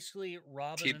was basically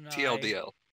Robin and I.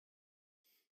 TLDL.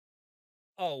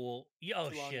 Oh well, yeah.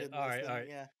 Oh shit! All right.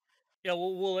 Yeah. Yeah.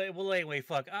 Well. Anyway,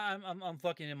 fuck. I'm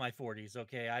fucking in my 40s.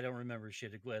 Okay, I don't remember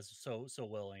shit so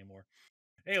well anymore.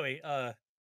 Anyway,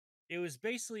 it was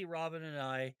basically Robin and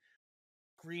I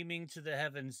screaming to the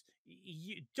heavens,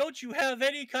 don't you have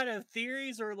any kind of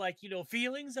theories or like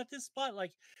feelings at this spot?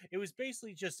 Like it was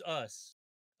basically just us,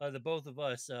 the both of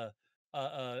us,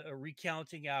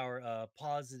 recounting our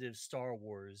positive Star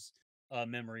Wars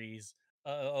memories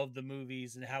of the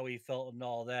movies and how we felt and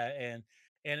all that,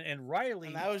 and Riley,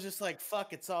 and I was just like,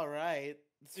 fuck, it's all right,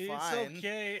 it's fine.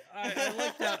 Okay. I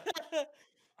like that.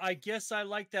 I guess I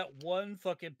like that one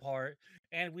fucking part,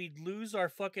 and we'd lose our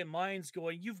fucking minds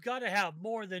going, you've got to have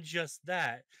more than just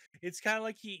that. It's kind of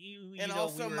like And know, we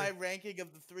also, were. my ranking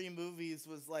of the 3 movies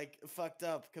was like fucked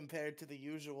up compared to the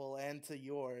usual and to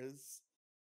yours.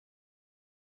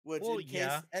 Which, Well, in case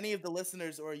yeah. any of the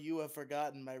listeners or you have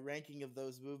forgotten, my ranking of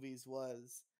those movies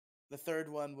was the third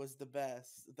one was the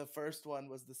best, the first one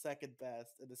was the second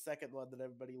best, and the second one that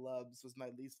everybody loves was my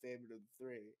least favorite of the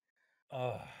 3.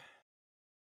 Ugh.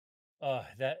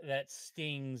 That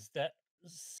stings. That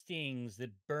stings. That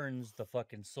burns the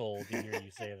fucking soul to hear you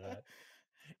say that.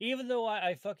 Even though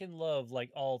I fucking love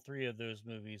like all 3 of those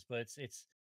movies, but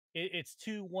it's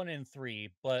 2, 1, and 3,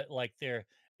 but like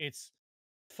it's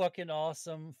fucking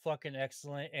awesome, fucking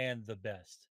excellent, and the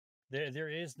best. There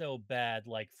is no bad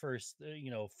like first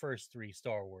 3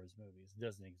 Star Wars movies. It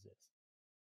doesn't exist.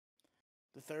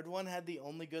 The third one had the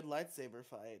only good lightsaber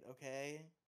fight, okay?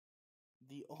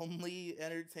 The only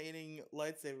entertaining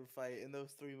lightsaber fight in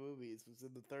those 3 movies was in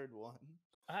the third one.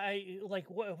 I like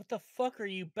what the fuck are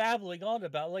you babbling on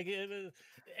about? Like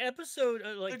episode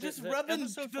like They're just the rubbing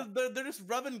episode. they're just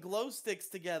rubbing glow sticks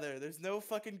together. There's no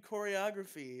fucking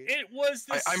choreography. It was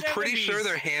the I'm pretty sure 70s.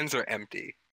 their hands are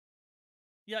empty.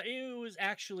 Yeah, it was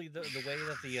actually the way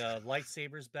that the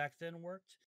lightsabers back then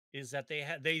worked is that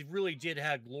they really did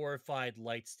have glorified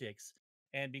light sticks,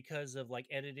 and because of like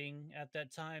editing at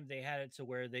that time, they had it to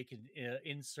where they could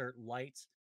insert lights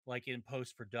like in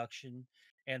post production,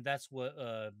 and that's what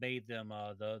made them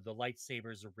the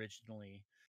lightsabers originally.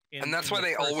 And that's In why the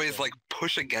they first always film. like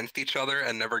push against each other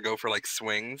and never go for like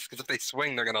swings. Because if they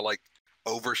swing, they're gonna like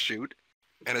overshoot,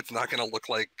 and it's not gonna look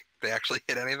like they actually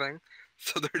hit anything.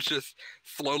 So they're just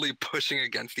slowly pushing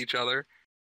against each other.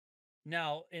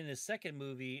 Now, in the second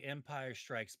movie, Empire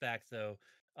Strikes Back, though,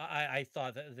 I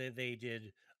thought that they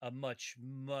did a much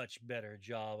better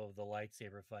job of the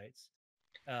lightsaber fights.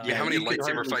 Yeah, how many you could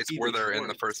lightsaber hardly fights see were the there in the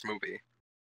swords. first movie?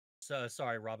 So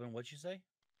sorry, Robin, what'd you say?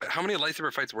 How many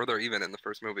lightsaber fights were there even in the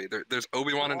first movie? There's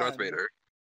Obi-Wan and Darth One. Vader,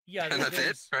 Yeah, and that's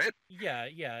it, right?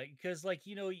 Yeah, because like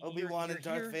Obi-Wan you're and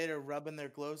Darth here. Vader rubbing their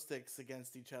glow sticks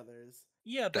against each other's.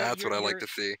 Yeah, but That's what I like to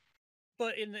see.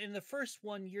 But in the first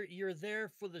one, you're there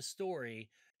for the story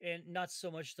and not so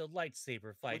much the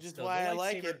lightsaber fights. Which is though. why The I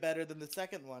like lightsaber- it better than the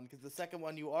second one, because the second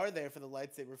one you are there for the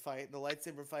lightsaber fight, and the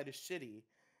lightsaber fight is shitty.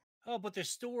 Oh, but the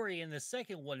story in the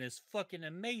second one is fucking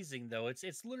amazing, though. It's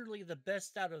literally the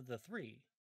best out of the 3.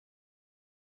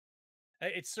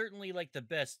 It's certainly like the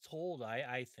best told,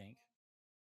 I think.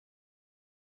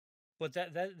 But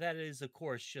that is, of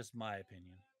course, just my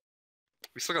opinion.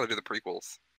 We still got to do the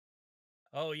prequels.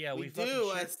 Oh yeah, we fucking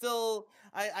do. sure.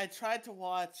 I tried to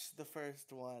watch the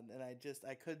first one, and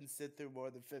I couldn't sit through more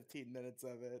than 15 minutes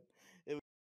of it. It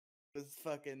was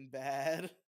fucking bad.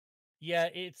 Yeah,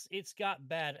 it's got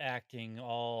bad acting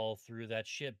all through that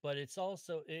shit, but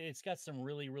it's got some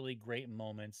really great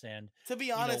moments. And To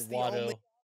be honest, the Watto. only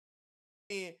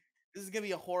this is gonna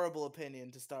be a horrible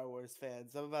opinion to Star Wars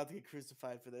fans. I'm about to get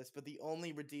crucified for this, but the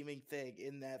only redeeming thing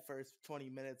in that first 20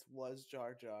 minutes was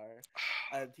Jar Jar.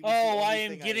 He was the Oh, I only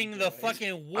am thing getting the enjoyed.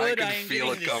 fucking wood. could I am feel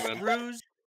getting it the coming. screws.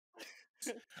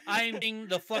 I am getting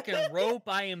the fucking rope.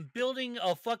 I am building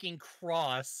a fucking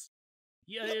cross.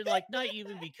 Yeah, like not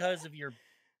even because of your.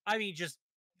 I mean, just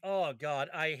oh god,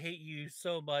 I hate you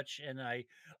so much, and I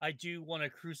do want to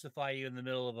crucify you in the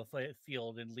middle of a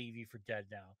field and leave you for dead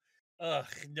now. Ugh,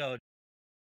 no,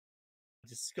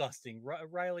 disgusting.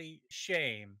 Riley,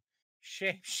 shame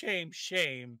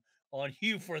on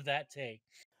you for that take.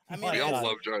 I mean, My We all God.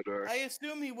 love Jar Jar. I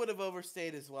assume he would have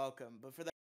overstayed his welcome, but for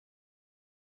that.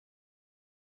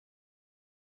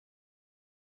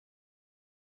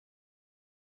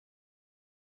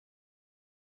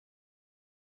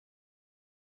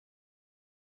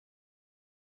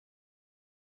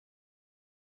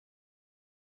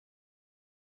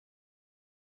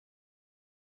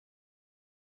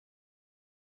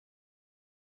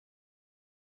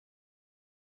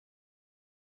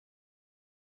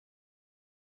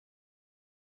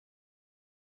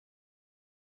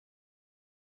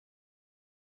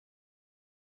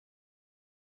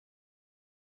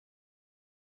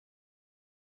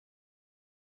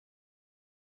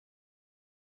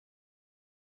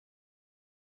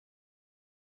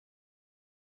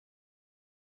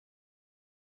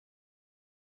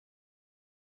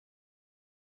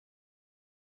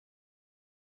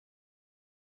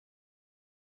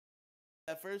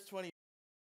 That first 20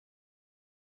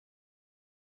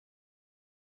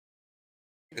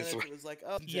 minutes, it was like,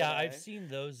 oh, Yeah, Jedi. I've seen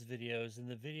those videos, and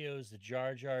the videos, the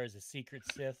Jar Jar is a secret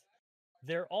Sith.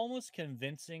 They're almost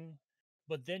convincing,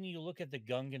 But then you look at the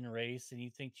Gungan race and you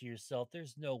think to yourself,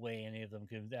 there's no way any of them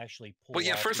could actually pull Well,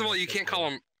 yeah. off First of being all, a you Sith can't call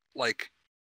Lord. him like.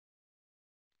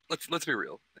 Let's be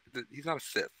real. He's not a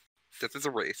Sith. Sith is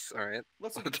a race. All right.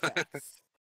 Let's look at facts.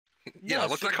 Yeah. No,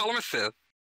 Let's not call him a Sith.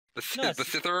 No, The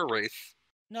Sith are a race.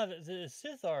 No, the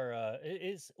Sith are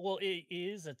it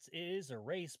is a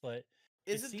race, but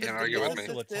Is it it seems Can't to be argue with isn't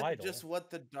me. also the a Sith title. just what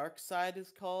the dark side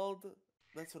is called?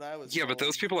 That's what I was Yeah, but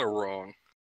those told. people are wrong.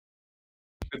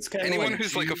 It's kind of Anyone like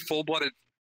who's like a Jews. full-blooded,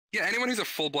 yeah, anyone who's a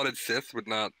full-blooded Sith would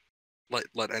not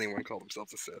let anyone call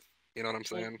themselves a Sith. You know what I'm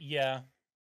Well, saying? yeah,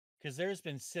 because there's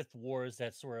been Sith wars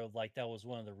that sort of like that was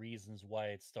one of the reasons why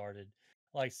it started.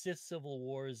 Like Sith civil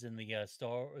wars in the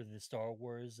Star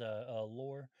Wars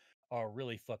lore are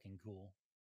really fucking cool.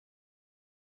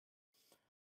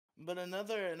 But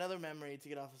another memory to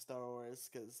get off of Star Wars,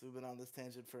 because we've been on this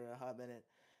tangent for a hot minute.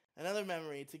 Another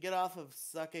memory to get off of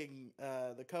sucking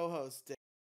the co-host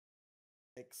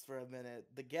dicks for a minute.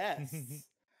 The guests,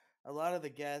 a lot of the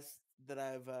guests that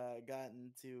I've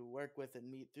gotten to work with and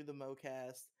meet through the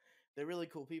Moecast, they're really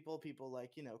cool people. People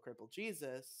like Cripple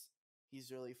Jesus. He's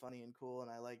really funny and cool,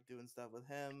 and I like doing stuff with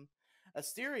him.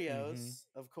 Asterios,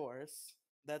 of course.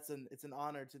 It's an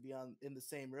honor to be in the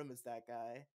same room as that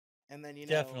guy. And then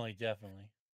Definitely.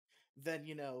 then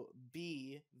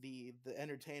B, the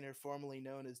entertainer formerly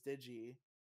known as Digi.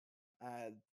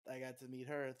 I got to meet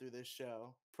her through this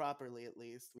show properly, at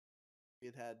least. We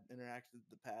had interactions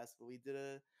in the past, but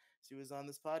she was on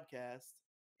this podcast,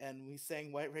 and we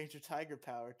sang White Ranger Tiger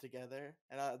Power together,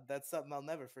 and that's something I'll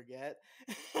never forget.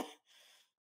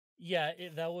 Yeah,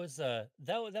 that was that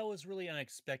was really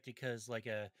unexpected because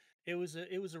it was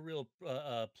a real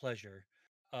pleasure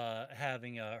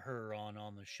having her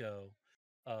on the show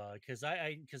because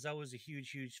I was a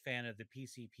huge fan of the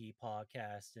PCP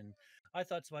podcast, and I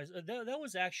thought to myself that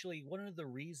was actually one of the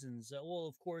reasons. Well,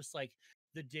 of course, like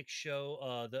the Dick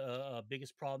Show, the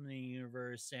biggest problem in the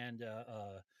universe, and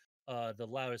the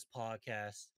loudest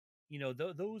podcast.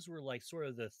 Those were like sort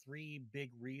of the three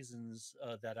big reasons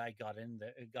that I got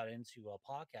into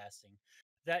podcasting.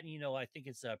 That I think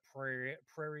it's a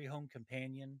prairie home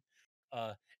companion,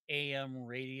 uh, AM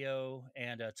radio,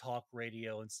 and talk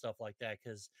radio and stuff like that.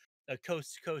 Because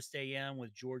Coast to Coast AM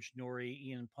with George Norrie,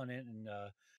 Ian Punnett, and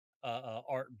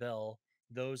Art Bell.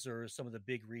 Those are some of the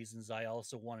big reasons I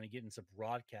also wanted to get into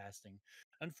broadcasting.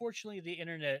 Unfortunately, the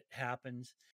internet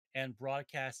happened, and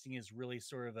broadcasting is really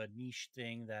sort of a niche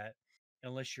thing that,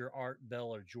 unless you're Art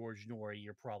Bell or George Norrie,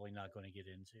 you're probably not going to get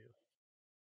into.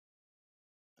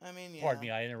 I mean, yeah. Pardon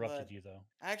me, I interrupted but you though.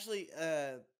 Actually,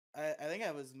 I think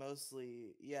I was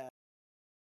mostly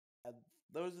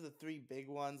those are the three big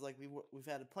ones. Like we've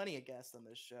had plenty of guests on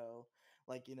this show.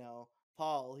 Like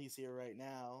Paul, he's here right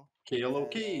now.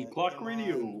 KLOK, Had, Clock him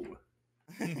Radio.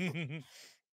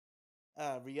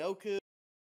 Ryoku.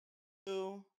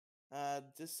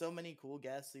 Just so many cool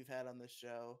guests we've had on this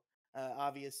show.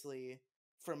 Obviously,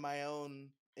 from my own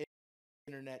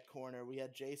internet corner, we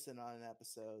had Jason on an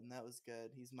episode, and that was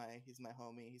good. He's my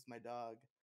homie. He's my dog.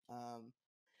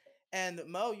 And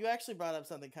Mo, you actually brought up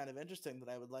something kind of interesting that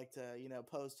I would like to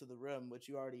pose to the room, which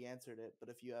you already answered it. But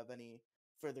if you have any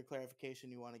further clarification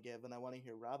you want to give, and I want to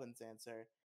hear Robin's answer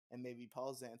and maybe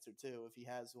Paul's answer too, if he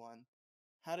has one.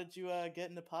 How did you get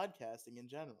into podcasting in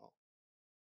general?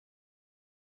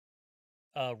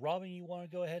 Robin, you want to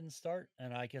go ahead and start,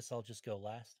 and I guess I'll just go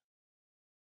last.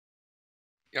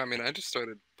 Yeah, I mean, I just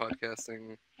started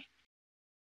podcasting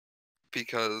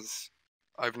because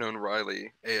I've known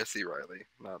Riley, ASE Riley,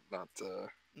 not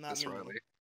this me. Riley.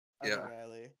 Other Yeah,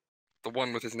 Riley. the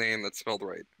one with his name that's spelled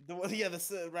right. The one, yeah,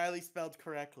 Riley spelled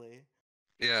correctly.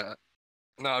 Yeah,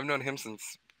 no, I've known him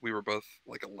since we were both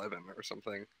like 11 or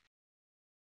something,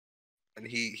 and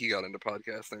he got into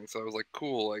podcasting, so I was like,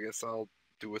 cool, I guess I'll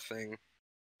do a thing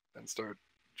and start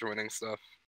joining stuff.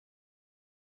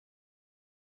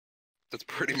 That's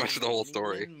pretty much the whole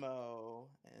story. Mo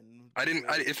and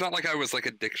It's not like I was like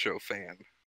a Dick Show fan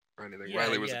or anything. Yeah,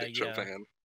 Riley was a yeah, Dick Show yeah. fan.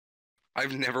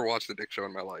 I've never watched a Dick Show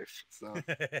in my life, so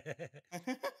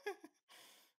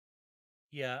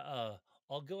Yeah,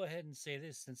 I'll go ahead and say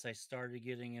this since I started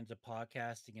getting into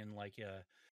podcasting and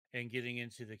and getting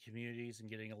into the communities and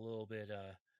getting a little bit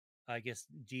I guess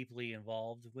deeply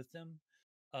involved with them.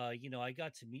 I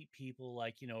got to meet people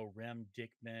like, Rem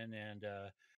Dickman and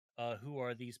who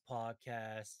are these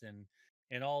podcasts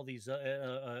and all these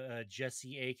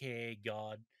Jesse aka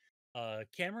God.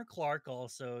 Cameron Clark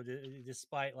also,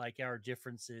 despite like our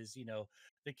differences,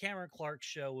 the Cameron Clark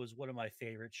show was one of my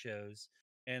favorite shows,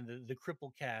 and the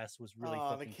Cripple Cast was really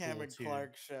oh, the fucking Cameron cool too.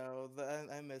 Clark show.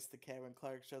 I miss the Cameron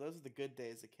Clark show. Those are the good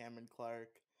days of Cameron Clark.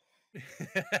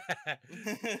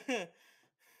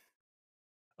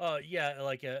 Yeah,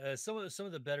 like some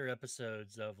of the better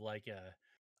episodes of like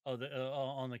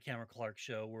on the Cameron Clark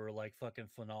show were like fucking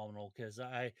phenomenal because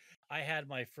I had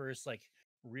my first like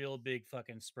real big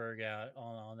fucking spurg out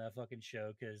on that fucking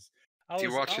show because Do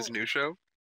you watch I his new show?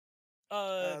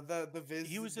 The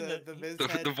he Viz was in the the he, Viz The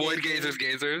head Void Gazers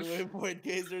gazers, Gazers? Void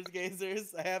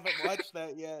Gazers. I haven't watched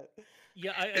that yet.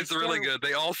 yeah I It's really started good.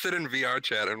 They all sit in VR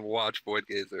chat and watch Void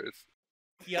Gazers.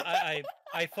 yeah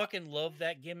I fucking love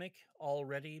that gimmick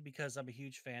already because I'm a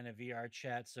huge fan of VR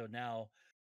chat. So now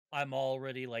I'm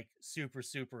already like super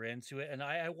into it, and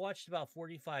I watched about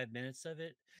 45 minutes of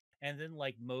it, and then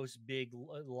like most big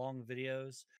long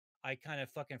videos, I kind of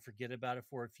fucking forget about it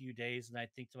for a few days, and I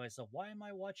think to myself, why am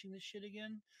I watching this shit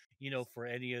again? You know, for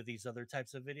any of these other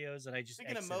types of videos, and I just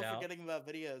Speaking of exit Mo out. forgetting about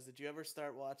videos, did you ever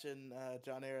start watching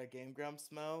John Era Game Grumps,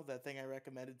 Mo? That thing I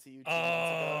recommended to you 2 months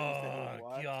ago, and you said you would Oh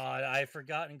watch. god, I've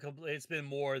forgotten completely. It's been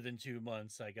more than 2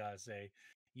 months, I gotta say.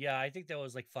 Yeah, I think that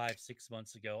was like 5 6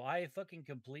 months ago. I fucking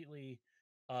completely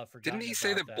Didn't forgotten he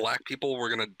say about that that. black people were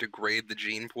going to degrade the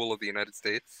gene pool of the United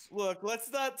States? Look,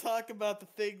 let's not talk about the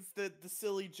things that the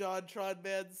silly JonTron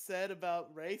man said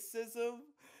about racism.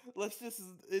 Let's just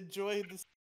enjoy the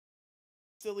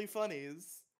silly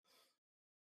funnies.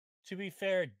 To be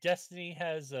fair, Destiny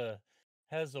has a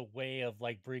way of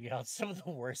like bringing out some of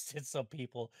the worst in some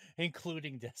people,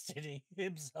 including Destiny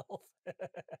himself.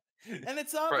 And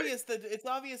it's Right.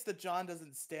 obvious that John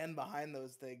doesn't stand behind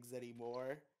those things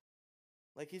anymore.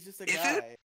 Like he's just a Is it?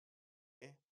 guy.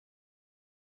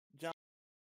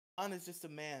 John is just a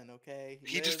man, okay?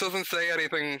 He just lives. doesn't say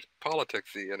anything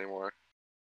politicsy anymore.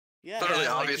 Yeah, It's not really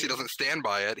Yeah, like obvious he doesn't stand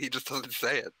by it. He just doesn't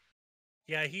say it.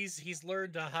 yeah, he's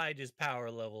learned to hide his power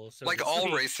level, so Like to all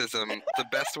speak. racism, the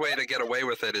best way to get away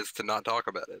with it is to not talk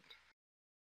about it.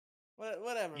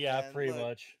 Whatever, Yeah, man. pretty Look,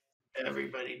 much.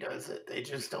 Everybody does it. They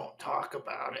just don't talk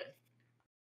about it.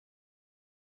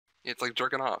 It's like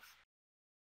jerking off.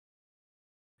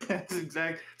 That's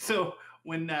exact. So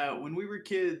when we were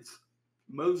kids,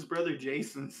 Moe's brother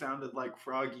Jason sounded like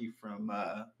Froggy from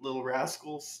Little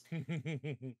Rascals.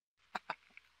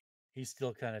 He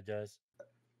still kind of does.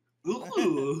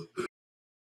 Ooh.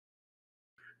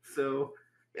 So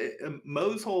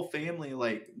Moe's whole family,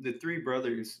 like the three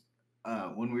brothers,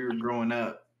 when we were growing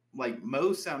up, like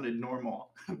Moe sounded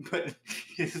normal, but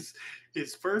his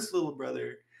first little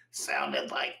brother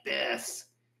sounded like this,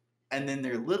 and then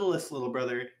their littlest little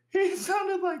brother, he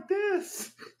sounded like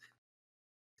this.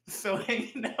 So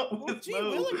hanging out with gee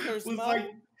Mo willikers, was Mo. like,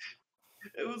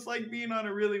 it was like being on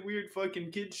a really weird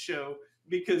fucking kids show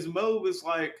because Mo was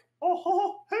like,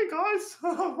 oh, hey guys,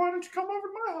 why don't you come over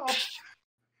to my house?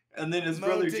 And then his Mo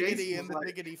brother Diggity Jason and was the like,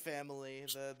 Diggity Family,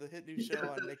 the hit new show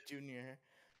on Nick Jr.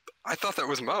 I thought that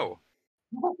was Mo.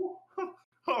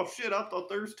 oh shit, I thought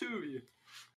there was two of you.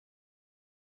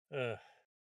 Ugh.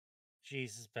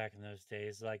 Jesus, back in those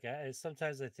days, like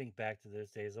sometimes I think back to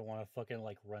those days. I want to fucking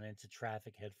like run into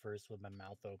traffic head first with my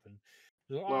mouth open.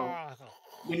 Well,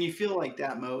 when you feel like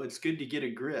that, Mo, it's good to get a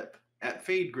grip at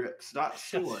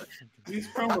fadegrips.store. Use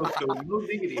promo code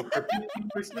MoDiggity for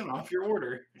 15% off your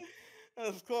order.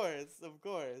 Of course.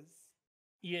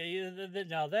 Yeah.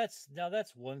 Now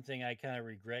that's one thing I kind of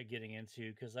regret getting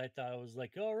into because I thought I was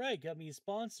like, all right, got me a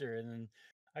sponsor, and then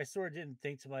I sort of didn't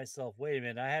think to myself, wait a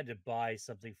minute, I had to buy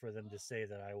something for them to say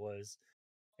that I was,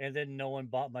 and then no one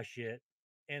bought my shit,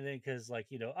 and then because like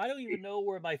I don't even know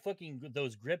where my fucking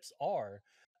those grips are.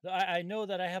 I know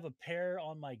that I have a pair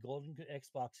on my golden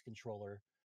Xbox controller,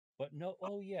 but no,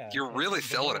 oh yeah, You're really but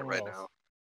selling it nowhere right else.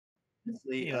 now.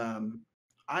 Honestly,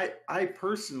 I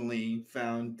personally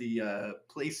found the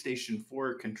PlayStation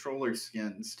 4 controller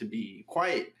skins to be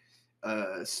quite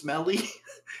smelly.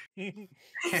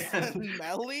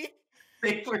 Smelly?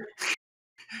 They were,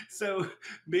 so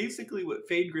basically what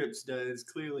Fade Grips does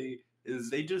clearly is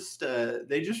they just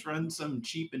run some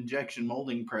cheap injection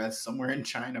molding press somewhere in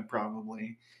China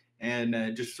probably,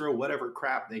 and just throw whatever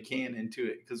crap they can into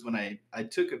it. Because when I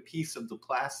took a piece of the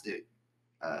plastic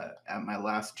at my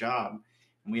last job,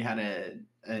 and we had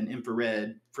an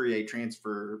infrared Fourier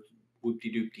transfer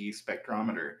whoopty-doopty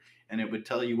spectrometer, and it would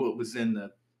tell you what was in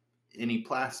any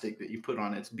plastic that you put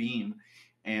on its beam.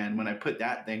 And when I put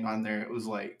that thing on there, it was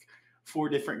like 4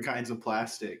 different kinds of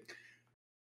plastic.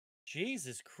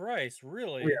 Jesus Christ,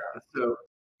 really? Yeah, so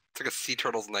It's like a sea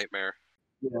turtle's nightmare.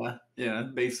 yeah,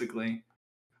 basically.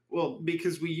 Well,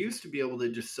 because we used to be able to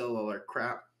just sell all our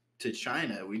crap to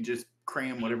China. We just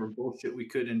cram whatever bullshit we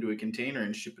could into a container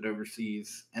and ship it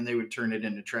overseas, and they would turn it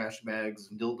into trash bags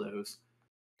and dildos.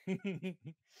 I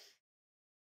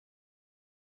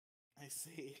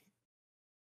see.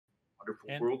 Wonderful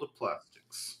And- World of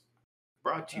Plastics.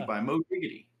 Brought to you by Mo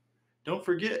Diggity. don't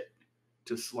forget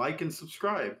to like and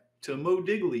subscribe to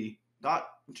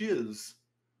modiggly.jizz.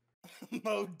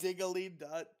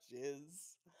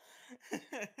 Modiggly.jizz.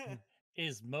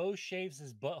 Is Mo shaves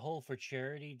his butthole for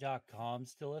charity.com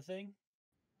still a thing?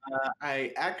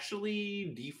 I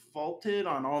actually defaulted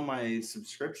on all my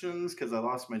subscriptions because I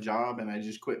lost my job and I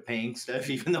just quit paying stuff,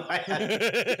 even though I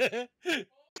had.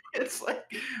 It's like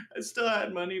I still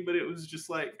had money, but it was just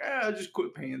like, I just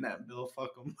quit paying that bill.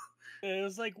 Fuck them. It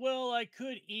was like, well, I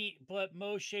could eat, but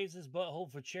Mo shaves his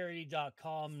butthole for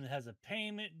charity.com and has a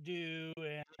payment due,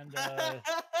 and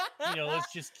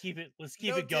let's just keep it. Let's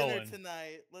keep no it going. dinner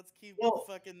tonight. Let's keep Well,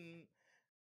 fucking.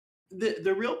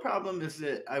 The real problem is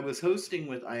that I was hosting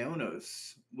with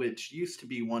Ionos, which used to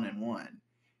be 1-in-1,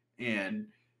 and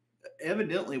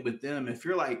evidently with them, if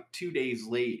you're like 2 days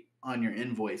late on your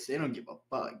invoice, they don't give a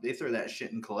fuck. They throw that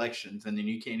shit in collections, and then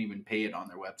you can't even pay it on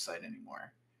their website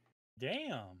anymore.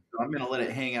 Damn. So I'm gonna let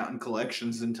it hang out in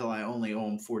collections until I only owe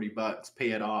them $40,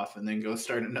 pay it off, and then go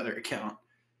start another account.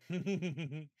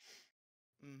 Mm-hmm.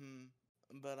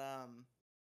 But I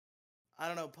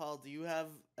don't know, Paul. Do you have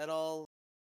at all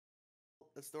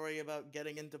a story about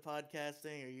getting into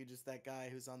podcasting, or are you just that guy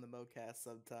who's on the Moecast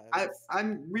sometimes?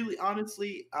 I'm really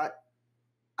honestly, I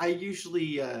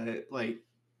usually like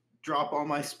drop all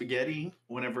my spaghetti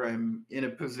whenever I'm in a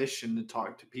position to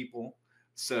talk to people.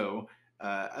 So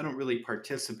I don't really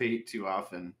participate too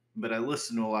often, but I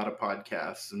listen to a lot of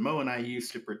podcasts. And Mo and I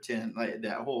used to pretend like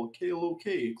that whole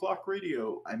KLOK clock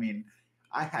radio. I mean,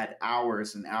 I had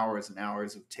hours and hours and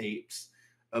hours of tapes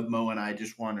of Mo and I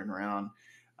just wandering around.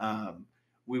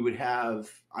 We would have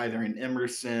either an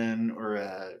Emerson or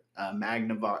a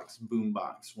Magnavox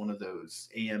boombox, one of those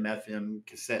AM FM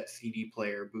cassette CD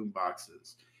player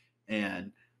boomboxes.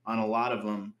 And on a lot of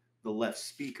them, the left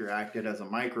speaker acted as a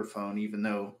microphone, even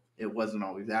though it wasn't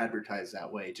always advertised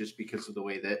that way, just because of the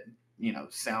way that,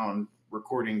 sound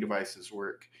recording devices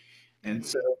work. And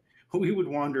so we would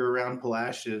wander around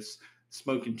Palacios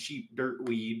smoking cheap dirt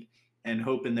weed and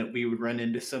hoping that we would run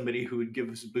into somebody who would give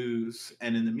us booze.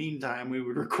 And in the meantime, we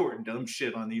would record dumb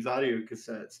shit on these audio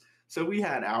cassettes. So we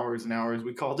had hours and hours.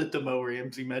 We called it the Mo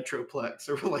Ramsey Metroplex.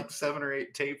 There were like 7 or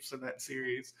 8 tapes in that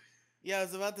series. Yeah, I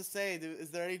was about to say,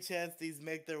 is there any chance these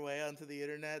make their way onto the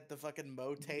internet? The fucking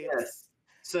Mo tapes? Yes.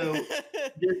 So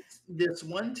this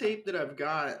one tape that I've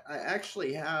got, I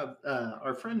actually have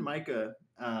our friend Micah,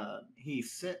 he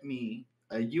sent me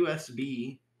a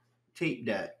USB tape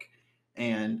deck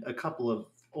and a couple of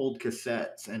old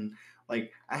cassettes. And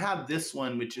like I have this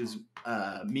one, which is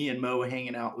me and Mo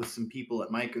hanging out with some people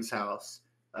at Micah's house,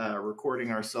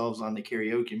 recording ourselves on the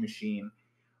karaoke machine.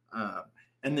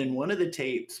 And then one of the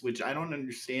tapes, which I don't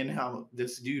understand how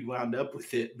this dude wound up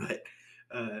with it, but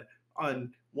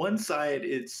on one side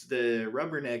it's the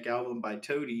Rubberneck album by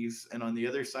Toadies, and on the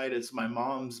other side it's my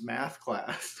mom's math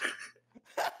class.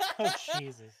 Oh,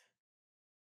 Jesus.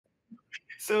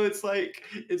 So it's like,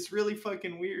 it's really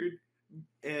fucking weird.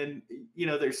 And,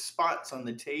 there's spots on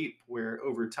the tape where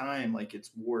over time, like it's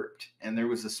warped. And there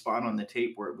was a spot on the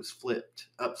tape where it was flipped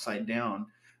upside down.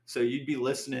 So you'd be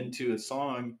listening to a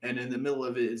song and in the middle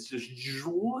of it, it's just,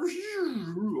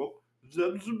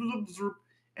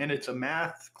 and it's a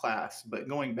math class, but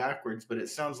going backwards, but it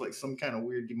sounds like some kind of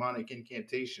weird demonic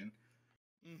incantation.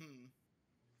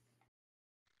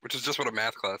 Which is just what a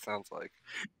math class sounds like.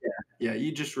 Yeah,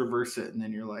 you just reverse it and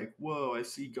then you're like, whoa, I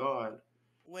see God.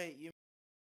 Wait, you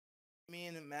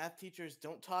mean math teachers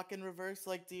don't talk in reverse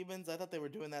like demons? I thought they were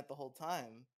doing that the whole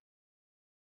time.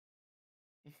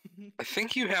 I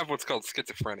think you have what's called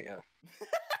schizophrenia.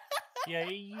 Yeah,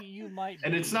 you might.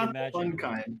 And it's not the fun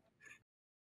kind.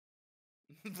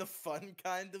 The fun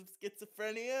kind of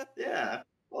schizophrenia? Yeah.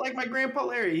 Well, like my grandpa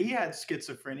Larry, he had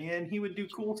schizophrenia and he would do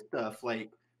cool stuff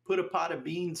like put a pot of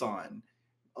beans on.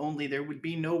 Only there would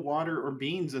be no water or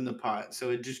beans in the pot. So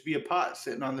it'd just be a pot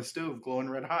sitting on the stove glowing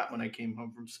red hot when I came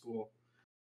home from school.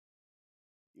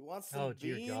 You want some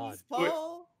beans, God.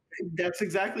 Paul? That's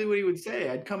exactly what he would say.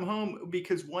 I'd come home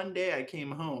because one day I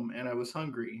came home and I was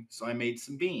hungry. So I made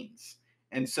some beans.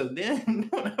 And so then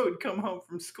when I would come home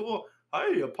from school,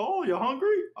 hey, Paul, you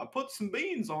hungry? I put some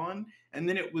beans on. And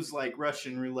then it was like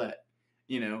Russian roulette.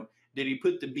 Did he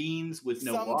put the beans with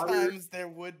no water? Sometimes there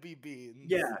would be beans.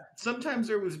 Yeah, sometimes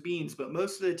there was beans, but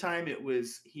most of the time it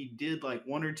was he did like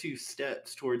 1 or 2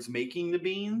 steps towards making the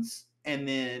beans and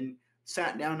then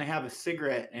sat down to have a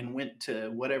cigarette and went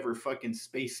to whatever fucking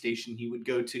space station he would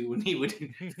go to when he would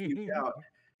puke out.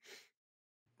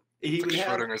 He would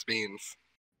have Schrodinger's beans.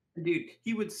 Dude,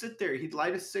 he would sit there, he'd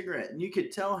light a cigarette, and you could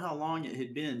tell how long it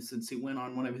had been since he went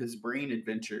on one of his brain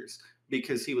adventures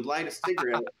because he would light a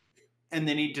cigarette and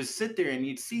then he'd just sit there and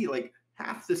you'd see like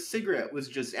half the cigarette was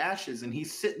just ashes, and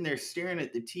he's sitting there staring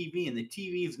at the TV, and the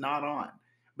TV's not on,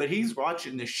 but he's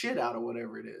watching the shit out of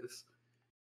whatever it is.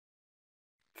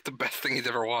 It's the best thing he's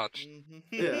ever watched.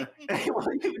 Yeah. Well,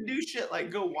 he would do shit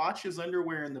like go wash his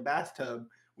underwear in the bathtub.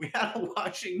 We had a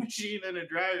washing machine and a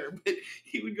dryer, but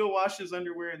he would go wash his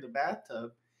underwear in the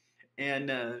bathtub. And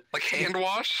Like hand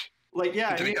wash? like,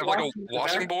 yeah, Did he he'd have like wash a them in the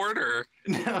washing board or?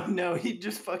 No, he'd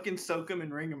just fucking soak them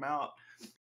and wring them out.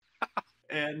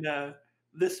 And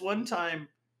this one time,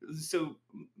 so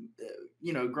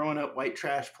growing up white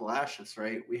trash Palacios,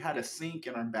 right? We had a sink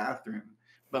in our bathroom,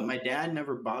 but my dad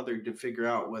never bothered to figure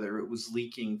out whether it was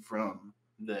leaking from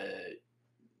the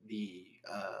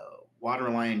water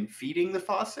line feeding the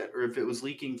faucet or if it was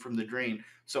leaking from the drain.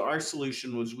 So our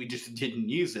solution was we just didn't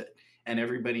use it, and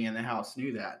everybody in the house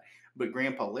knew that, but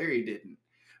Grandpa Larry didn't.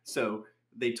 So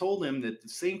they told him that the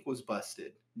sink was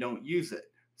busted, don't use it.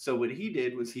 So what he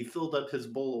did was he filled up his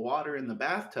bowl of water in the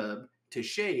bathtub to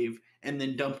shave and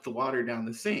then dumped the water down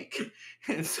the sink.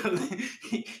 And so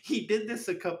he did this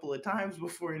a couple of times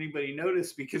before anybody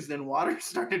noticed, because then water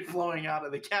started flowing out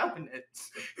of the cabinets.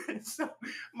 And so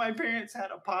my parents had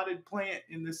a potted plant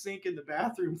in the sink in the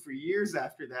bathroom for years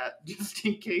after that, just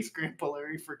in case Grandpa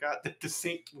Larry forgot that the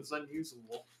sink was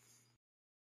unusable.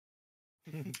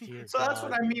 So that's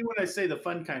what I mean when I say the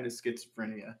fun kind of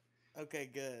schizophrenia.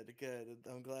 Okay, good.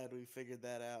 I'm glad we figured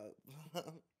that out.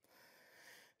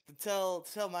 To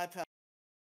tell my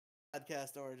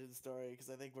podcast origin story, because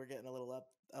I think we're getting a little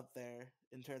up there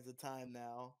in terms of time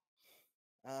now.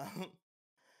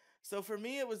 So for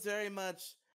me, it was very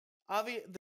much obvious.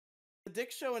 The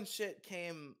Dick Show and shit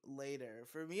came later.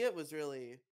 For me, it was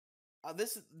really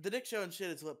the Dick Show and shit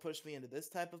is what pushed me into this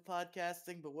type of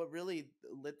podcasting. But what really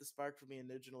lit the spark for me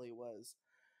originally was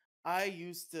I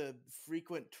used to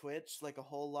frequent Twitch like a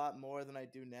whole lot more than I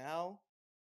do now.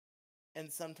 And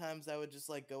sometimes I would just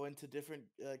like go into different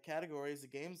categories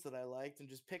of games that I liked and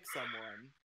just pick someone.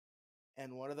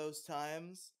 And one of those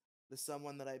times, the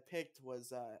someone that I picked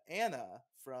was Anna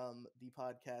from the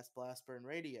podcast Blast Burn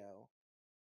Radio.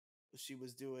 She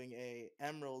was doing a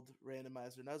Emerald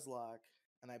randomizer Nuzlocke,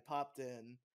 and I popped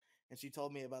in, and she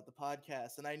told me about the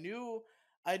podcast. And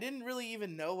I didn't really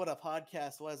even know what a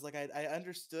podcast was. Like I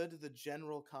understood the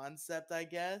general concept, I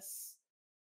guess.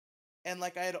 And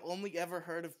like I had only ever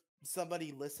heard of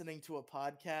somebody listening to a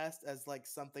podcast as like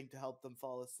something to help them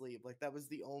fall asleep. Like that was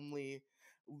the only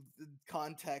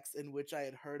context in which I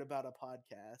had heard about a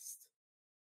podcast.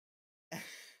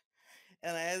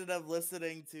 And I ended up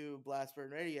listening to Blast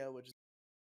Burn Radio, which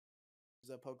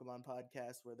is a Pokemon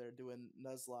podcast where they're doing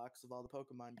Nuzlocks of all the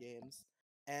Pokemon games.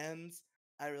 And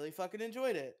I really fucking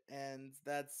enjoyed it. And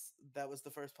that was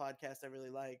the first podcast I really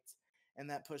liked.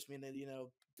 And that pushed me to,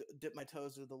 dip my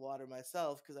toes into the water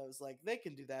myself, because I was like, they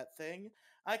can do that thing.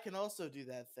 I can also do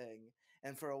that thing.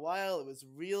 And for a while, it was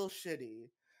real shitty.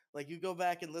 Like, you go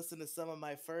back and listen to some of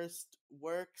my first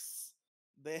works,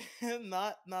 they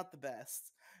not the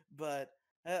best. But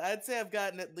I'd say I've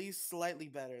gotten at least slightly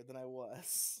better than I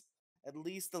was. At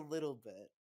least a little bit.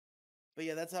 But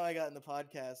yeah, that's how I got into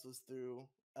podcast, was through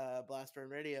Blast Burn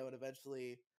Radio, and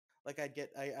eventually, like,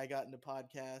 I got into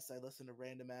podcasts. I listened to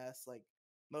random ass, like,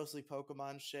 mostly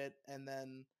Pokemon shit, and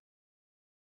then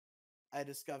I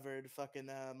discovered fucking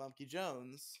Monkey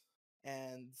Jones,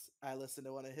 and I listened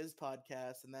to one of his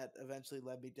podcasts, and that eventually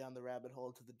led me down the rabbit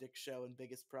hole to the Dick Show and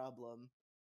Biggest Problem,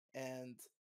 and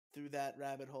through that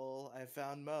rabbit hole, I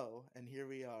found Mo, and here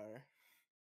we are.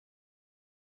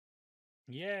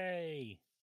 Yay!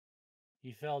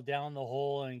 You fell down the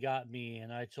hole and got me,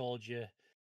 and I told you,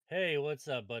 hey, what's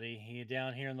up, buddy? You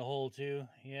down here in the hole too?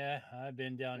 Yeah, I've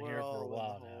been down We're here for a all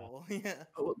while in the now. hole. Yeah.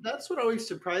 Well, that's what always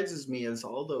surprises me, is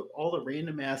all the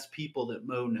random ass people that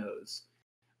Mo knows.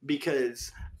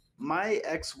 Because my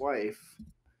ex-wife,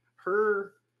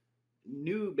 her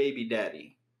new baby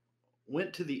daddy,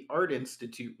 went to the Art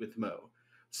Institute with Mo.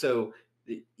 So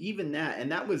even that,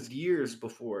 and that was years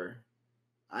before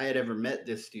I had ever met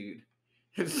this dude.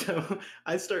 And so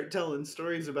I start telling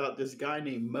stories about this guy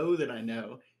named Mo that I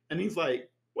know, and he's like,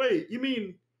 "Wait, you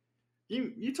mean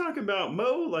you talking about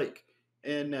Mo?" Like,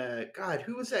 and God,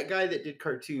 who was that guy that did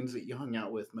cartoons that you hung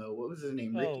out with, Mo? What was his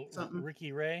name? Ricky something?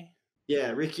 Ricky Ray?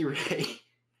 Yeah, Ricky Ray.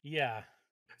 Yeah.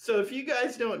 So if you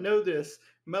guys don't know this,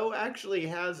 Mo actually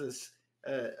has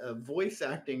a voice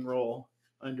acting role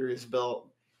under his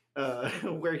belt,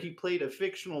 where he played a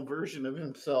fictional version of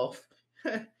himself,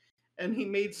 and he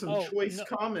made some choice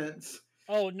comments.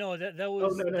 Oh no, that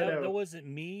was no. that wasn't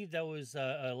me. That was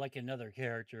like another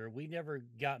character. We never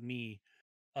got me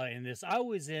in this. I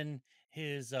was in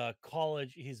his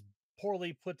college, his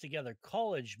poorly put together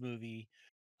college movie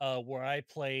where I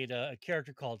played a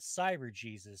character called Cyber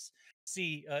Jesus.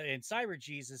 See, and Cyber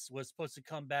Jesus was supposed to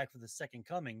come back for the second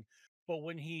coming, but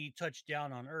when he touched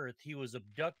down on Earth, he was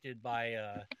abducted by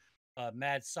a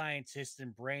mad scientist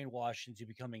and brainwashed into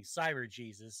becoming Cyber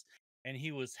Jesus, and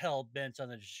he was hell bent on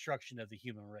the destruction of the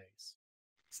human race.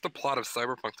 It's the plot of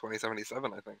Cyberpunk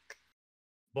 2077, I think.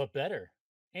 But better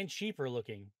and cheaper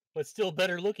looking, but still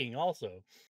better looking also.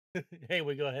 Hey,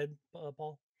 we go ahead,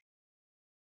 Paul.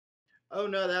 Oh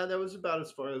no, that was about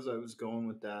as far as I was going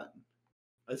with that.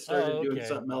 I started doing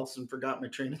something else and forgot my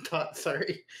train of thought.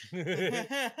 Sorry.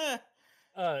 Yeah.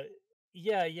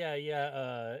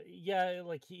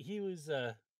 Like he was.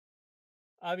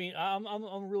 I mean,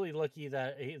 I'm really lucky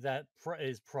that that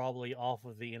is probably off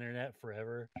of the internet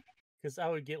forever, because I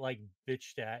would get like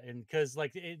bitched at, and because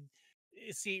like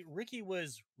see, Ricky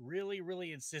was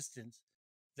really insistent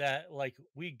that like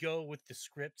we go with the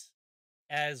script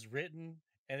as written,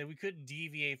 and then we couldn't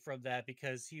deviate from that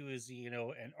because he was,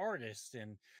 an artist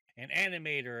and an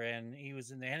animator, and he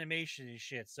was in the animation and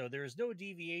shit. So there was no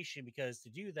deviation, because to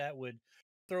do that would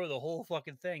throw the whole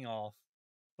fucking thing off.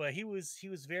 But he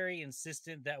was very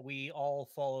insistent that we all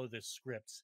follow the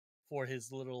script for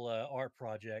his little art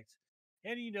project.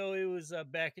 And it was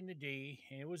back in the day,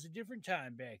 and it was a different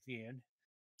time back then.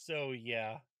 So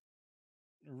yeah,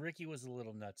 Ricky was a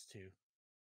little nuts too.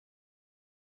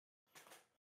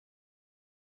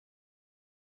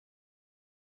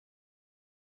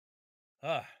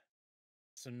 Ah,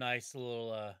 some nice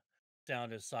little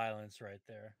sound of silence right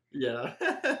there. Yeah.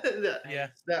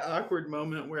 That awkward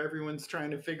moment where everyone's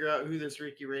trying to figure out who this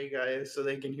Ricky Ray guy is so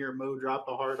they can hear Mo drop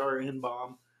a hard RN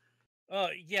bomb. Oh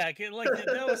yeah, like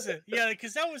that was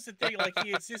because that was the thing. Like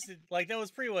he insisted, like that was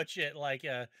pretty much it. Like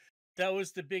that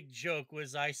was the big joke,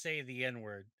 was I say the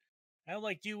N-word. I'm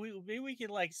like, maybe we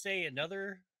could like say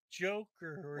another joke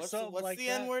or something like that. What's the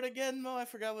N-word again, Mo? I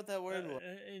forgot what that word was.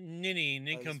 Ninny,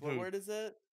 nincompoop. What word is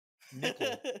it?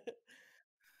 Nickel.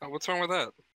 Oh, what's wrong with that?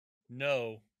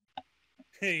 No.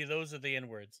 Hey, those are the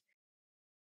N-words.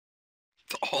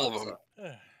 All of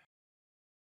them.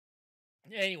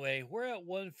 Anyway, we're at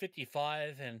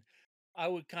 155, and I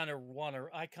kind of want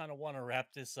to wrap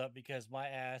this up because my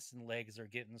ass and legs are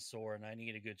getting sore, and I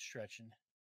need a good stretching.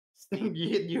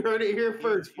 You heard it here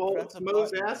first, folks.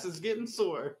 Mo's ass is getting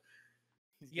sore.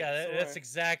 Yeah, that's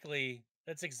exactly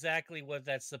what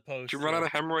that's supposed to. Did you run out of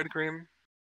hemorrhoid cream?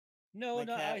 No,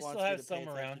 I still have some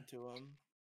around.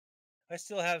 I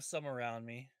still have some around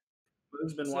me.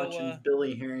 Mo's been watching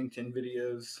Billy Harrington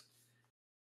videos.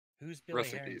 Who's Billy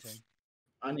Harrington?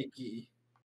 Aniki.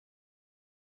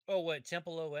 Oh, what,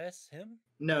 Temple OS? Him?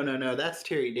 No, that's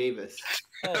Terry Davis.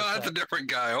 Oh, that's a different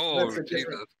guy. Oh,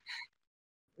 Jesus.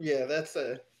 Yeah, that's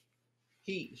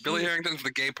Billy Harrington's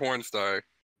the gay porn star.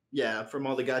 Yeah, from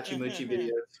all the Gotchi Moochie videos.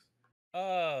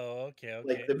 Oh, okay.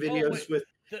 Like the videos with,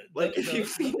 if you've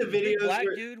seen the videos, the black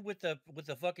dude with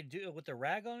the fucking dude with the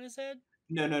rag on his head.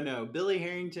 No. Billy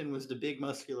Harrington was the big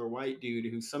muscular white dude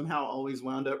who somehow always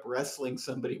wound up wrestling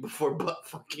somebody before butt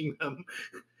fucking them.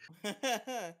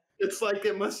 It's like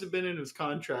it must have been in his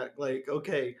contract. Like,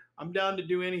 okay, I'm down to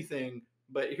do anything,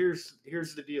 but here's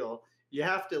the deal. You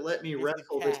have to let me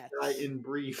wrestle this guy in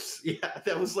briefs. Yeah,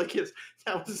 that was like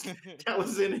that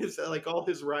was in his like all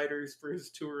his riders for his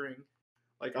touring.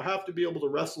 Like, I have to be able to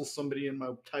wrestle somebody in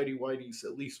my tighty whities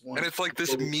at least once. And it's like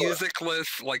this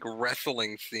musicless like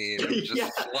wrestling scene of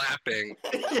just slapping.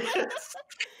 Yes.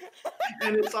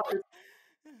 And it's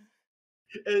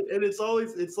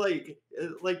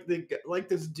like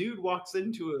this dude walks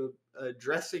into a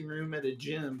dressing room at a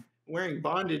gym wearing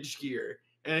bondage gear.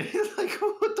 And it's like,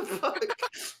 what the fuck?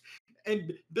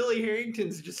 And Billy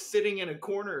Harrington's just sitting in a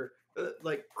corner,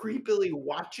 like creepily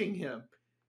watching him.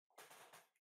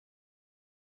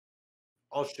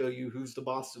 I'll show you who's the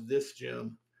boss of this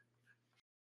gym.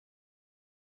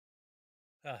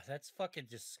 That's fucking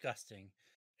disgusting.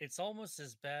 It's almost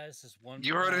as bad as this one.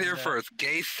 You heard it here first.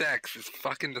 Gay sex is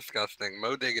fucking disgusting.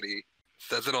 Mo Diggity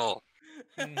says it all.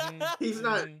 Mm-hmm.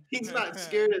 He's not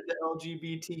scared of the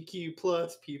LGBTQ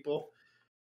plus people.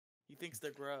 He thinks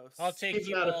they're gross. I'll take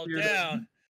you all down.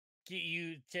 Get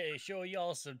you show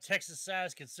y'all some Texas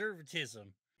size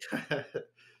conservatism.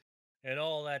 And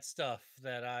all that stuff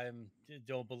that I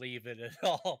don't believe in at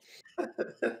all.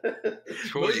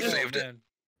 Cool, you saved it.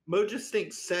 Mo just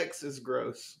thinks sex is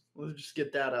gross. Let's just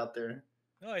get that out there.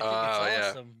 No, I think it's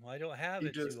awesome. I don't have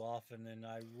it too often, and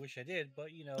I wish I did, but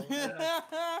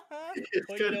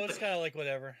it's kind of like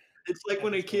whatever. It's like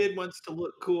when a kid wants to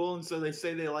look cool, and so they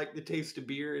say they like the taste of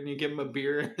beer, and you give them a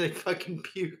beer, and they fucking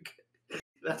puke.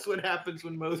 That's what happens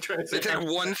when Mo tries to. They take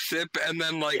one sip and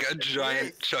then like a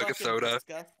giant chug of soda.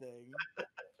 Disgusting.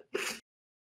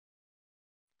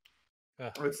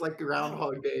 It's like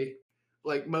Groundhog Day.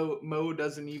 Like Mo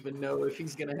doesn't even know if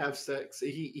he's gonna have sex.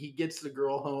 He gets the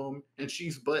girl home and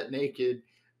she's butt naked,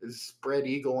 spread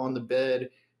eagle on the bed,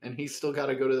 and he's still got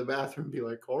to go to the bathroom and be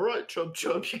like, "All right, chub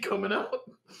chub, you coming out?"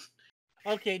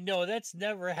 Okay, no, that's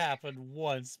never happened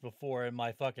once before in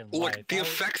my fucking Look, life. the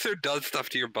effexor does stuff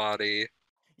to your body.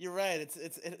 You're right.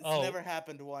 It's Oh. never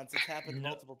happened once. It's happened No.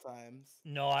 multiple times.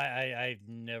 No, I've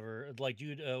never like,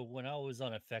 dude. When I was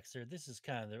on Effexor, this is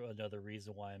kind of another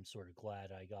reason why I'm sort of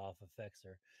glad I got off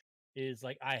Effexor. Is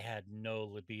like I had no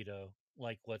libido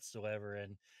like whatsoever,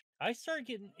 and I started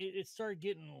getting it started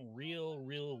getting real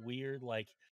weird. Like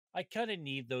I kind of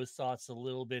need those thoughts a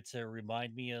little bit to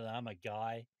remind me that I'm a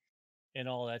guy and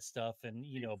all that stuff, and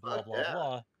blah Fuck blah that.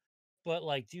 blah. But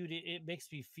like, dude, it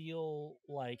makes me feel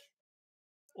like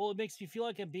it makes me feel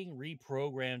like I'm being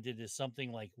reprogrammed into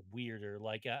something like weirder.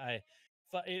 Like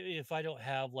if I don't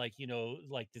have like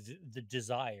like the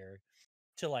desire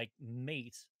to like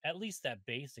mate, at least that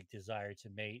basic desire to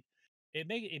mate, it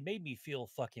made me feel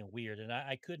fucking weird, and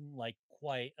I couldn't like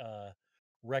quite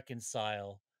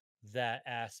reconcile that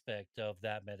aspect of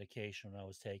that medication when I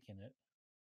was taking it.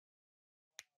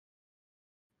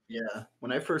 Yeah,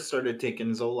 when I first started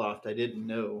taking Zoloft, I didn't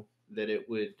know that it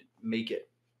would make it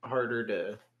harder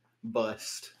to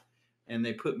bust, and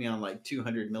they put me on like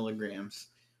 200 milligrams.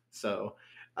 So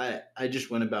I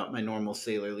just went about my normal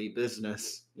sailorly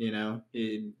business,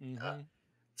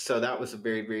 so that was a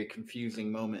very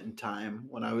confusing moment in time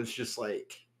when I was just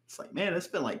like, it's like, man, it's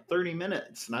been like 30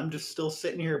 minutes, and I'm just still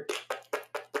sitting here,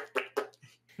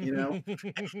 you know.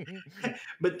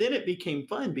 But then it became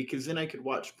fun because then I could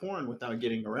watch porn without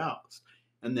getting aroused,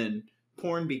 and then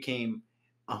porn became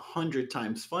 100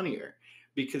 times funnier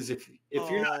because if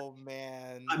you're not, Oh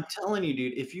man. I'm telling you,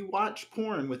 dude, if you watch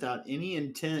porn without any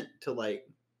intent to like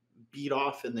beat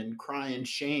off and then cry in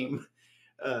shame,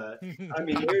 I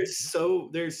mean, there's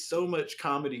so much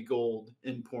comedy gold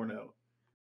in porno.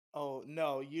 Oh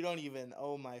no, you don't even.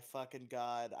 Oh my fucking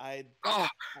god. Oh,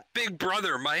 Big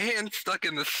Brother, my hand's stuck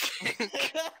in the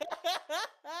sink.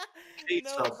 It's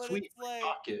No, how but sweet it's like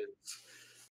pockets.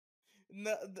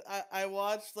 no. I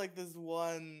watched like this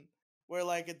one where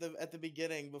like at the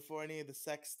beginning before any of the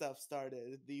sex stuff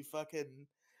started, the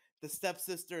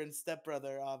stepsister and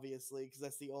stepbrother, obviously, because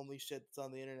that's the only shit that's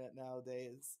on the internet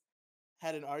nowadays,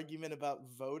 had an argument about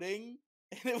voting,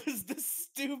 and it was the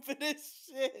stupidest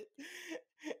shit.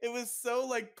 It was so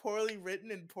like poorly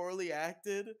written and poorly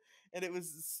acted, and it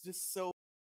was just so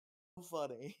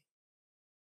funny.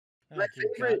 My Oh, dear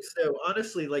God. favorites, though,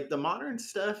 honestly, like the modern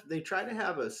stuff, they try to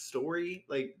have a story.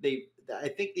 Like I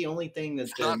think the only thing that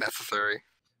It's not necessary.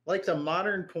 like the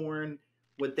modern porn,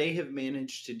 what they have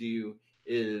managed to do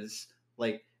is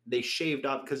like they shaved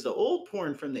off because the old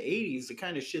porn from the 80s, the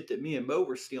kind of shit that me and Mo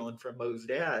were stealing from Mo's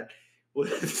dad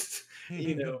was,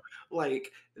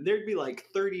 like there'd be like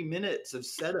 30 minutes of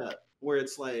setup where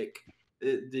it's like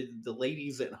the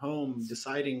lady's at home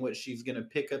deciding what she's going to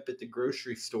pick up at the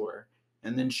grocery store.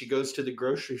 And then she goes to the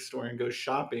grocery store and goes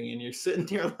shopping, and you're sitting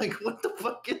there like, "What the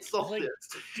fuck is all Like, this,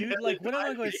 dude? And Like, then when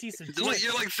am I going to see some It's like tits?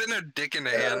 you're like sitting there, dick in the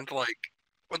hand, like,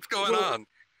 what's going Well, on?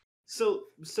 So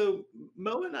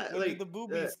Mo and I When did like the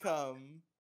boobies come?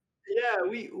 yeah,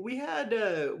 we had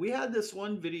this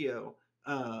one video.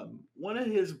 One of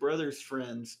his brother's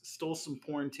friends stole some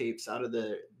porn tapes out of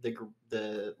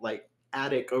the like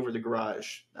attic over the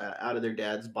garage, out of their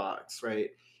dad's box,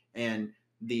 right? And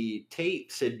the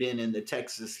tapes had been in the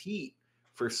Texas heat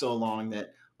for so long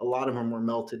that a lot of them were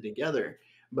melted together.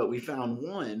 But we found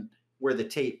one where the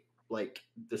tape, like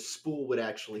the spool, would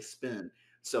actually spin.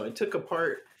 So I took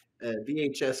apart a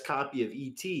VHS copy of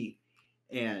ET,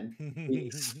 and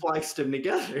we spliced them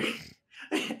together.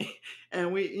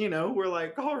 And we're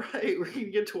like, all right, we can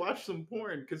get to watch some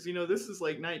porn because this is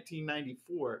like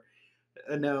 1994.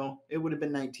 No, it would have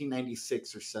been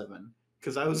 1996 or 7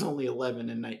 because I was only 11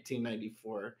 in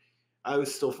 1994. I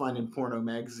was still finding porno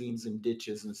magazines in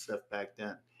ditches and stuff back then.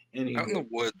 Out in the Anyway,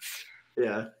 woods.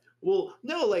 yeah. Well,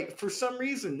 no, like for some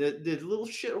reason, the little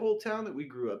shithole town that we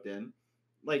grew up in,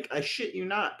 like I shit you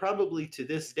not, probably to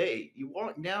this day, you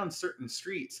walk down certain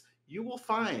streets, you will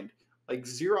find like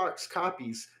Xerox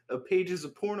copies of pages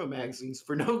of porno magazines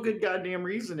for no good goddamn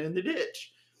reason in the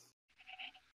ditch.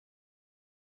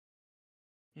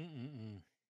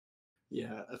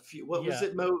 Yeah, a few. What was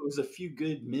it, Mo? It was a few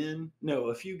good men. No,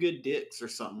 a few good dicks or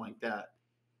something like that.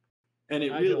 And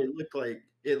it really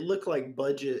looked like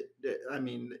budget. I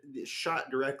mean, it shot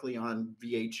directly on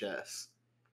VHS.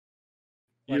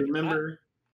 You Like, remember?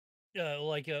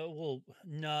 well,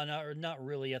 no, not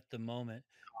really at the moment.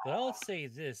 But I'll say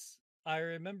this: I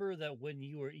remember that when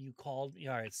you called.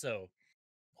 All right, so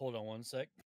Hold on one sec.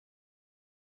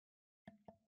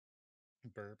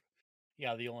 Burp.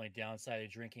 Yeah, the only downside of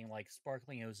drinking like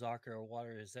sparkling Osaka or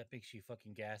water is that makes you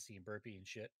fucking gassy and burpy and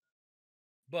shit.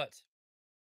 But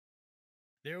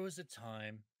there was a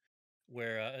time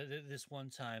where this one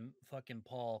time fucking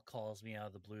Paul calls me out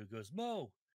of the blue, goes,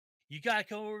 Mo, you gotta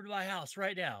come over to my house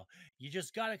right now. You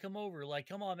just gotta come over. Like,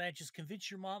 come on, man. Just convince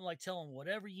your mom, like tell him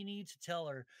whatever you need to tell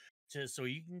her to so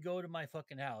you can go to my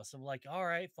fucking house. I'm like, all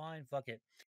right, fine, fuck it.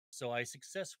 So I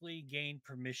successfully gained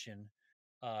permission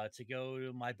to go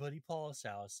to my buddy Paul's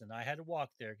house, and I had to walk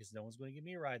there because no one's going to give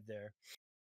me a ride there.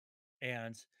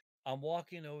 And I'm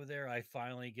walking over there. I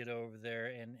finally get over there,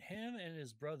 and him and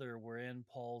his brother were in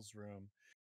Paul's room.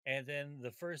 And then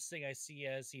the first thing I see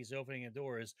as he's opening a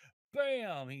door is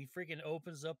bam! He freaking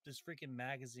opens up this freaking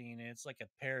magazine, and it's like a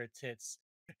pair of tits.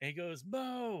 And he goes,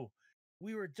 Mo,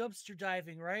 we were dumpster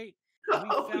diving, right?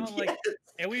 And we found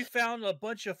yes. we found a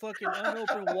bunch of fucking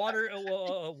unopened water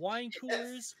wine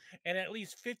coolers and at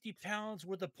least 50 pounds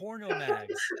worth of porno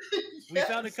mags. We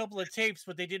found a Yes. couple of tapes,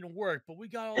 but they didn't work. But we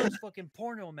got all these fucking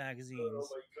porno Oh magazines.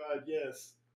 my god,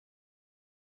 yes.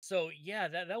 So yeah,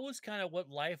 that was kind of what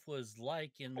life was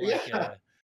like in like Yeah.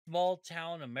 small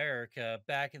town America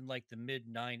back in like the mid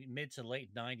to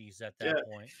late 90s at that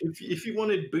Yeah. point. If you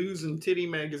wanted booze and titty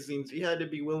magazines, you had to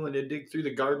be willing to dig through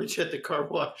the garbage at the car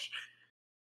wash.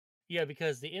 Yeah,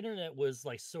 because the internet was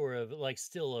like sort of like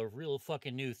still a real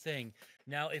fucking new thing.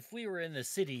 Now, if we were in the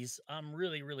cities, I'm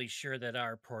really sure that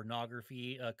our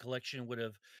pornography collection would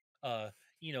have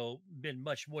been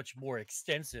much more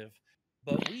extensive.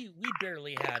 But we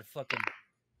barely had fucking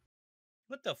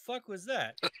what the fuck was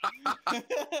that?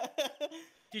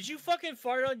 Did you fucking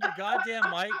fart on your goddamn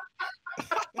mic? I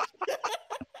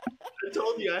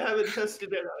told you I haven't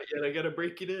tested it out yet. I gotta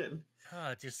break it in.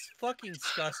 Just fucking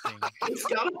disgusting. It's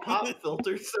got a pop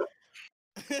filter, so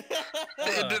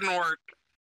It didn't work.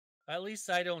 At least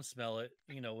I don't smell it,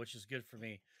 which is good for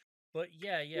me. But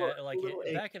yeah, Well, like little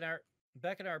back in our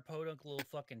podunk little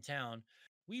fucking town,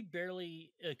 we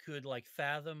barely could like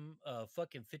fathom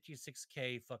fucking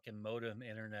 56K fucking modem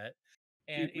internet,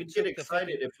 and we'd it get took the fucking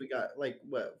excited if we got like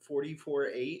what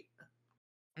 44.8.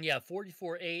 yeah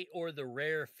 44.8 or the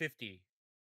rare 50.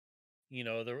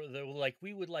 The like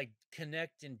we would like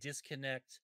connect and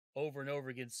disconnect over and over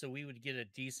again so we would get a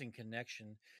decent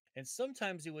connection. And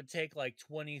sometimes it would take like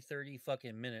 20-30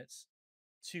 fucking minutes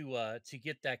to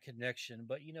get that connection.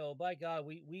 But by God,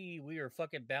 we are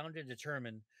fucking bound and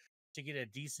determined to get a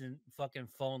decent fucking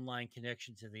phone line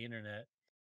connection to the internet.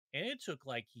 And it took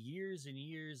like years and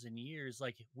years and years.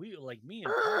 Like me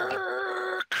and Paul.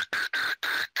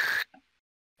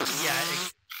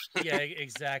 Yeah,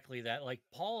 exactly that. Like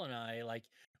Paul and I, like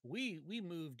we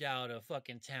moved out of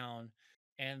fucking town,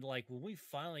 and like when we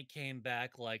finally came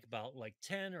back, like about like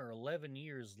 10 or 11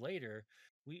 years later,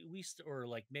 or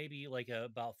like maybe like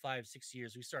about 5-6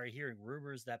 years, we started hearing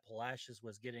rumors that Palacios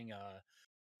was getting a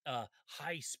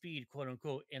high speed quote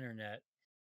unquote internet.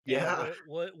 And Yeah.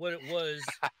 what it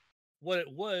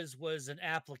was an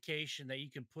application that you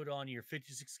can put on your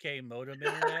 56K modem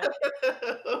internet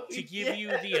to give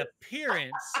you the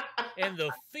appearance and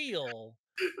the feel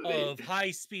of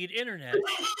high-speed internet.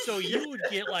 So you would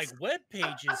get like web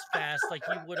pages fast like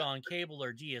you would on cable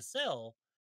or DSL,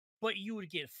 but you would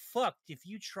get fucked if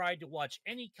you tried to watch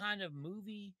any kind of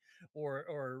movie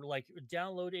or like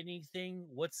download anything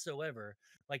whatsoever.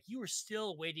 Like you were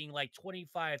still waiting like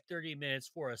 25-30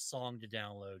 minutes for a song to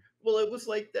download. Well, it was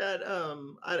like that.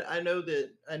 I know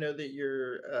that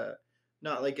you're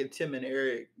not like a Tim and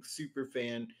Eric super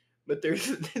fan, but there's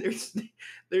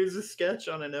a sketch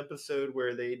on an episode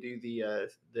where they do the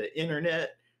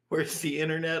internet, where it's the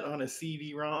internet on a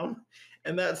CD-ROM,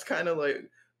 and that's kind of like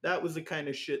that was the kind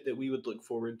of shit that we would look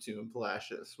forward to in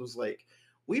Palacios. Was like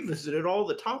we visited all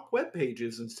the top web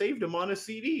pages and saved them on a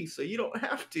CD, so you don't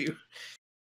have to.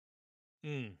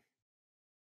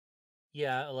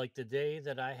 Yeah, like the day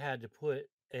that I had to put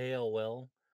AOL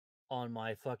on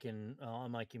my fucking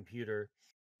on my computer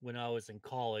when I was in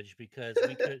college because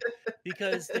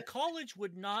because the college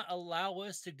would not allow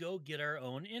us to go get our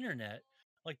own internet.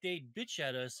 Like they'd bitch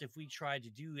at us if we tried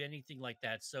to do anything like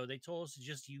that. So they told us to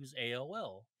just use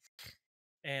AOL.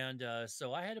 And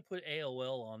so I had to put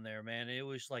AOL on there, man. It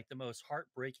was like the most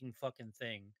heartbreaking fucking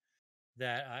thing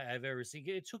that I've ever seen.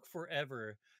 It took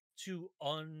forever to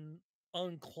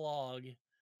unclog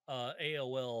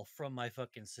AOL from my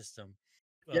fucking system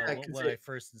Yeah, because when I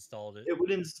first installed it. it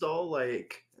would install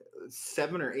like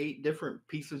 7 or 8 different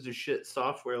pieces of shit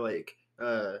software, like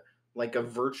a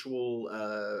virtual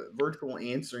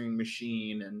answering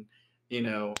machine, and you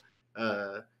know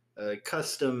uh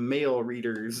custom mail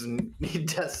readers and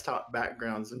desktop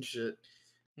backgrounds and shit.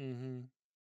 Mm-hmm.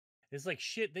 It's like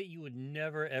shit that you would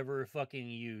never ever fucking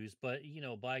use, but you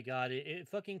know, by God, it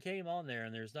fucking came on there,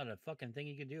 and there's not a fucking thing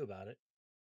you can do about it.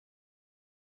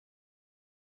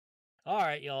 All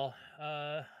right, y'all.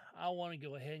 I want to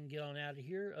go ahead and get on out of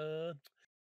here.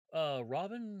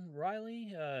 Robin,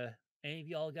 Riley, any of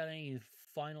y'all got any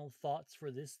final thoughts for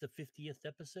this, the 50th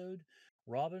episode?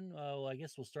 Robin, well, I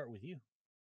guess we'll start with you.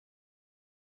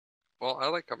 Well, I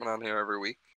like coming on here every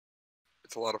week.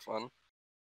 It's a lot of fun.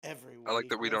 Every week. I like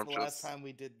that we When's don't the last just time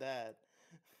we did that?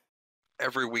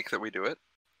 every week that we do it.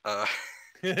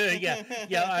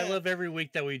 yeah, I love every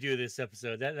week that we do this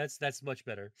episode. That's much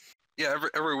better. Yeah,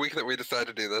 every week that we decide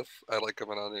to do this, I like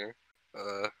coming on here.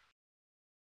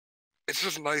 It's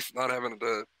just nice not having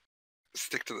to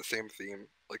stick to the same theme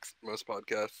like most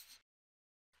podcasts,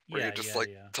 where you're just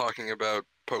talking about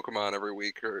Pokemon every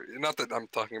week, or not that I'm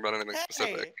talking about anything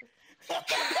specific.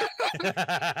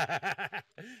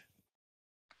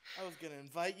 I was gonna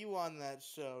invite you on that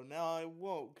show. Now I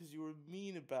won't because you were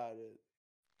mean about it.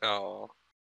 Oh.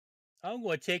 I'm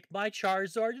gonna take my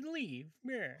Charizard and leave.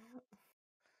 Yeah.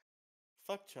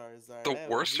 Fuck Charizard. The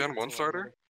worst Gen 1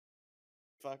 starter?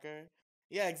 Fucker.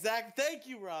 Yeah, exactly. Thank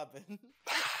you, Robin.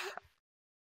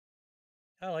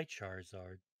 I like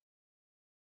Charizard.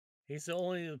 He's the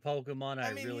only Pokemon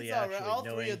I mean, really he's all right. actually All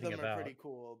know three of anything them about. are pretty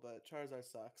cool, but Charizard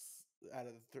sucks out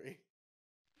of the three.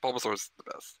 Bulbasaur's the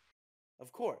best.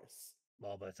 Of course.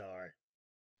 Bulbasaur.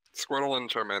 Squirtle and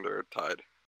Charmander are tied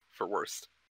for worst.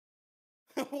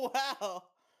 Wow.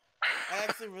 I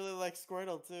actually really like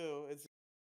Squirtle too. It's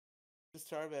just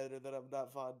Charmander that I'm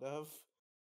not fond of.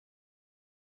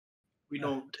 We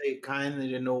don't take kindly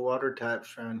to no water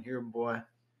types around here, boy.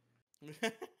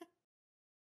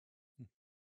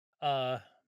 All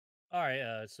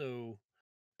right. So,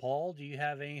 Paul, do you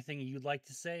have anything you'd like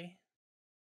to say?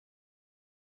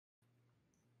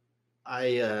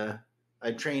 I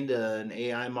trained an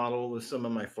AI model with some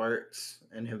of my farts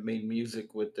and have made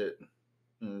music with it.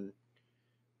 And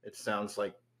it sounds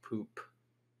like poop.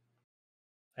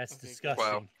 That's Okay, disgusting.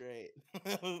 Wow. Great.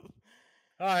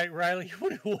 All right, Riley,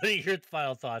 what are your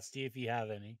final thoughts? Do you, if you have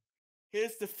any?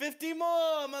 Here's to 50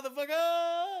 more,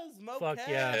 motherfuckers! Fuck Moecast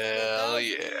yeah. Hell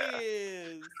 1,000 yeah.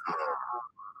 years.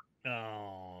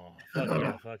 Oh, fuck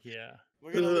yeah, fuck yeah.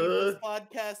 We're gonna leave this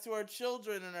podcast to our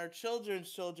children and our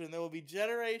children's children. There will be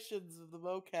generations of the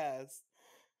Moecast.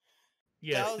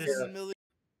 Yes, Thousands, million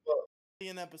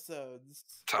episodes.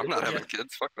 I'm not having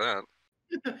kids. Fuck that.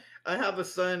 I have a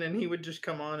son, and he would just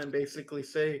come on and basically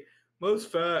say, "Mo's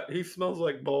fat. He smells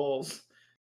like balls."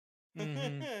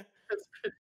 Mhm. That's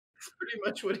pretty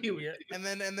much what he would do. And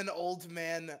then old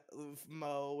man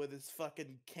Mo with his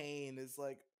fucking cane is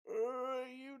like,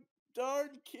 "You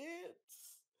darn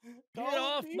kids! Get Calling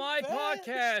off me my fat."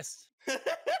 podcast!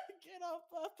 Get off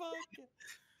my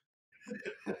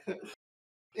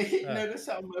podcast! Notice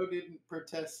how Mo didn't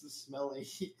protest the smelly.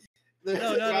 No.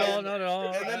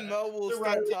 And then Mo will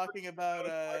start talking about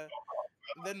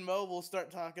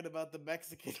the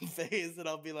Mexican phase, and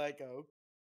I'll be like,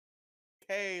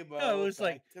 "Okay, Mo, No, it was back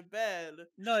like to bed."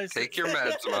 no. It's, Take your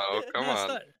meds, Mo. Come no, it's on.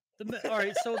 not. All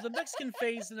right, so the Mexican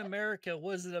phase in America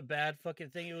wasn't a bad fucking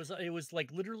thing. It was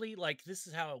like literally like this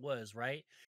is how it was, right?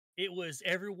 It was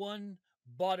everyone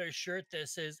bought a shirt that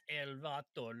says El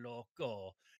Vato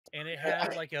Loco, and it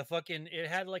had like a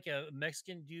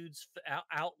Mexican dude's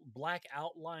out black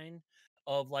outline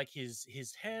of like his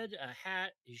head, a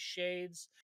hat, his shades,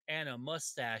 and a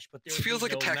mustache. But there This feels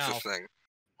like no a Texas mouth. thing.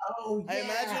 Oh,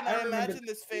 yeah. I imagine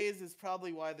this phase is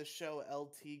probably why the show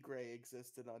LT Gray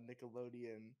existed on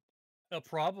Nickelodeon.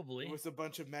 Probably. It was a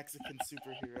bunch of Mexican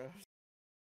superheroes.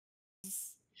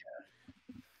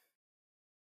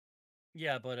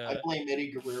 Yeah, but I blame Eddie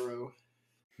Guerrero.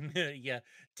 yeah,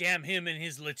 damn him and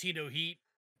his Latino heat.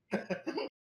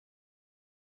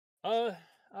 All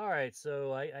right,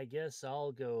 so I guess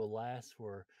I'll go last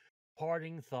for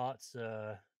parting thoughts.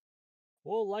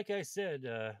 Well, like I said,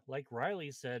 like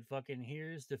Riley said, fucking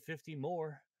here's to 50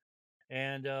 more.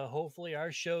 And hopefully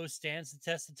our show stands the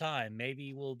test of time.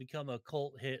 Maybe we'll become a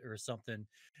cult hit or something,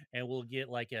 and we'll get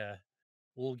like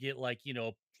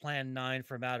Plan 9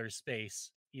 from outer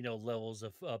space, levels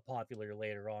of popular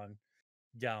later on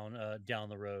down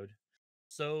the road.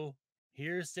 So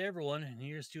here's to everyone, and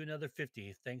here's to another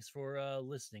 50. Thanks for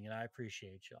listening, and I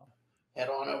appreciate y'all. Head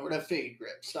on over to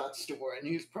FadeGrips.store and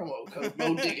use promo code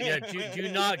MoDiggity. Yeah, do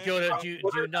not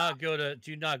go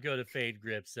to Fade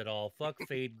Grips at all. Fuck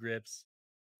Fade Grips.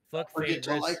 Fuck Don't forget Fade to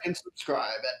Grips. like and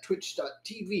subscribe at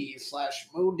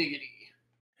twitch.tv/MoDiggity.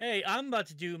 Hey, I'm about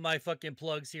to do my fucking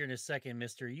plugs here in a second,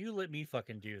 mister. You let me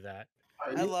fucking do that.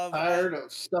 Are I you love- tired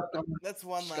of stuck on That's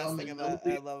one last scum thing and about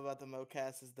mildew? I love about the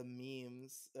Moecast is the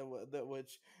memes,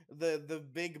 which the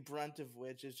big brunt of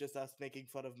which is just us making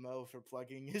fun of Mo for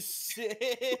plugging his shit.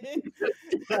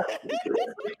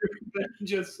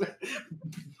 Just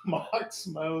mocks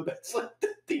Mo. That's like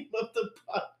the theme of the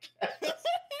podcast.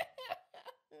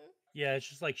 Yeah, it's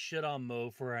just like shit on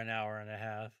Mo for an hour and a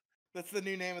half. That's the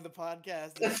new name of the podcast.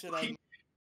 Is That's shit on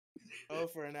Mo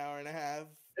for an hour and a half.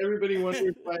 Everybody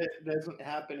wonders why it doesn't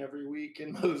happen every week,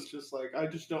 and Mo's just like, I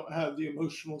just don't have the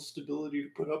emotional stability to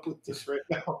put up with this right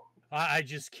now. I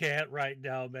just can't right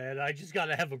now, man. I just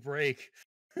gotta have a break.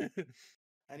 I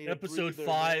need Episode a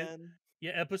breather, 5. man.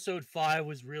 Yeah, episode 5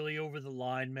 was really over the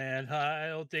line, man.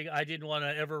 I didn't want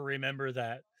to ever remember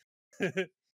that.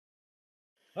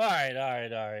 All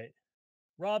right.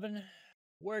 Robin,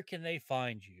 where can they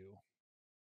find you?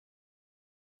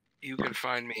 You can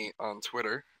find me on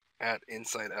Twitter at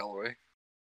InsideAlloy.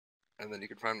 And then you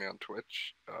can find me on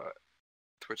Twitch,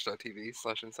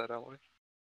 twitch.tv/InsideAlloy.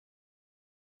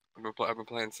 I've been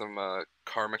playing some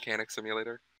Car Mechanic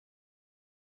Simulator.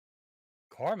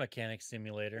 Car Mechanic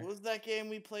Simulator. What was that game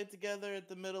we played together at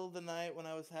the middle of the night when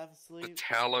I was half The asleep?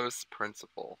 Talos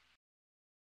Principle.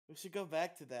 We should go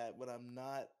back to that when I'm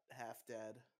not half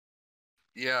dead.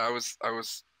 Yeah, I was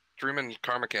streaming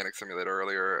Car Mechanic Simulator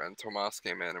earlier, and Tomas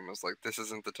came in and was like, "This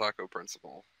isn't the taco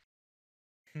principle."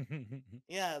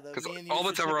 Yeah, Because me and you all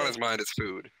that's should ever pick on a- his mind is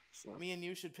food. So. Me and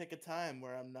you should pick a time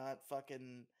where I'm not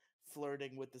fucking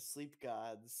flirting with the sleep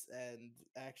gods and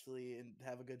actually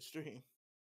have a good stream.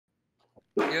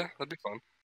 Yeah, that'd be fun.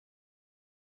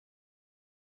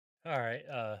 All right,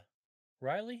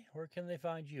 Riley, where can they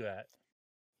find you at?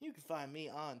 You can find me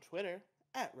on Twitter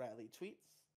at Riley Tweets.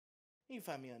 You can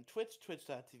find me on Twitch,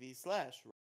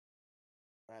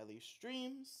 twitch.tv/Riley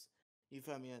Streams. You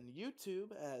can find me on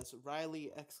YouTube as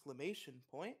Riley !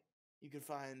 You can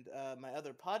find my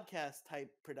other podcast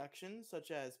type productions,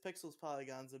 such as Pixels,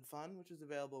 Polygons, and Fun, which is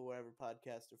available wherever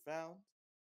podcasts are found.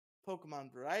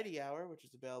 Pokemon Variety Hour, which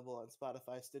is available on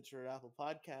Spotify, Stitcher, or Apple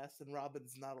Podcasts, and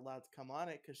Robin's not allowed to come on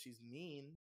it because she's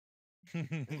mean.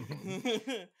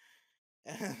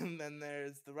 And then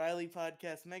there's the Riley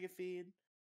Podcast Mega Feed,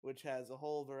 which has a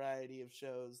whole variety of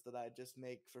shows that I just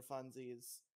make for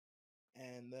funsies.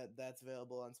 And that's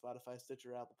available on Spotify,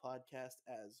 Stitcher, Apple Podcast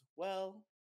as well.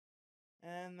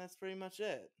 And that's pretty much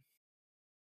it.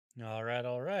 All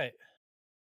right.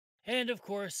 And of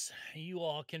course, you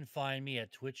all can find me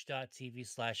at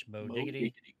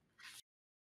twitch.tv/MoDiggity.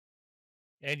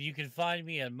 And you can find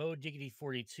me at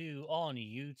MoDiggity42 on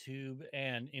YouTube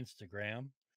and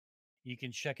Instagram. You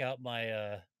can check out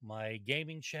my my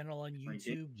gaming channel on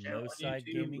YouTube, Moeside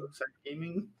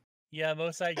Gaming. Yeah,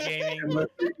 Moeside Gaming.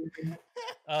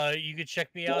 You can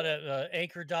check me out at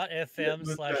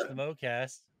anchor.fm/the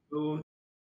Moecast.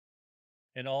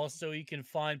 And also you can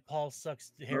find Paul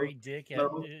Sucks Hairy Dick at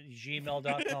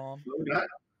gmail.com.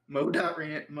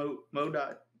 Mo.rant.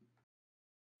 Mo.rant.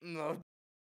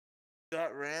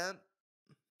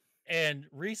 And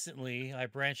recently I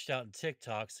branched out in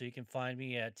TikTok, so you can find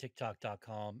me at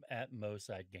tiktok.com at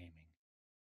Moeside Gaming.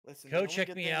 Listen, Go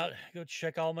check me out. Go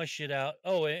check all my shit out.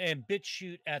 Oh, and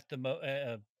BitChute at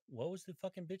the what was the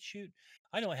fucking BitChute?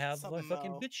 I don't have my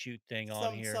fucking BitChute thing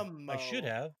on here. I should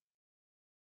have.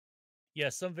 Yeah,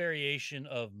 some variation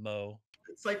of Mo.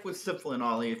 It's like with Sifl and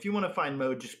Ollie. If you want to find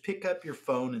Mo, just pick up your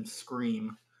phone and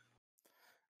scream.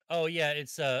 Oh yeah,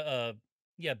 it's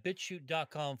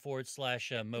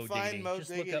bitchute.com/Mo Find Mo Just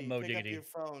Diggity. look up Mo Pick Diggity. up your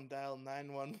phone, dial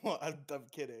 911. I'm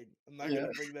kidding. I'm not gonna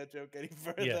bring that joke any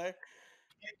further.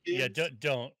 Yeah,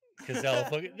 don't, because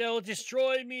they'll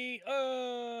destroy me.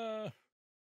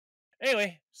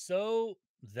 Anyway, so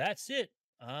that's it.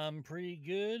 I'm pretty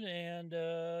good, and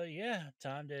yeah,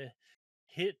 time to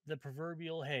hit the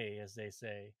proverbial hay, as they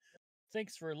say.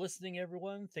 Thanks for listening,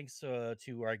 everyone. Thanks to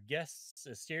our guests,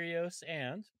 Asterios,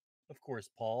 and of course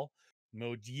Paul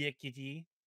Modiekity.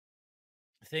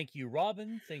 Thank you,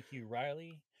 Robin. Thank you,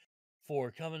 Riley,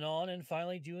 for coming on and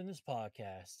finally doing this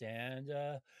podcast. And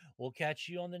we'll catch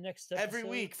you on the next episode. Every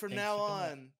week from now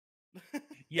on.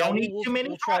 Yeah, don't eat too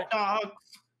many hot dogs.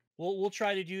 We'll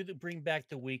try to bring back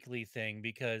the weekly thing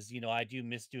because I do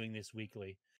miss doing this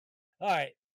weekly. All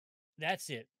right, that's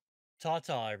it.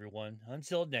 Ta-ta, everyone.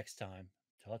 Until next time.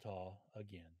 Ta-ta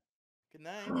again. Good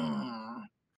night.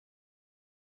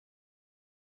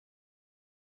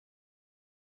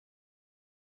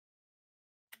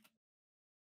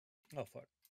 Oh, fuck.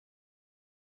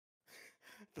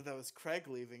 I thought that was Craig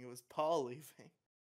leaving. It was Paul leaving.